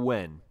know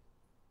when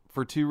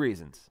for two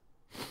reasons.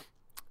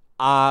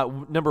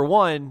 Number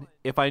one,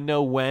 if I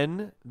know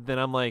when, then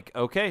I'm like,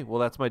 okay, well,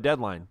 that's my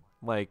deadline.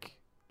 Like,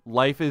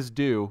 life is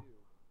due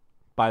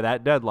by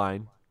that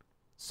deadline,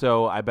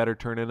 so I better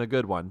turn in a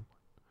good one.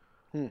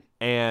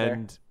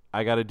 And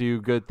I got to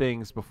do good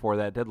things before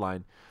that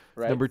deadline.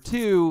 Right. Number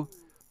two,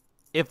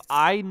 if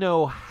I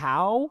know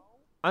how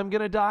I'm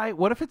going to die,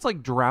 what if it's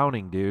like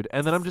drowning, dude?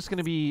 And then I'm just going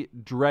to be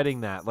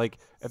dreading that. Like,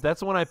 if that's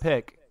the one I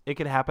pick, it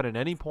could happen at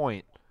any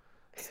point.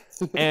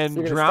 And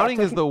You're gonna drowning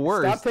stop is the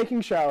worst. Stop taking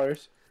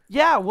showers.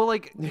 Yeah, well,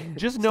 like,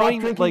 just knowing,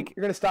 Drinking, like,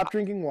 you're gonna stop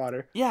drinking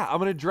water. yeah, I'm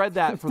gonna dread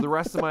that for the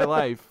rest of my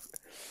life.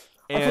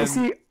 And Okay, see,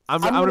 I'm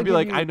I'm gonna gonna be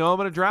like, give you- I know I'm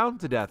gonna drown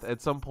to death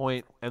at some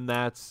point, and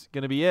that's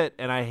gonna be it.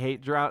 And I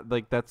hate drown.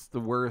 Like, that's the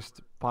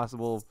worst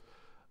possible.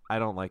 I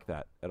don't like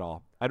that at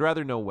all. I'd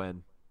rather know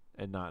when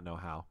and not know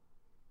how.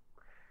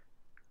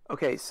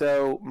 Okay,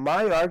 so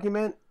my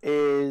argument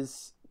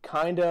is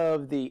kind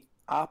of the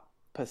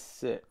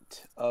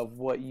opposite of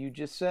what you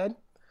just said.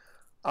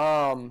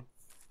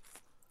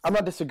 I'm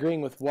not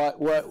disagreeing with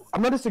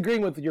I'm not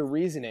disagreeing with your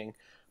reasoning,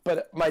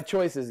 but my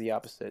choice is the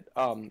opposite.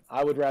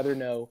 I would rather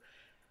know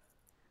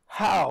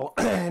how,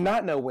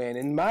 not know when.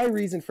 And my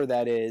reason for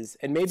that is,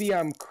 and maybe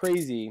I'm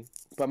crazy,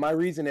 but my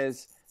reason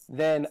is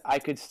then I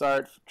could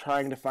start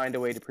trying to find a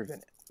way to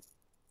prevent it.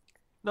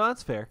 No,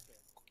 that's fair.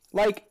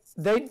 Like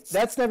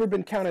that's never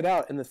been counted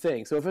out in the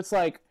thing. So if it's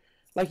like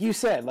you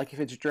said, like if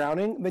it's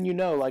drowning, then you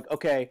know, like,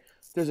 okay,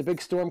 there's a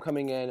big storm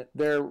coming in.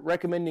 They're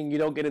recommending you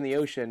don't get in the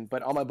ocean,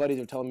 but all my buddies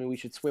are telling me we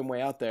should swim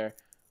way out there.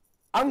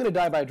 I'm going to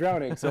die by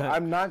drowning, so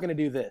I'm not going to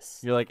do this.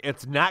 You're like,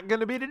 it's not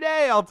gonna be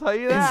today. I'll tell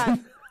you that.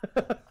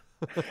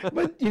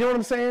 But you know what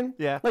I'm saying?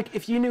 Yeah. Like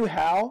if you knew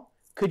how,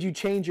 could you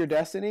change your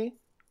destiny?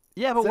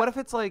 Yeah, but what if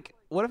it's like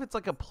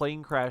a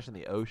plane crash in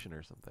the ocean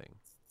or something?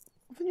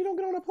 Then you don't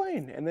get on a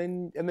plane, and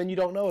then you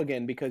don't know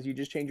again because you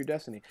just changed your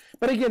destiny.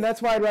 But again,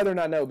 that's why I'd rather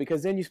not know,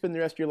 because then you spend the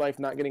rest of your life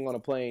not getting on a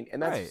plane,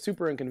 and that's Right.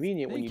 super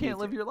inconvenient Then when you you can't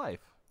live your life.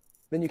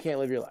 Then you can't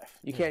live your life.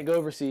 You can't go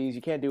overseas.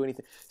 You can't do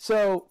anything.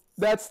 So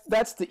that's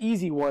the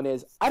easy one.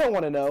 Is I don't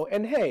want to know.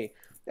 And hey,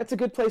 that's a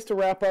good place to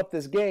wrap up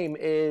this game.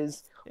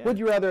 Is would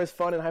you rather is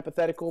fun and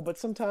hypothetical, but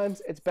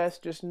sometimes it's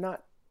best just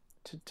not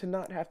to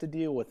not have to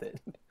deal with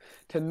it,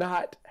 to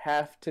not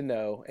have to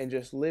know, and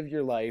just live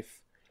your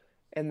life.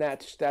 And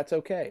that's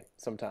okay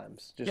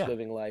sometimes, just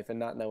living life and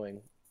not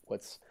knowing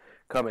what's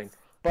coming.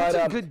 But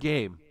It's a good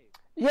game.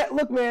 yeah,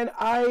 look, man,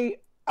 I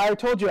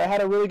told you I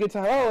had a really good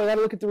time. Oh, I got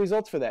to look at the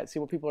results for that, see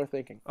what people are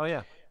thinking. Oh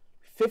yeah.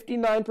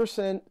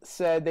 59%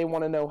 said they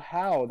want to know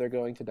how they're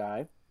going to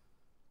die.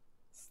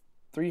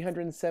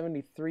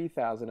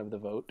 373,000 of the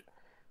vote.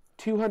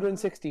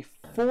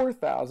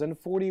 264,000,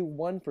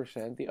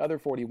 41%, the other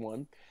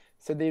 41,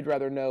 said they'd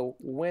rather know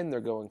when they're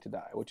going to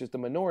die, which is the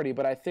minority.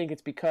 But I think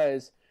it's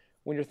because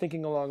when you're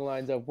thinking along the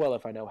lines of, well,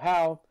 if I know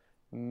how,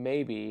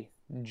 maybe,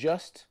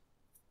 just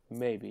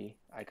maybe,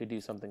 I could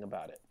do something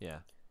about it. Yeah.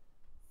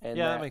 And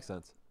Yeah, that makes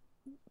sense.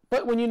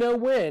 But when you know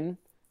when,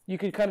 you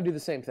could kind of do the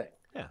same thing.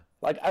 Yeah.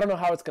 Like, I don't know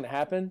how it's going to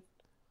happen,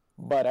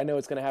 but I know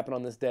it's going to happen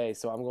on this day,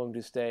 so I'm going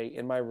to stay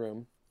in my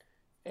room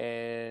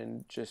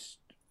and just...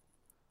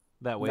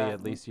 That way, Not-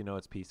 at least you know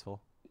it's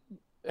peaceful.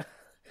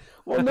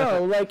 Well,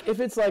 no, like, if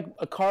it's like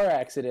a car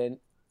accident,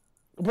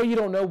 but you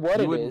don't know what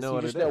You it wouldn't is, know you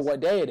what just it know is. what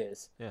day it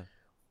is. Yeah.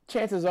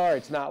 Chances are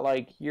it's not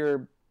like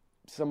you're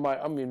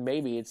somebody... I mean,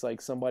 maybe it's like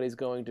somebody's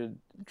going to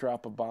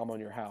drop a bomb on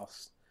your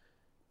house.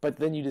 But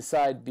then you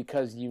decide,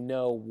 because you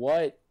know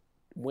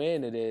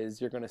when it is,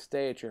 you're going to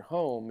stay at your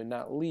home and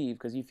not leave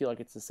because you feel like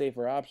it's the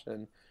safer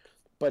option.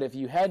 But if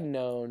you hadn't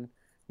known,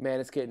 man,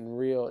 it's getting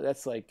real.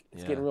 That's like,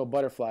 it's getting real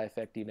butterfly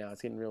effecty now.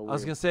 It's getting real weird. I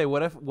was gonna say,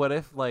 what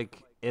if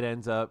like it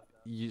ends up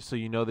so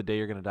you know the day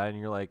you're gonna die, and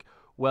you're like,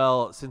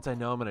 well, since I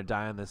know I'm gonna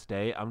die on this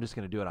day, I'm just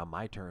gonna do it on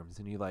my terms,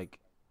 and you like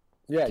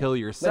kill like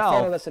yourself,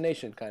 Final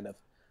Destination, kind of.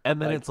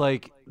 and then like- it's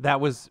like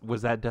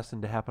was that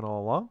destined to happen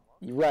all along?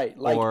 Right.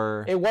 Like,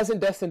 Or- it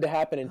wasn't destined to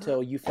happen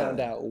until you found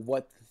out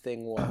what the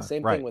thing was.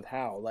 Same Right. thing with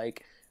how.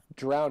 Like,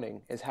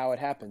 drowning is how it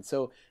happened.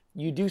 So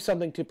you do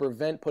something to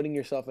prevent putting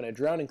yourself in a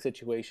drowning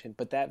situation,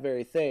 but that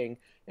very thing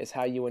is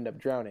how you end up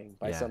drowning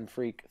by some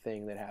freak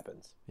thing that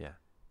happens. Yeah.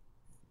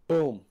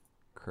 Boom.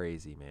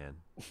 Crazy, man.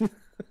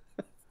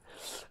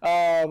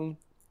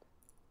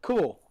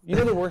 Cool. You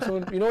know the worst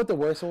one. You know what the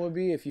worst one would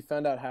be if you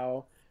found out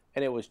how,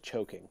 and it was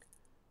choking.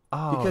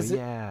 Oh, Because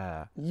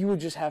yeah. You would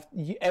just have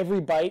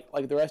every bite,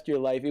 like the rest of your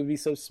life, it would be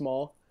so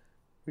small.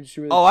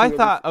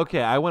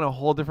 Okay, I went a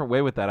whole different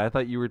way with that. I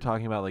thought you were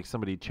talking about like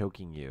somebody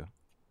choking you.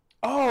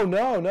 Oh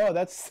no,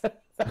 that's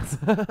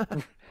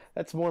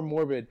that's more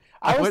morbid.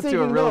 I was went to a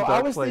thinking real no, I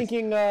dark was place.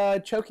 thinking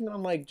choking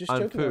on like just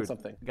On choking food. on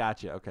something.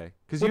 Gotcha. Okay,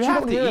 because But you you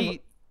have don't to hear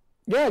eat.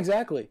 Yeah,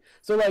 exactly.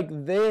 So like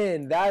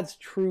then that's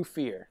true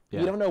fear. Yeah.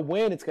 You don't know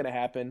when it's going to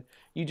happen.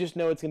 You just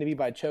know it's going to be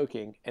by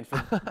choking, and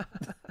for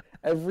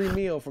every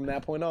meal from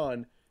that point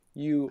on,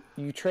 you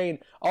train.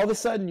 All of a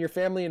sudden, your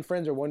family and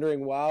friends are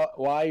wondering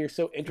why you're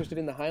so interested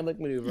in the Heimlich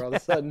maneuver. All of a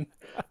sudden,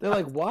 they're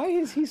like, "Why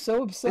is he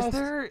so obsessed?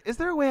 Is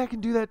there a way I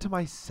can do that to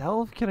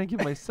myself? Can I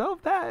give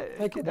myself that?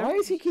 Like, why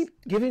does he keep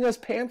giving us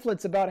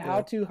pamphlets about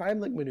how to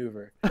Heimlich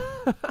maneuver?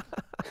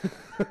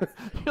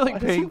 You're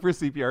like paying for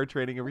CPR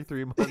training every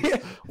 3 months. Yeah,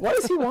 why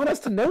does he want us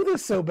to know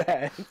this so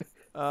bad?"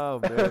 Oh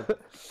man,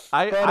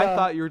 I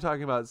thought you were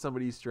talking about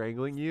somebody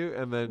strangling you,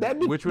 and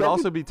then which would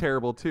also be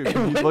terrible too.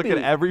 You'd look at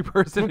every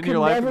person in your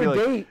life and be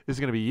like, "Is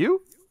it gonna be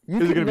you? You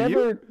could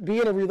never be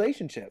in a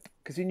relationship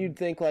because then you'd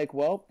think like,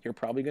 well, you're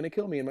probably going to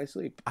kill me in my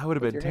sleep. I would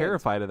have been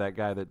terrified of that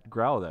guy that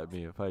growled at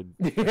me if I.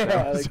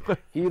 Yeah,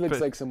 he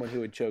looks like someone who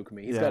would choke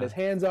me. He's got his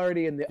hands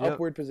already in the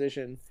upward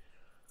position.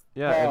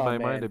 Yeah, in my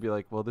mind, I'd be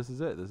like, well, this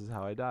is it. This is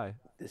how I die.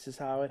 This is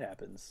how it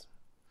happens.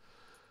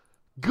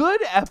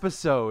 Good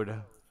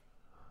episode.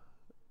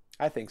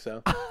 I think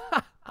so.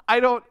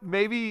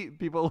 Maybe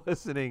people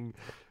listening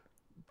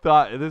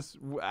thought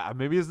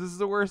maybe this is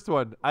the worst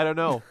one. I don't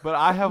know, but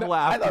I have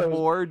laughed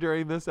more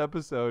during this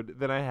episode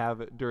than I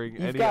have during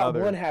any other. You've got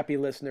one happy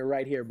listener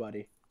right here,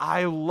 buddy.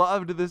 I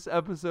loved this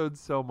episode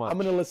so much. I'm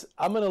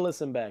gonna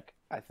listen back,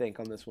 I think,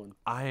 on this one.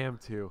 I am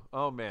too.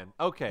 Oh man.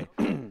 Okay.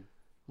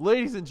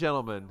 Ladies and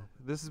gentlemen,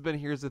 this has been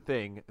Here's the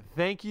Thing.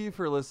 Thank you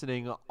for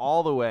listening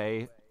all the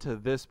way to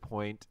this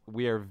point.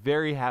 We are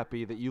very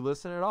happy that you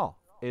listen at all.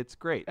 It's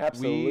great.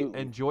 Absolutely. We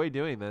enjoy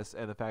doing this,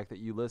 and the fact that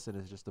you listen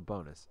is just a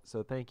bonus.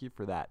 So thank you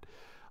for that.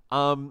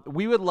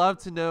 We would love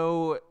to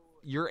know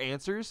your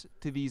answers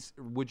to these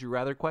Would You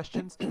Rather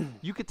questions.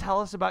 You could tell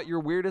us about your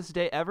weirdest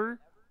day ever,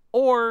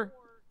 or,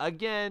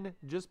 again,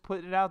 just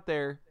put it out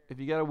there.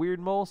 If you got a weird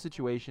mole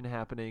situation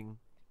happening,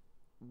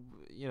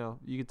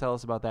 you can tell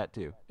us about that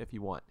too if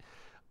you want.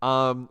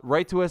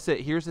 Write to us at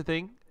Here's the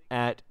Thing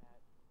at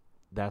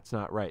That's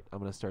Not Right. I'm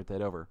going to start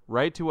that over.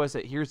 Write to us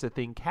at Here's the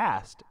Thing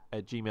Cast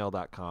at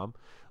gmail.com,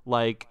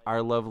 like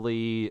our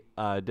lovely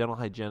dental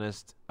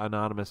hygienist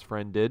anonymous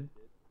friend did.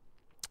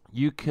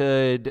 You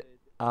could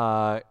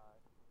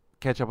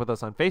catch up with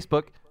us on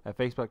Facebook at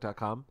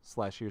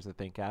facebook.com/Here's the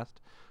Thing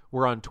Cast.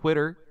 We're on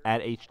Twitter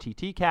at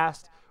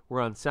HTTcast.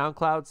 We're on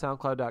SoundCloud,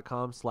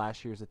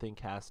 soundcloud.com/Here's the Thing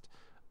Cast.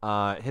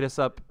 Hit us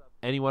up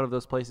any one of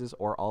those places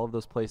or all of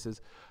those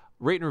places.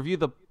 Rate and review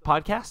the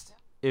podcast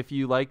if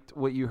you liked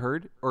what you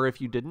heard, or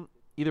if you didn't.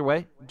 Either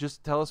way,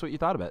 just tell us what you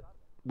thought of it.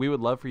 We would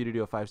love for you to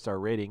do a 5-star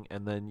rating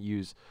and then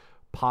use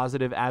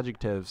positive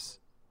adjectives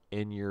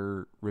in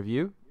your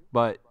review,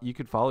 but you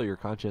could follow your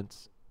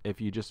conscience.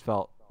 If you just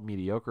felt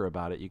mediocre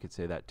about it, you could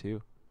say that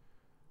too.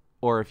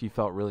 Or if you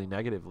felt really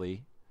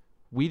negatively,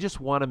 we just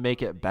want to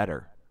make it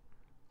better.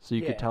 So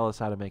you could tell us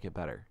how to make it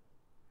better.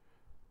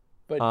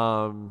 But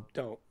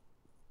don't.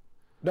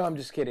 No, I'm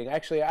just kidding.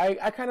 Actually,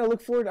 I kind of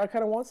look forward. I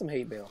kind of want some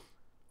hate mail,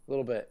 a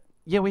little bit.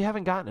 Yeah, we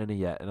haven't gotten any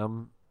yet, and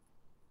I'm.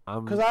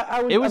 Because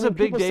it was a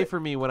big day for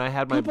me when I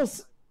had my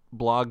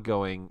blog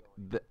going.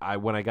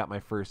 When I got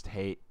my first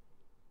hate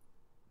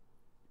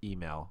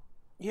email.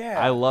 Yeah,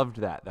 I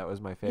loved that. That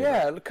was my favorite.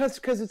 Yeah,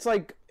 because it's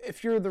like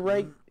if you're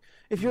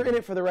in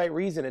it for the right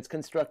reason, it's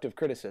constructive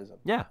criticism.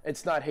 Yeah,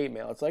 it's not hate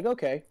mail. It's like,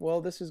 okay,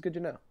 well, this is good to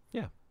know.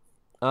 Yeah.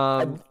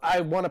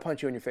 I want to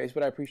punch you in your face,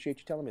 but I appreciate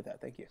you telling me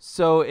that. Thank you.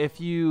 So if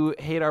you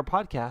hate our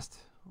podcast,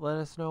 let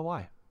us know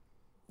why.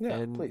 Yeah,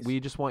 and please. We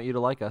just want you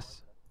to like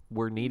us.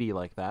 We're needy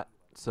like that,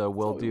 so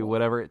we'll do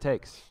whatever it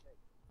takes.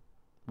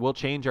 We'll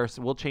change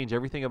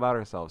everything about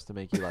ourselves to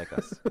make you like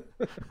us.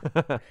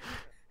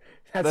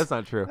 That's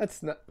not true.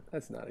 That's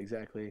not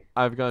exactly.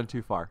 I've gone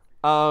too far.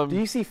 Do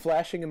you see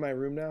flashing in my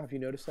room now? Have you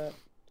noticed that?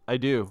 I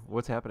do.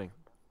 What's happening?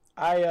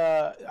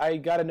 I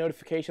got a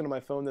notification on my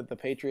phone that the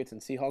Patriots and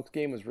Seahawks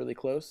game was really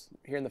close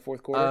here in the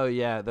fourth quarter. Oh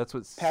yeah, that's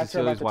what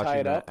Cecilia's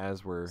watching that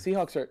as we're.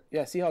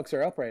 Seahawks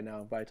are up right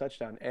now by a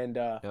touchdown, and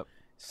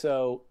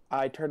so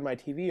I turned my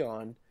TV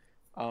on.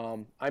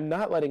 I'm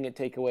not letting it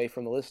take away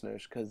from the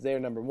listeners because they're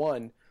number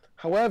one.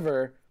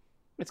 However,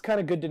 it's kind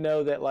of good to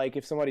know that like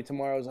if somebody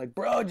tomorrow is like,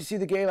 "Bro, did you see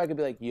the game?" I could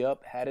be like,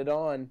 "Yup, had it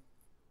on."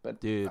 But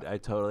dude, I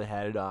totally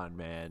had it on,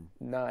 man.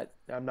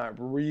 I'm not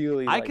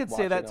really. I could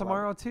say that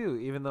tomorrow too,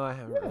 even though I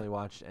haven't really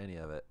watched any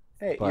of it.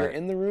 Hey, you're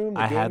in the room.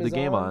 I had the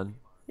game on.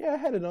 Yeah, I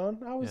had it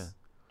on. I was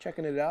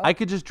checking it out. I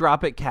could just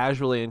drop it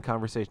casually in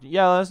conversation.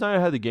 Yeah, last night I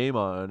had the game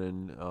on,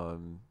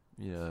 and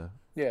yeah.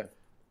 Yeah.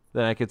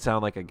 Then I could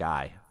sound like a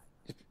guy.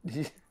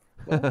 Well,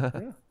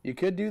 yeah, you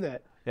could do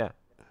that. Yeah,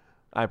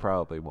 I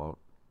probably won't.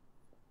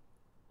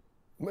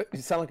 What, you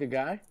sound like a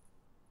guy?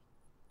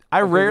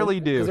 I rarely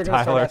do, Because they're going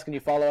to start Tyler. asking you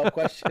follow-up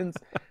questions.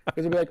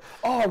 Because they'll be like,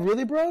 oh,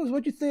 really, bros?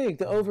 What'd you think?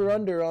 The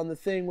over-under on the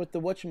thing with the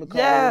whatchamacallit.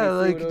 Yeah,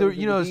 when you like threw it over to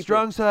the keeper.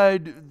 strong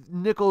side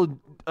nickel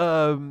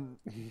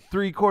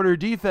 3/4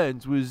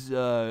 defense was.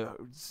 I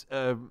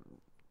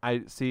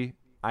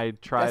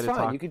try That's to fine.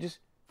 talk You could just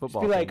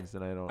football be like, things,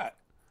 and I don't.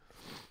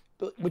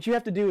 But what you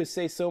have to do is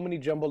say so many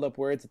jumbled up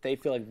words that they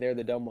feel like they're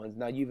the dumb ones.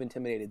 Now you've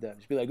intimidated them.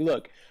 Just be like,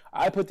 look,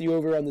 I put the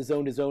over on the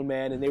zone to zone,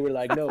 man, and they were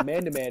like, no,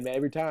 man to man,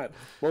 every time.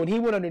 But when he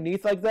went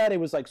underneath like that, it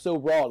was like so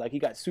raw. Like he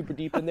got super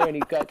deep in there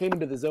and came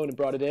into the zone and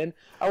brought it in.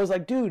 I was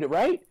like, dude,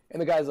 right?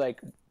 And the guy's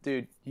like,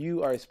 dude,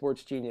 you are a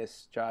sports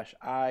genius, Josh.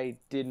 I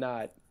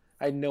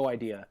had no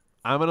idea.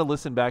 I'm gonna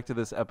listen back to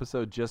this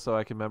episode just so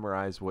I can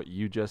memorize what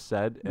you just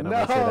said, and I'm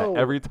gonna say that No.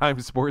 every time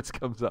sports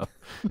comes up,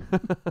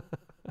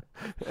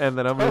 and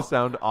then I'm gonna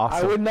sound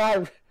awesome. I would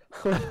not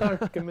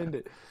recommend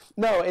it.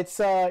 No, it's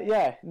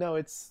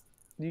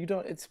you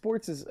don't. It's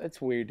sports it's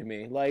weird to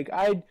me. Like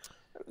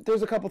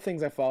there's a couple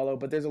things I follow,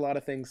 but there's a lot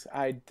of things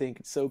I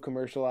think it's so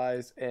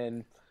commercialized,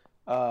 and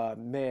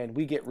man,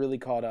 we get really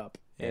caught up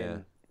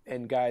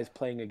in guys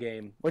playing a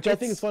game, which I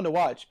think is fun to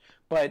watch.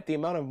 But the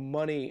amount of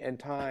money and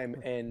time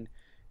and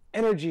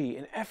energy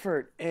and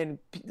effort and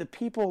the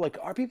people, like,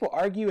 our people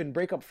argue and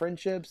break up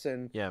friendships,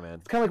 and Yeah, man.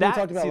 it's kind of like we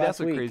talked about last that's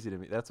week. Crazy to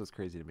me. That's what's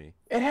crazy to me.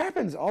 It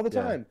happens all the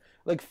Yeah. time.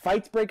 Like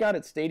fights break out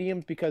at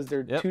stadiums because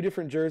they're Yep. two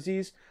different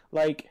jerseys.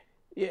 Like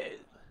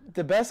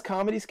the best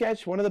comedy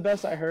sketch, one of the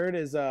best I heard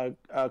is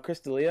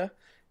Chris D'Elia,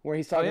 where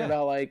he's talking yeah.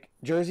 about like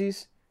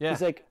jerseys. Yeah.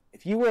 He's like,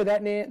 if you wear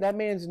that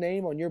man's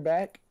name on your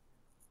back,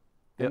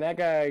 and that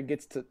guy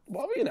gets to,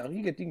 well, you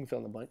can fill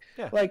in the blank.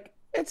 Yeah. Like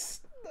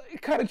it's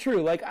kind of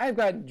true. Like I've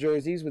got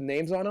jerseys with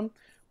names on them,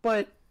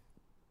 but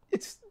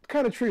it's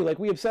kind of true. Like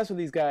we obsess with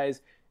these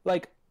guys.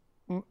 Like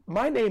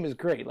my name is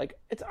great. Like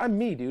I'm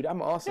me, dude.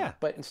 I'm awesome. Yeah.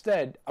 But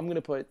instead, I'm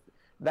gonna put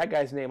that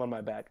guy's name on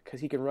my back because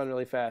he can run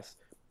really fast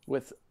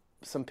with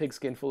some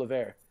pigskin full of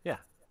air. Yeah,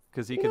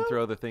 because he can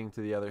throw the thing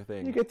to the other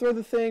thing. You could throw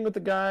the thing with the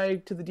guy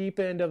to the deep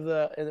end of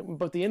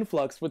but the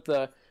influx with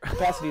the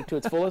capacity to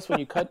its fullest when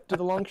you cut to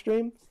the long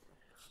stream.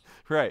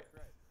 Right.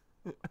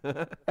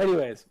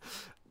 Anyways,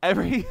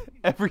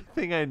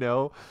 Everything I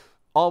know,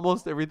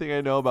 almost everything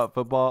I know about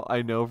football,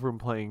 I know from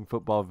playing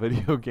football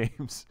video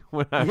games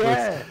when I was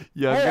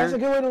younger. Hey, that's a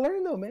good way to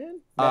learn, though, man.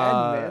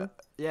 Man.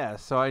 Yeah,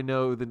 so I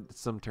know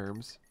some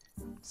terms,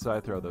 so I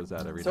throw those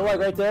out every So, now like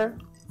and then. right there.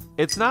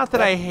 It's not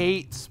that I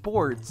hate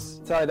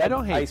sports. Sorry, that I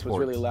don't hate ice sports.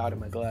 was really loud in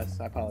my glass.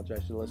 I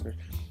apologize to the listeners.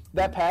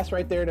 That pass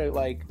right there to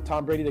like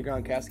Tom Brady to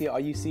Gronkowski, all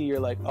you see, you're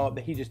like, oh,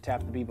 he just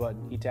tapped the B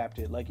button. He tapped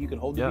it. Like you could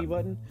hold the B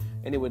button,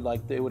 and it would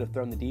have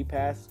thrown the D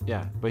pass.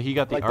 Yeah, but he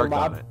got the Like arc the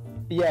lob, on it.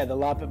 Yeah, the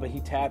lob, but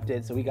he tapped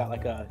it, so he got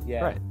like a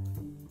Right.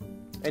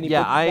 And he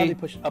probably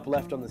pushed up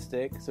left on the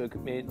stick, so it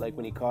made, like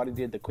when he caught it,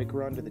 did the quick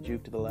run to the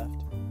juke to the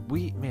left.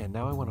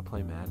 Now I want to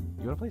play Madden.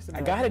 You want to play some I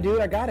Madden? got it, dude.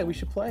 I got it. We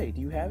should play. Do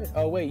you have it?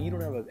 Oh wait, you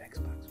don't have an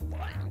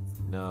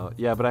Xbox. No,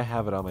 yeah, but I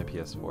have it on my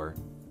PS4.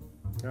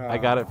 I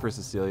got it for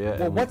Cecilia.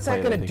 Well, and we what's that played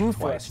it, I gonna think, do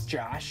for twice. us,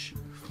 Josh?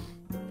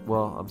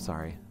 Well, I'm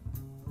sorry.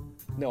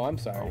 No, I'm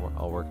sorry.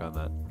 I'll work on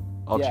that.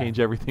 I'll Yeah. change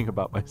everything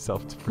about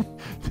myself to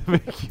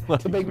make you like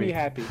To make me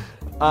happy.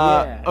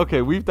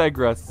 Okay, we've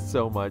digressed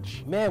so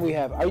much. Man, we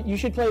have. You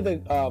should play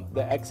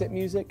the exit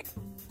music.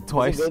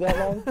 Twice. Does it go that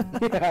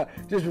long? Yeah,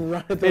 just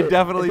run it through. It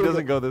definitely It's gonna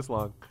doesn't go this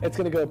long. It's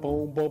gonna go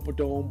boom, boom,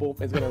 boom, boom.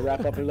 It's gonna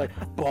wrap up and like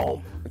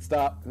boom, and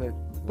stop. And then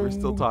We're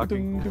still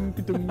talking.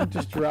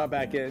 Just drop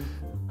back in.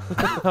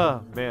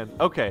 Man,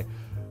 okay.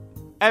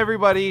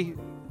 Everybody,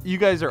 you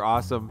guys are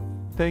awesome.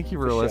 Thank you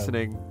for sure.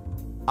 listening.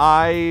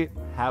 I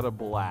had a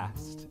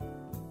blast.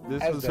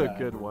 This As was did a I.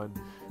 good one.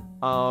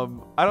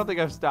 I don't think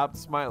I've stopped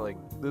smiling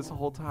this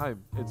whole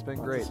time. It's been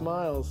Lots great. of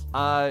smiles.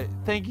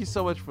 Thank you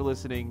so much for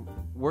listening.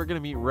 We're going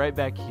to meet right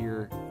back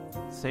here,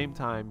 same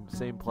time,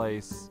 same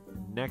place,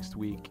 next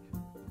week.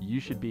 You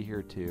should be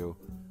here too.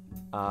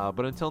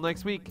 But until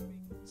next week,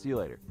 see you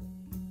later.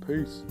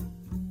 Peace.